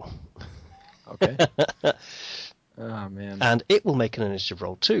initiative roll. Okay. Oh, man. And it will make an initiative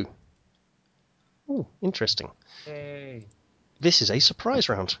roll too. Ooh, interesting. Yay. This is a surprise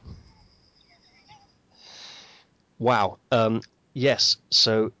round. Wow. Yes.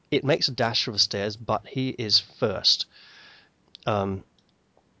 So it makes a dash for the stairs, but he is first. What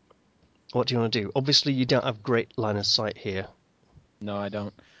do you want to do? Obviously, you don't have great line of sight here. No, I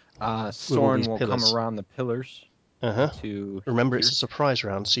don't. all Soren these will come pillars. around the pillars Uh-huh. to. Remember, here. it's a surprise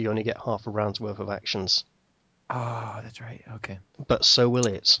round, so you only get half a round's worth of actions. Oh, that's right. Okay. But so will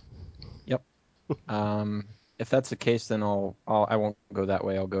it. Yep. If that's the case, then I won't go that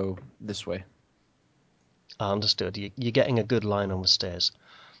way. I'll go this way. Understood. You're getting a good line on the stairs.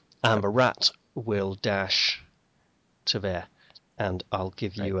 And Yep. the rat will dash to there. And I'll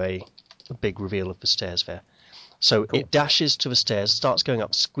give you a big reveal of the stairs there. So Cool. it dashes to the stairs, starts going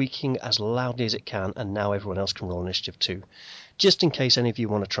up, squeaking as loudly as it can, and now everyone else can roll initiative too. Just in case any of you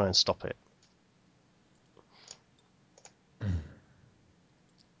want to try and stop it.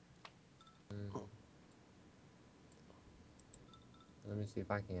 Let me see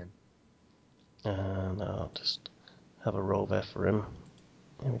if I can. And I'll just have a roll there for him.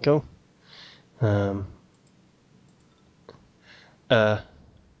 There we go.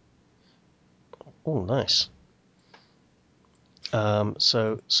 Oh, nice.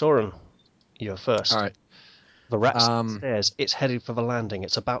 So, Soren, you're first. All right. The rat's upstairs. It's headed for the landing.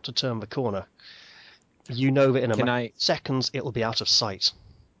 It's about to turn the corner. You know that in a Can matter I- of seconds it'll be out of sight.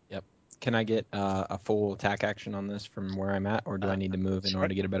 Yep. Can I get a full attack action on this from where I'm at, or do I need to move in order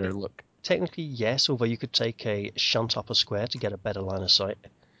to get a better look? Technically, yes, although you could take a shunt up a square to get a better line of sight.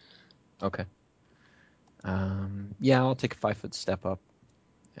 Okay. Yeah, I'll take a 5-foot step up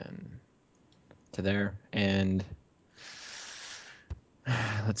and to there, and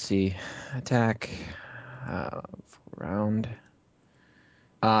let's see, attack, full round.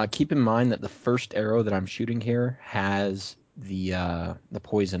 Keep in mind that the first arrow that I'm shooting here has the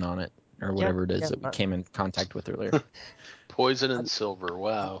poison on it, or whatever it is that we came in contact with earlier. Poison and silver.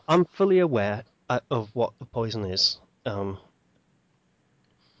 Wow. I'm fully aware of what the poison is.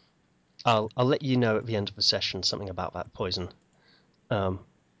 I'll let you know at the end of the session something about that poison.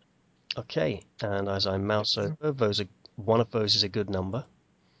 Okay, and as I mouse over, one of those is a good number.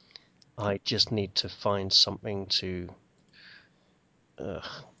 I just need to find something to. Where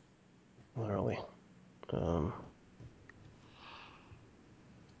are we?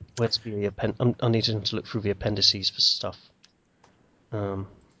 Where's the I need to look through the appendices for stuff. And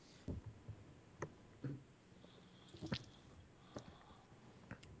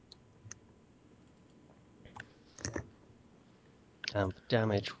the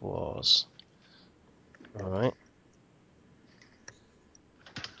damage was. Alright.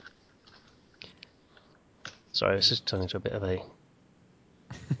 Sorry, this is turning into a bit of a.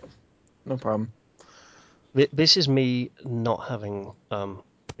 No problem. This is me not having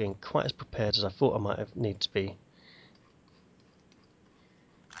being quite as prepared as I thought I might have need to be.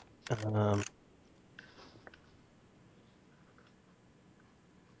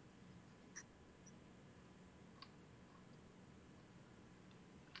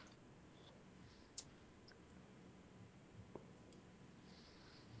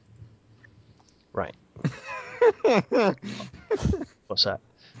 Right. What's that?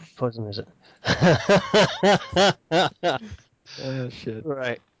 Poison, is it? Shit.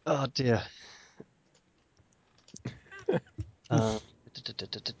 Right. Oh dear.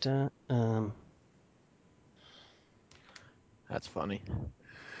 That's funny.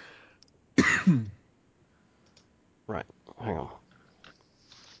 Right. Hang on.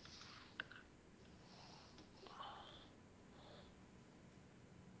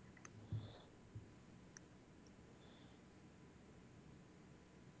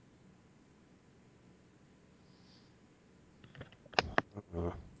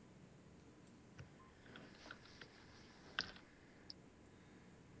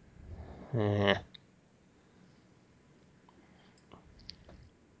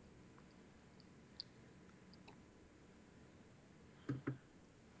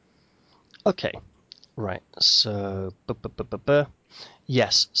 Okay. Right. So.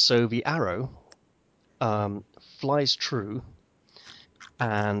 Yes. So the arrow flies true,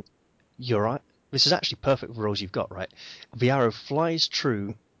 and you're right. This is actually perfect for the rolls you've got, right? The arrow flies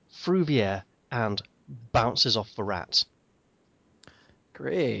true through the air and bounces off the rat.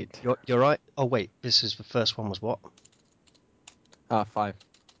 Great. You're right. Oh wait, this is the first one was what? 5.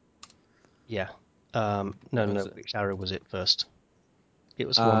 Yeah. No. it? Which arrow was it first? It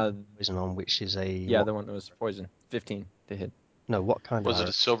was the one with poison on, which is a. Yeah, what? the one that was poison. 15 to hit. No, what kind Was of it arrow?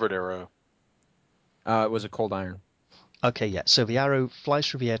 a silvered arrow? It was a cold iron. Okay, yeah. So the arrow flies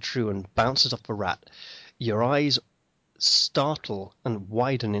through the air true and bounces off the rat. Your eyes startle and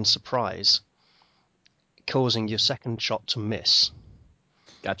widen in surprise, causing your second shot to miss.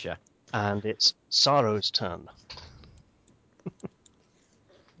 Gotcha. And it's Saro's turn.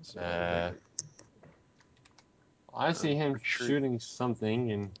 I see him Sure. shooting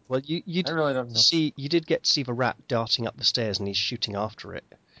something, and Well, you I really don't know. you did get to see the rat darting up the stairs, and he's shooting after it,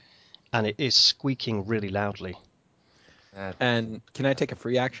 and it is squeaking really loudly. And can I take a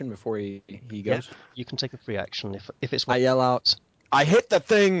free action before he goes? You can take a free action if it's. I yell out, "I hit the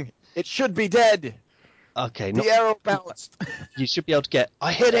thing! It should be dead! Okay, The arrow bounced!" you should be able to get.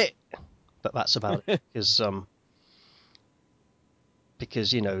 I hit it, but that's about it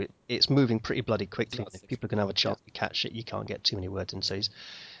because you know it's moving pretty bloody quickly. About If 6 people are going to have a chance to catch it, you can't get too many words in.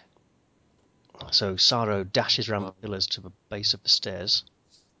 So Saro dashes around the pillars to the base of the stairs.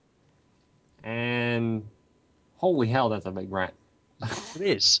 And holy hell, that's a big rat. It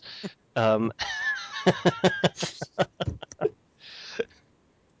is. I'm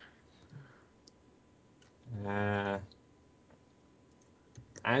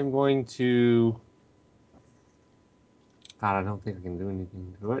going to. God, I don't think I can do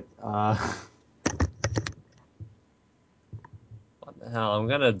anything to it. What the hell? I'm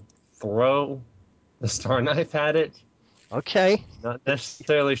gonna throw the star knife at it. Okay. Not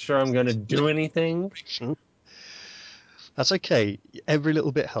necessarily sure I'm gonna do anything. That's okay. Every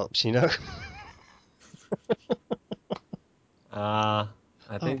little bit helps, you know. I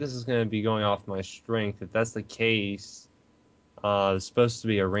think this is gonna be going off my strength. If that's the case, it's supposed to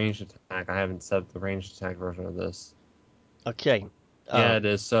be a ranged attack. I haven't set the ranged attack version of this. Okay. Yeah, it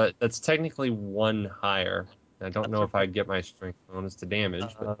is. So that's technically one higher. I don't know if I get my strength bonus to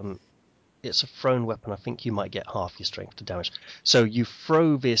damage, but it's a thrown weapon. I think you might get half your strength to damage. So you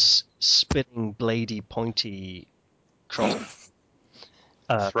throw this spinning, bladey, pointy cross.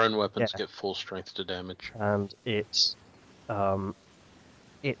 Thrown weapons get full strength to damage. And it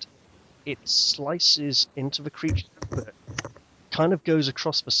slices into the creature, but kind of goes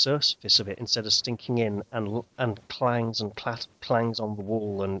across the surface of it instead of stinking in, and clangs and clangs on the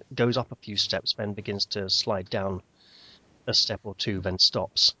wall, and goes up a few steps, then begins to slide down a step or two, then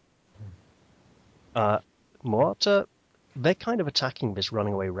stops. Morata, they're kind of attacking this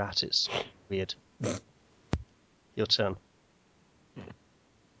running away rat. It's weird. Your turn.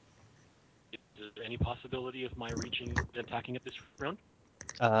 Is there any possibility of my reaching and attacking it this round?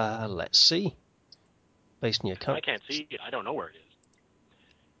 Let's see. Based on your I count. can't see it. I don't know where it is. If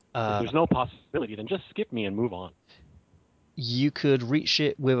Uh, there's no possibility, then just skip me and move on. you could reach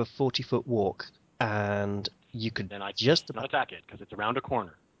it with a 40-foot walk, and you could Then I just not about... attack it because it's around a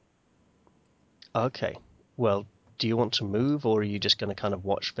corner. Okay. Well, do you want to move, or are you just going to kind of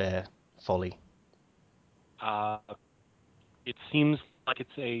watch their folly? It seems like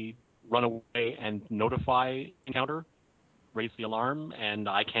it's a run away and notify encounter, raise the alarm, and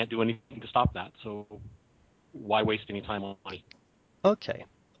I can't do anything to stop that. So why waste any time on money? Okay.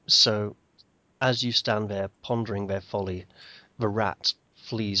 So, as you stand there pondering their folly, the rat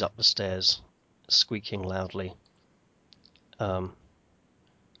flees up the stairs, squeaking loudly.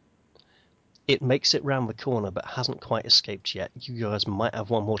 It makes it round the corner, but hasn't quite escaped yet. You guys might have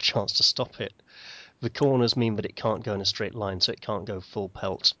one more chance to stop it. The corners mean that it can't go in a straight line, so it can't go full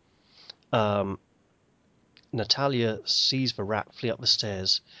pelt. Natalia sees the rat flee up the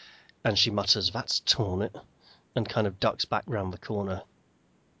stairs, and she mutters, "That's torn it," and kind of ducks back round the corner.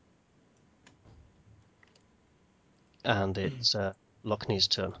 And it's Lockney's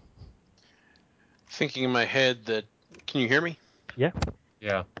turn. Thinking in my head that, can you hear me? Yeah.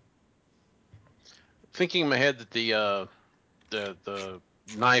 yeah. Thinking in my head that the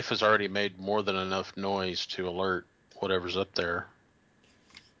knife has already made more than enough noise to alert whatever's up there.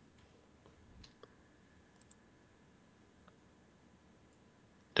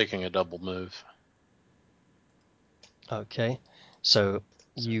 Taking a double move. Okay. So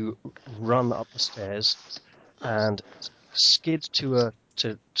you run up the stairs and skid to a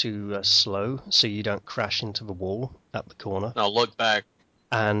slow, so you don't crash into the wall at the corner. Now look back.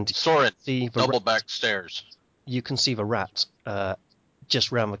 And Soren, see the double rat, back stairs. you can see the rat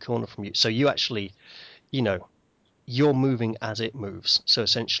just round the corner from you. So you actually, you know, you're moving as it moves. So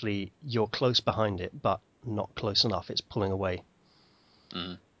essentially, you're close behind it, but not close enough. It's pulling away.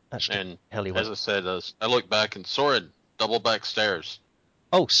 Mm. Actually, And Helly as I said, I look back and Soren, double back stairs.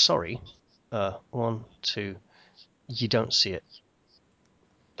 Oh, sorry. 1, 2. You don't see it.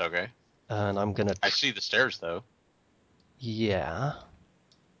 Okay. And I'm gonna. I see the stairs though, Yeah.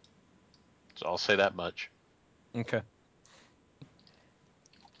 so I'll say that much. Okay.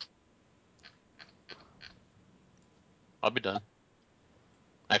 I'll be done.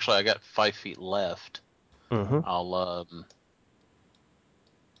 Actually, I got 5 feet left. Mm-hmm. I'll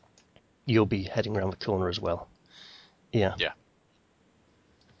You'll be heading around the corner as well. Yeah. Yeah.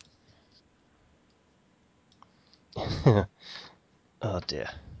 Oh dear.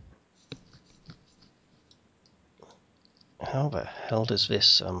 How the hell does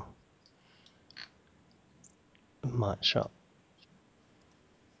this match up?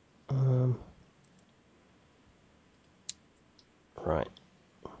 Right.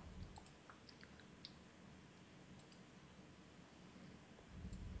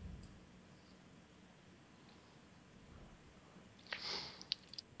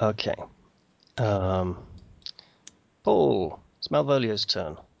 Okay. Paul, it's Malvolio's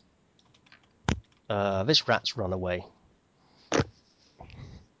turn. This rat's run away.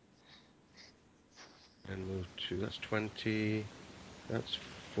 And move to, that's 20, that's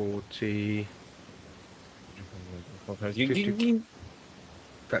 40,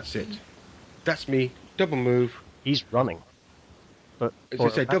 that's it. That's me, double move. He's running. But As I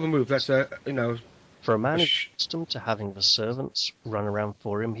say, double move, that's for a man a who's sh- accustomed to having the servants run around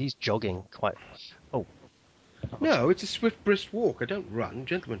for him, he's jogging quite... Oh. No, it's a swift, brisk walk. I don't run.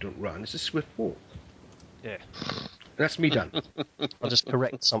 Gentlemen don't run. It's a swift walk. Yeah. That's me done. I'll just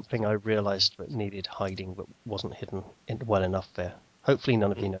correct something I realised that needed hiding but wasn't hidden well enough there. Hopefully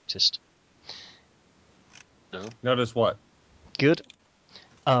none of you noticed. No. Notice what? Good.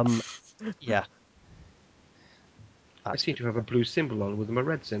 Yeah. I That's seem good. to have a blue symbol on with a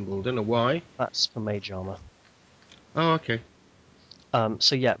red symbol. Don't know why. That's for mage armour. Oh, okay.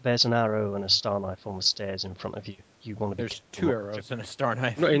 So yeah, there's an arrow and a star knife on the stairs in front of you. You want to be There's careful 2 not arrows and a star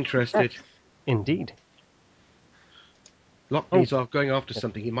knife. Not interested. Indeed. Lockneys are going after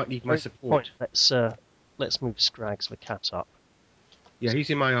something. He might need my support. Let's move Scrags the cat up. Yeah, he's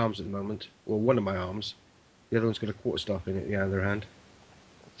in my arms at the moment. Or one of my arms. The other one's got a quarterstaff in it, the other hand.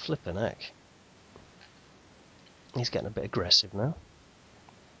 Flippin' heck. He's getting a bit aggressive now.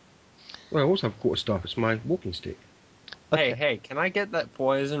 Well, I also have a quarterstaff. It's my walking stick. Okay. Hey, can I get that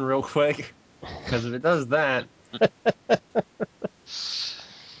poison real quick? Because if it does that...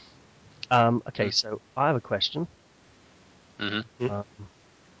 Okay, so I have a question. Mm-hmm.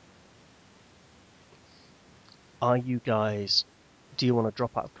 Are you guys... Do you want to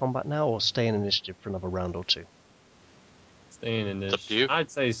drop out of combat now or stay in initiative for another round or two? Stay in It's up to initiative. you.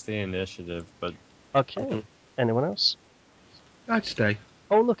 I'd say stay in initiative, but... Okay. Anyone else? I'd stay.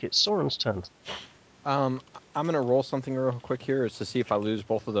 Oh, look, it's Soren's turn. I'm gonna roll something real quick here, is to see if I lose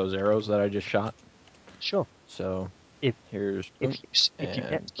both of those arrows that I just shot. Sure. So If here's If you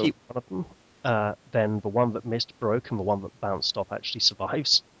get and to keep one of them, then the one that missed broke and the one that bounced off actually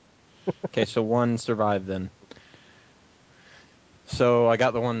survives. okay, so one survived then. So I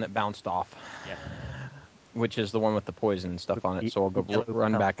got the one that bounced off. Yeah. Which is the one with the poison stuff on it. So I'll go Yellow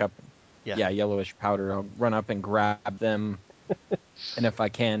run powder. back up. Yeah. Yellowish powder. I'll run up and grab them. And if I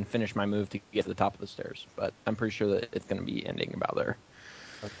can, finish my move to get to the top of the stairs. But I'm pretty sure that it's going to be ending about there.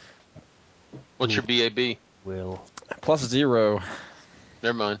 What's your BAB? Will. +0.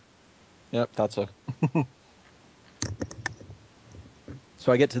 Never mind. Yep, that's a.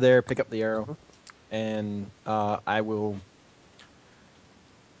 So I get to there, pick up the arrow, and I will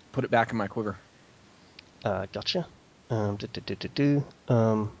put it back in my quiver. Gotcha. I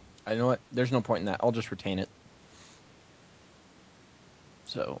know what? There's no point in that. I'll just retain it.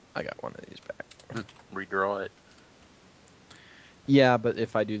 So I got one of these back. Redraw it. Yeah, but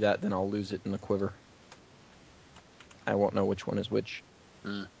if I do that, then I'll lose it in the quiver. I won't know which one is which.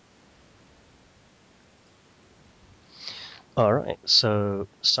 All right. So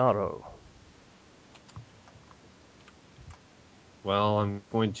Saro. Well, I'm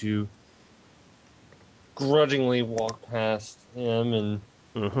going to grudgingly walk past him and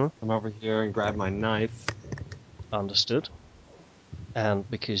come over here and grab my knife. Understood. And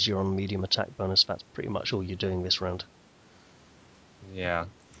because you're on medium attack bonus, that's pretty much all you're doing this round. Yeah.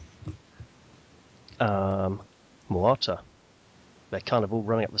 Muata. They're kind of all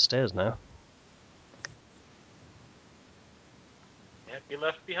running up the stairs now. Can't be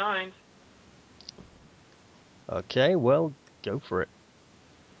left behind. Okay, well, go for it.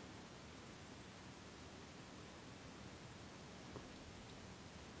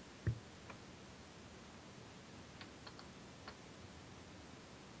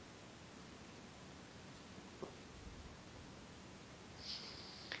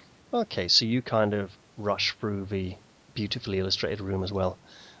 Okay, so you kind of rush through the beautifully illustrated room as well.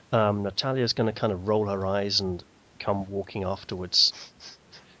 Natalia's going to kind of roll her eyes and come walking afterwards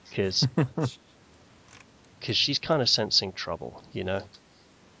because she's kind of sensing trouble, you know,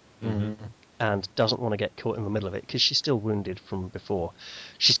 and doesn't want to get caught in the middle of it because she's still wounded from before.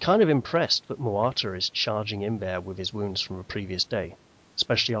 She's kind of impressed that Muata is charging in there with his wounds from the previous day,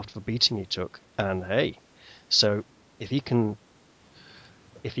 especially after the beating he took. And hey, so if he can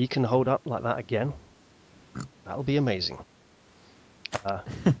hold up like that again, that'll be amazing.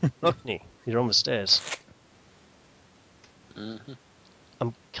 Lockney, you're on the stairs. Mhm.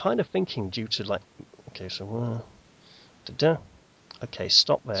 I'm kind of thinking due to like, okay, so okay,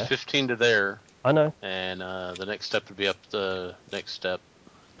 stop It's there. 15 to there, I know and the next step would be up the next step.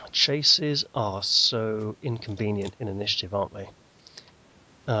 chases are so inconvenient in initiative, aren't they?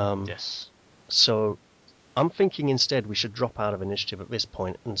 Yes. So I'm thinking instead we should drop out of initiative at this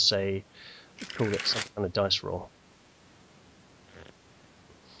point and say, call it some kind of dice roll.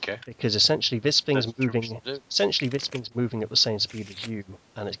 Okay. Because essentially this thing's That's what we moving. should do. Essentially this thing's moving at the same speed as you,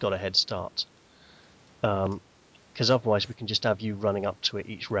 and it's got a head start. Because otherwise we can just have you running up to it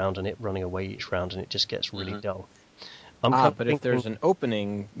each round and it running away each round, and it just gets really dull. I'm kind of But thinking, if there's an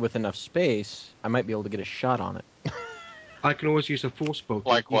opening with enough space, I might be able to get a shot on it. I can always use a force bolt.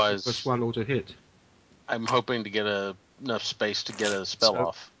 Likewise. +1 auto hit. I'm hoping to get enough space to get a spell So-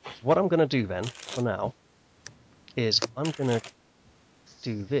 off. what I'm going to do then, for now, is I'm going to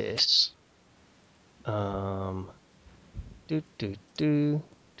do this. Have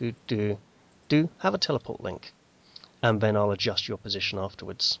a teleport link, and then I'll adjust your position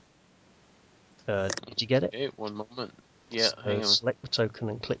afterwards. Did you get it? Okay, one moment. Yeah, So hang on. select the token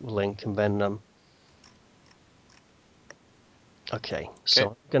and click the link, and then okay. So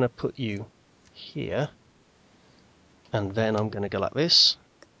I'm going to put you here, and then I'm going to go like this.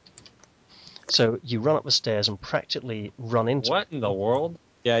 So you run up the stairs and practically run into What in the world?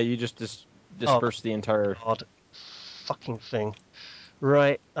 Yeah, you just disperse the entire. odd fucking thing.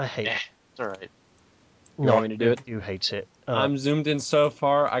 Right, I hate it. It's alright. No, want me to do I it? do hate it. I'm zoomed in so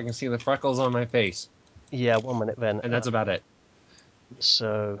far, I can see the freckles on my face, Yeah, 1 minute then. and that's about it.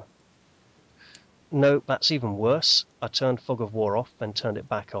 So, no, that's even worse. I turned Fog of War off, then turned it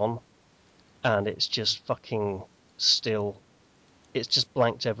back on, and it's just fucking still. It's just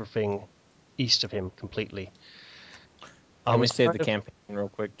blanked everything east of him completely. Let me save the campaign real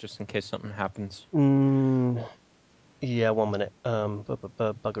quick, just in case something happens. Yeah, 1 minute.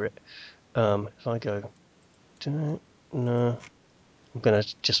 Bugger it. If I go, no, I'm gonna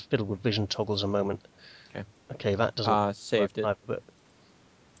just fiddle with vision toggles a moment. Okay. Okay, that doesn't Saved it. either, but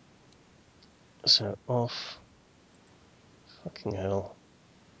so off. Fucking hell.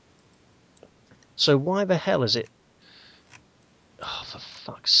 So why the hell is it? Oh, for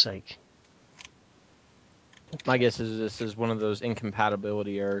fuck's sake. My guess is this is one of those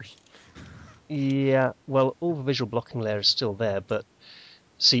incompatibility errors. Yeah, well, all the visual blocking layer is still there, but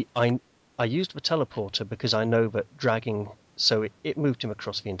see, I used the teleporter because I know that dragging, so it moved him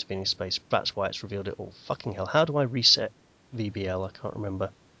across the intervening space. That's why it's revealed it all. Fucking hell, how do I reset VBL? I can't remember.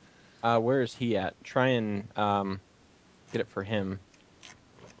 Where is he at? Try and get it for him.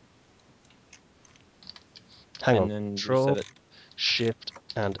 Hang and on, then Control, reset it. Shift,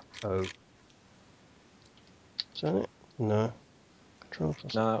 and O. Is that it? No. Control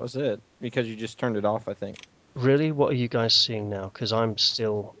plus. No, that was it. Because you just turned it off, I think. Really? What are you guys seeing now? Because I'm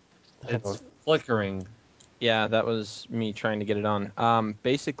still. Hang on. It's flickering. Yeah, that was me trying to get it on.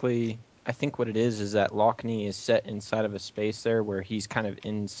 Basically, I think what it is that Lockney is set inside of a space there where he's kind of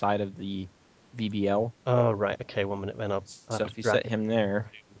inside of the VBL. Oh, right. Okay, 1 minute then. I'll So have if to you drag set him there,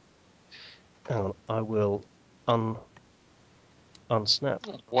 Hang on. I will unsnap.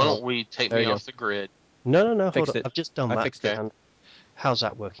 Why don't we take There me you go. off the grid? No, hold Fixed on. it. I've just done I that. fixed it. And how's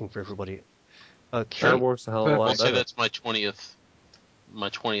that working for everybody? Okay. That works a hell of a I'll lot say better. that's my 20th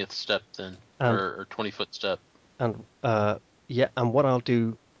step then, And or 20-foot step. and yeah, and what I'll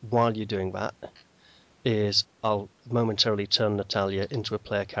do while you're doing that is I'll momentarily turn Natalia into a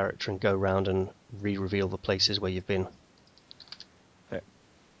player character and go around and re-reveal the places where you've been. Okay.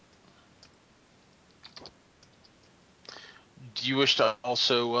 Do you wish to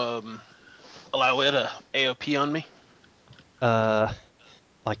also allow it a AOP on me?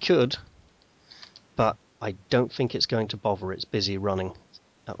 I could, but I don't think it's going to bother. It's busy running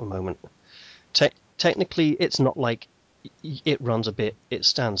at the moment. Technically, it's not like it runs a bit, it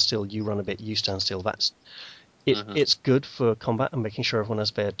stands still, you run a bit, you stand still. That's it. It's good for combat and making sure everyone has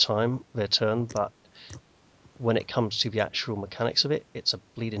their turn, but when it comes to the actual mechanics of it, it's a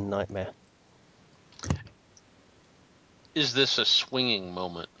bleeding nightmare. Is this a swinging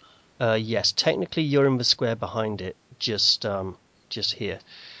moment? Yes, technically you're in the square behind it, just here.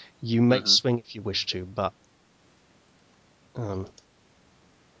 You may swing if you wish to, but Do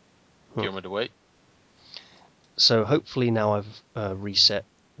you want me to wait? so hopefully now I've reset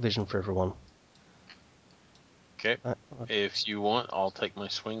vision for everyone. Okay. If you want, I'll take my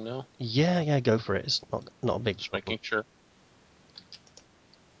swing now. Yeah, go for it. It's not a big Just problem. making sure.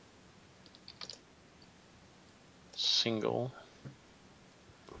 Single.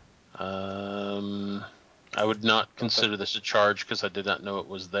 I would not consider this a charge because I did not know it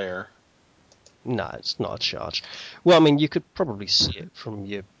was there. No, it's not a charge. Well, I mean, you could probably see it from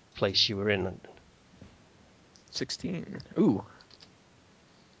your place you were in. 16. Ooh.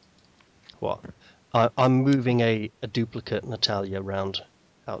 What? I'm moving a duplicate Natalia around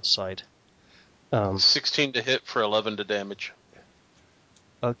outside. 16 to hit for 11 to damage.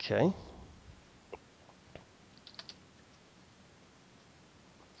 Okay.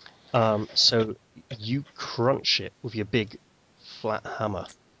 So you crunch it with your big flat hammer.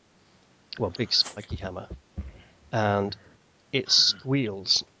 Well, big spiky hammer. And it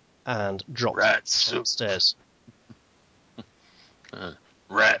squeals and drops Rat soup. downstairs.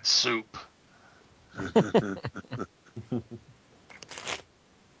 Rat soup.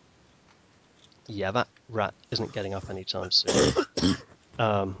 Yeah, that rat isn't getting up anytime soon.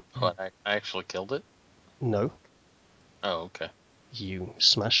 What, I actually killed it? No, Oh, okay. you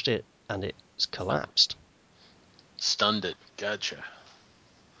smashed it and it's collapsed. Stunned it. Gotcha.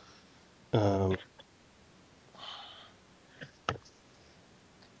 Um,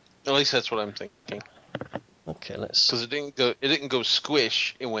 At least that's what I'm thinking. okay, let's. Because it didn't go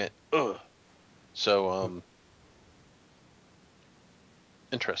squish. It went ugh. So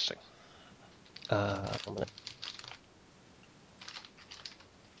interesting. 1 minute.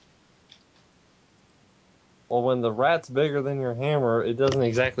 Well, when the rat's bigger than your hammer, it doesn't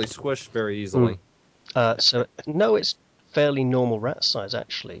exactly squish very easily. So no, it's fairly normal rat size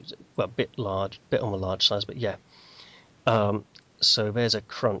actually. Well, a bit on the large side, but yeah. So there's a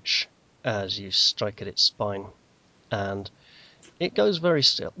crunch as you strike at its spine, and it goes very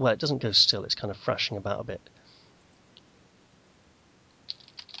still. Well, it doesn't go still. It's kind of thrashing about a bit,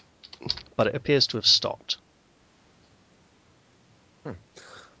 but it appears to have stopped.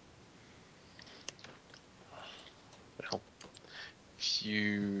 Well, if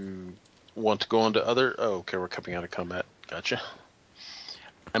you want to go on to other... Oh, okay, we're coming out of combat. Gotcha.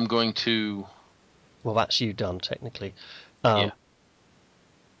 I'm going to... Well, that's you done technically. Yeah.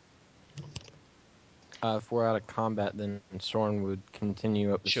 If we're out of combat, then Soren would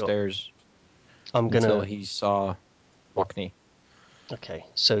continue up the Sure. stairs I'm until gonna. he saw Lockney. Okay,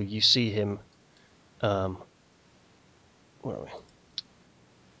 so you see him. Where are we?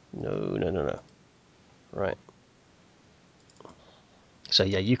 No. Right. So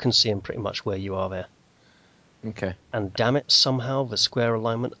yeah, you can see him pretty much where you are there. Okay. And damn it, somehow the square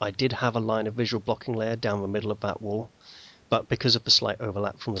alignment, I did have a line of visual blocking layer down the middle of that wall, but because of the slight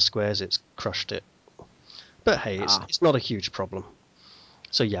overlap from the squares, it's crushed it. But hey, it's not a huge problem.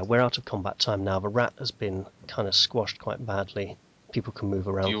 So yeah, we're out of combat time now. The rat has been kind of squashed quite badly. People can move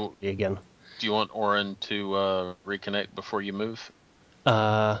around freely again. Do you want Orin to reconnect before you move?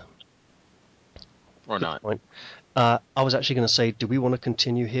 Or not? Point. I was actually going to say, do we want to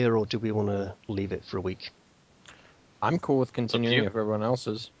continue here or do we want to leave it for a week? I'm cool with continuing you. if everyone else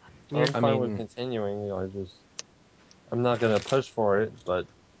is. I'm I fine with mean- continuing. I'm not gonna push for it, but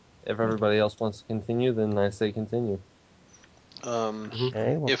if everybody else wants to continue, then I say continue.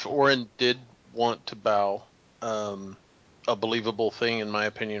 Okay. Well, If Orin did want to bow, a believable thing, in my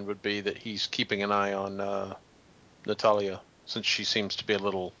opinion, would be that he's keeping an eye on Natalia, since she seems to be a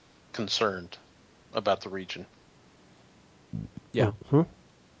little concerned about the region. Yeah.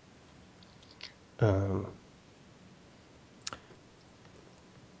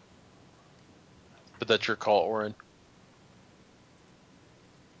 But that's your call, Orin.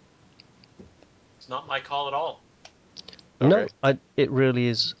 It's not my call at all. no, Okay. it really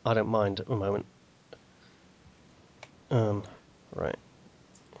is. I don't mind at the moment. Right.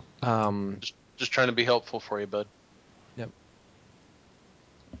 Just trying to be helpful for you, bud. Yep.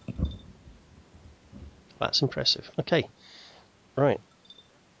 That's impressive. Okay. Right.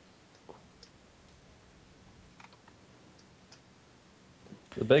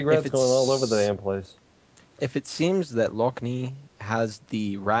 The big rat's going all over the damn place. If it seems that Lockney has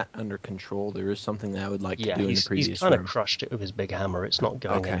the rat under control, there is something that I would like to do in the he's previous kind room. of crushed it with his big hammer. It's not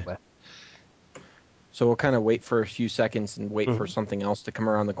going Okay. anywhere. So we'll kind of wait for a few seconds and wait for something else to come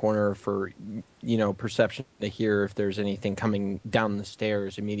around the corner for, perception to hear if there's anything coming down the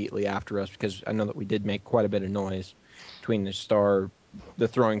stairs immediately after us, because I know that we did make quite a bit of noise between the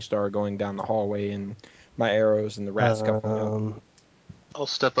throwing star going down the hallway and my arrows and the rat scuffling up. I'll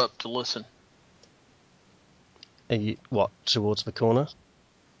step up to listen. What, towards the corner?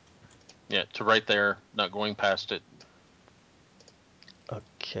 Yeah, to right there, not going past it.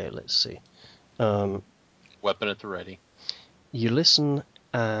 Okay, let's see. Weapon at the ready. You listen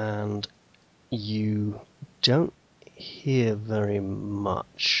and you don't hear very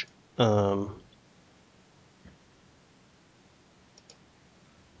much. No,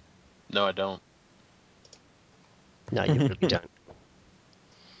 I don't. No, you really don't.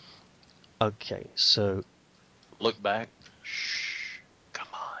 Okay, so Look back. Shh. Come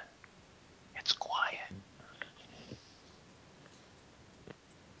on. It's quiet.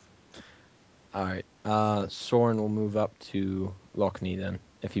 All right. Soren will move up to Lockney then,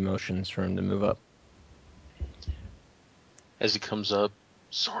 if he motions for him to move up. As he comes up,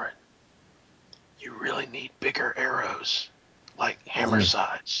 Soren, you really need bigger arrows, like hammer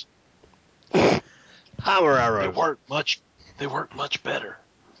size. power They arrow. work much better.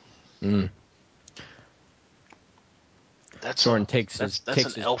 Mm. That's Soren a, takes that's, his that's takes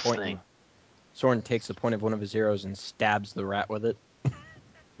an his elf point. thing. Soren takes the point of one of his arrows and stabs the rat with it.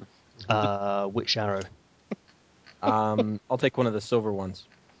 Which arrow? I'll take one of the silver ones.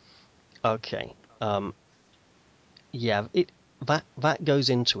 Okay. Yeah, that goes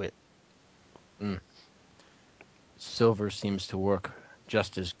into it. Silver seems to work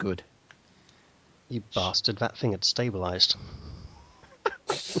just as good. You bastard! That thing had stabilized.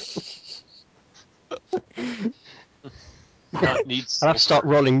 Needs I'll have to start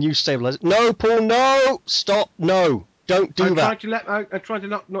rolling new stabilizers. No, Paul, no! Stop! No! Don't do I'm that! trying to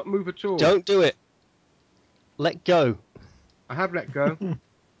not move at all. Don't do it! Let go. I have let go.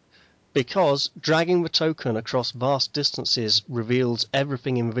 Because dragging the token across vast distances reveals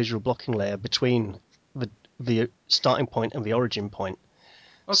everything in the visual blocking layer between the starting point and the origin point.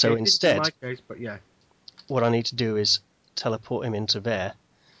 Okay, So it didn't instead, in my case, but yeah. what I need to do is teleport him into there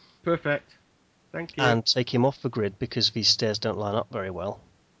Perfect. Thank you. and take him off the grid because these stairs don't line up very well.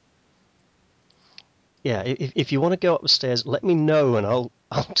 Yeah, if you want to go up the stairs, let me know and I'll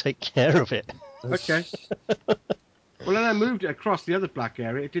take care of it. Okay. Well, then I moved it across the other black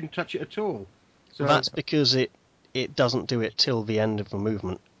area. It didn't touch it at all. So That's because it doesn't do it till the end of the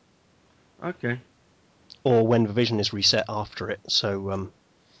movement, okay. or when the vision is reset after it. So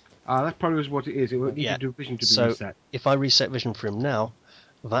That probably was what it is. It would need yeah. to do vision to be So reset. if I reset vision for him now,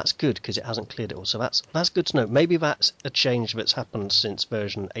 that's good because it hasn't cleared it all. So that's good to know. Maybe that's a change that's happened since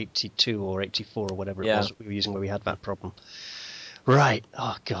version 82 or 84 or whatever it Yeah. was that we were using where we had that problem. Right.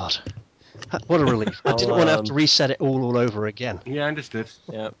 Oh God. What a relief. I didn't want to have to reset it all over again. Yeah, understood.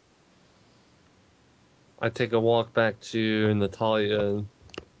 Yeah. I take a walk back to Natalia,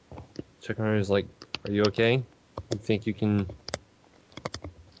 check on her. He's like, "Are you okay? You think you can?"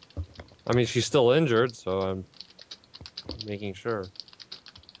 I mean, she's still injured, so I'm making sure.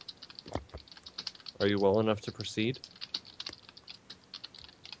 Are you well enough to proceed,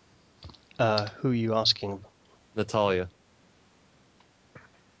 Who are you asking? Natalia?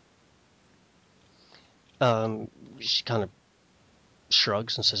 She kind of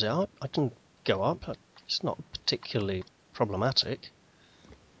shrugs and says, "Oh, I can go up. It's not particularly problematic."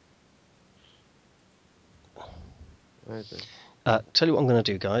 Right then. Tell you what I'm going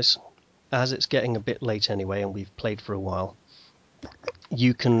to do, guys. As it's getting a bit late anyway, and we've played for a while,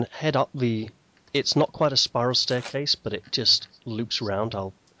 you can head up the. It's not quite a spiral staircase, but it just loops around.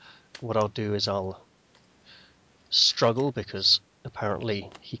 What I'll do is I'll struggle because apparently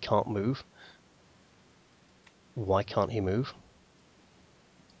he can't move. Why can't he move?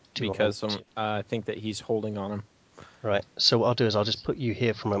 Do you want me Because I think that he's holding on him. Right, so what I'll do is I'll just put you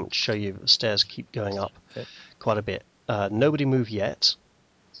here for a moment to show you the stairs keep going up quite a bit. Nobody move yet.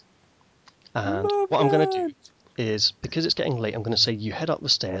 And what I'm going to do is, because it's getting late, I'm going to say you head up the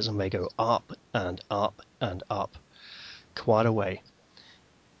stairs and they go up and up and up quite a way.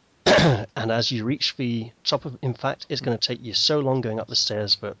 And as you reach the top of, in fact, it's going to take you so long going up the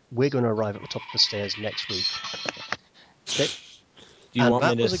stairs that we're going to arrive at the top of the stairs next week. Okay? Do you And want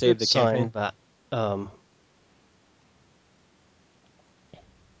that me to was a save good the sign campaign? that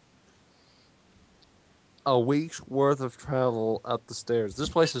A week's worth of travel up the stairs. This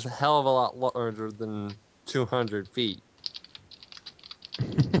place is a hell of a lot larger than 200 feet.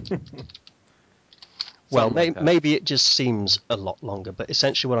 well, Something like that. maybe it just seems a lot longer, but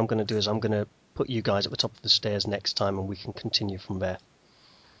essentially what I'm going to do is I'm going to put you guys at the top of the stairs next time and we can continue from there.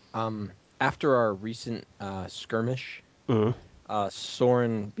 After our recent skirmish, Mhm.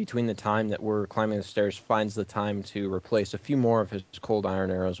 Soren, between the time that we're climbing the stairs, finds the time to replace a few more of his cold iron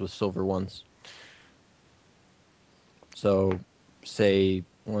arrows with silver ones. So, say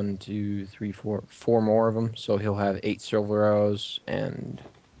 1, 2, 3, 4, 4 more of them. So he'll have 8 silver arrows and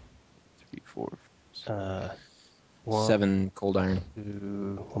 3, 4, One, 7 cold iron.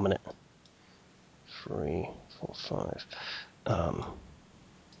 2, 1 minute. 3, 4, 5.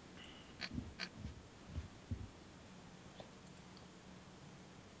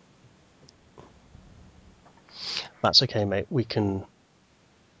 That's okay, mate. We can.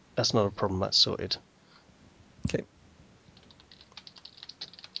 That's not a problem. That's sorted. Okay.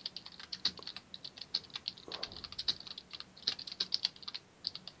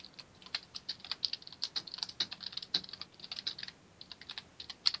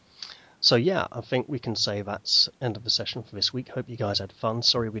 So yeah, I think we can say that's end of the session for this week. Hope you guys had fun.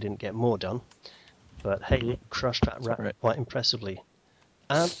 Sorry we didn't get more done, but hey, Mhm. crushed that It's rat alright. quite impressively.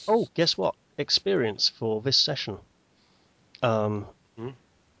 And oh, guess what? Experience for this session. Hmm?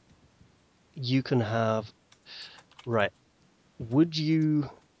 You can have. Right. Would you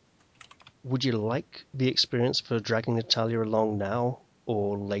like the experience for dragging Natalia along now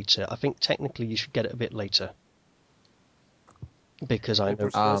or later? I think technically you should get it a bit later. Because I If we're know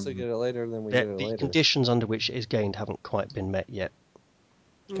supposed to Um, get it later, then we that get it the later. conditions under which it is gained haven't quite been met yet.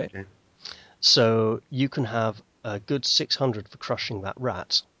 Okay. So you can have a good 600 for crushing that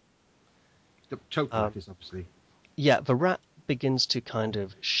rat. The total Um, that is obviously. Yeah, the rat begins to kind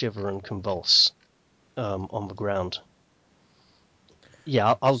of shiver and convulse on the ground.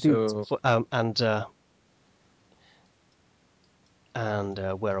 Yeah, I'll do. So- And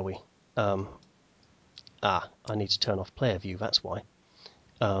where are we? I need to turn off player view. That's why.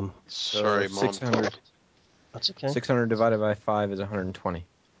 Sorry, So Mom. 600, That's okay. 600 divided by 5 is 120.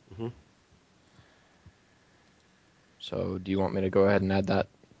 Mhm. So do you want me to go ahead and add that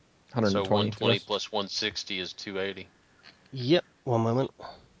So 120 to 120 this? plus 160 is 280. Yep. One moment.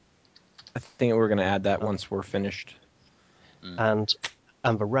 I think we're going to add that once we're finished. And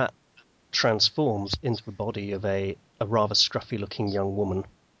the rat transforms into the body of a rather scruffy-looking young woman,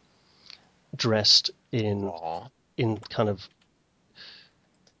 dressed in Aw. kind of,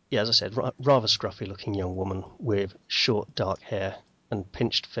 yeah, as I said, rather scruffy-looking young woman with short dark hair and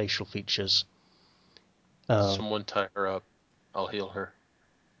pinched facial features. Someone tie her up. I'll heal her.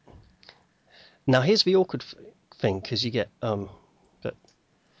 Now here's the awkward thing, because you get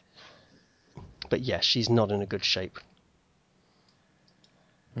but yeah, she's not in a good shape.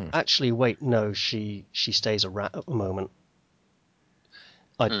 Actually, wait, no, she stays a rat at the moment.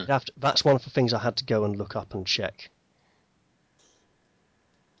 That's one of the things I had to go and look up and check.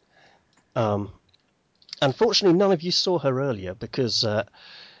 Unfortunately, none of you saw her earlier because the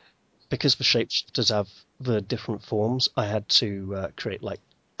shapeshifters have the different forms. I had to create like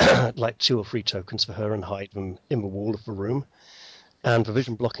like 2 or 3 tokens for her and hide them in the wall of the room. And the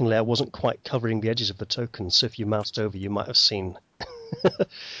vision blocking layer wasn't quite covering the edges of the tokens, so if you moused over, you might have seen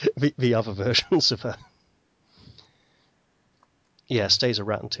the other versions of her. Yeah, stays a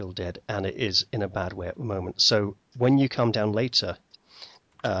rat until dead, and it is in a bad way at the moment. So when you come down later,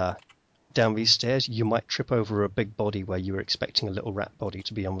 down these stairs, you might trip over a big body where you were expecting a little rat body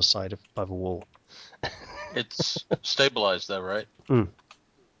to be on the side by the wall. It's stabilized though, right? No,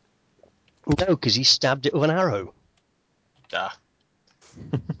 because he stabbed it with an arrow. Ah.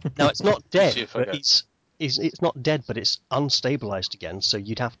 Now it's not Let me see dead, if I but got. it's not dead, but it's unstabilized again. So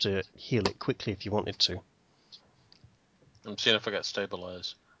you'd have to heal it quickly if you wanted to. I'm seeing if I got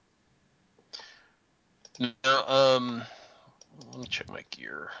stabilized. No, let me check my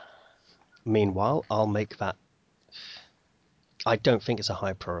gear. Meanwhile, I'll make that. I don't think it's a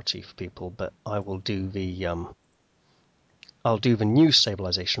high priority for people, but I will do the I'll do the new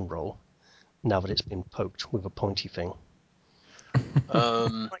stabilization roll now that it's been poked with a pointy thing.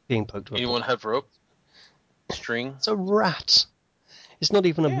 Like being poked with a Anyone pointy. have rope? String? It's a rat. It's not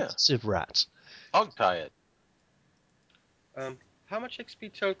even a Yeah. massive rat. Hog tie it. How much XP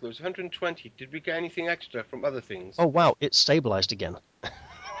total? It was 120. Did we get anything extra from other things? Oh wow, it's stabilized again.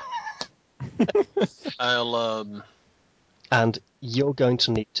 I'll And you're going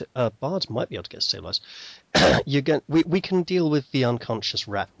to need to. Bards might be able to get stabilized. We can deal with the unconscious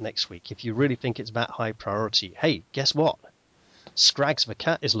rat next week if you really think it's that high priority. Hey, guess what? Scrags the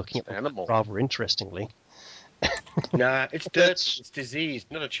cat is looking at the animal. rather interestingly. Nah, it's dirty. That's- It's diseased.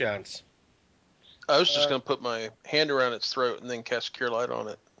 Not a chance. I was just gonna put my hand around its throat and then cast Cure Light on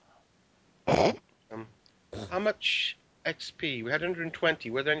it. How much XP? We had 120.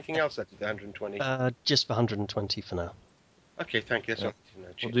 Were there anything else after the 120? Just the 120 for now. Okay, thank you. That's Yeah. all I need to know.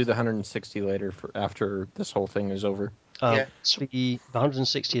 We'll Cheers. do the 160 later for after this whole thing is over. Yeah. The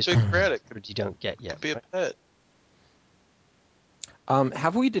 160 is Big rat. It you don't get yet. could be a Right? pet.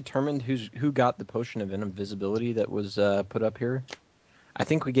 Have we determined who got the potion of invisibility that was put up here? I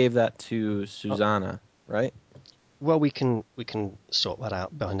think we gave that to Susanna, right? Well, we can sort that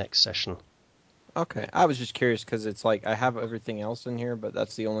out by next session. Okay. I was just curious because it's like I have everything else in here, but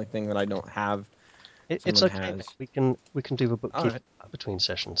that's the only thing that I don't have. It's Someone okay. has. We can do the bookkeeping Alright. between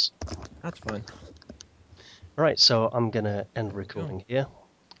sessions. That's fine. All right, so I'm gonna end recording here,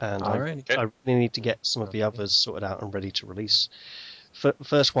 and Alrighty. I really need to get some of the others sorted out and ready to release.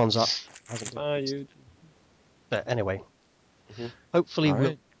 First one's up. Hasn't been Bye, released. you. But anyway, Mhm. hopefully All we'll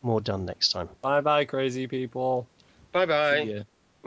right. get more done next time. Bye, bye, crazy people. Bye bye. See ya.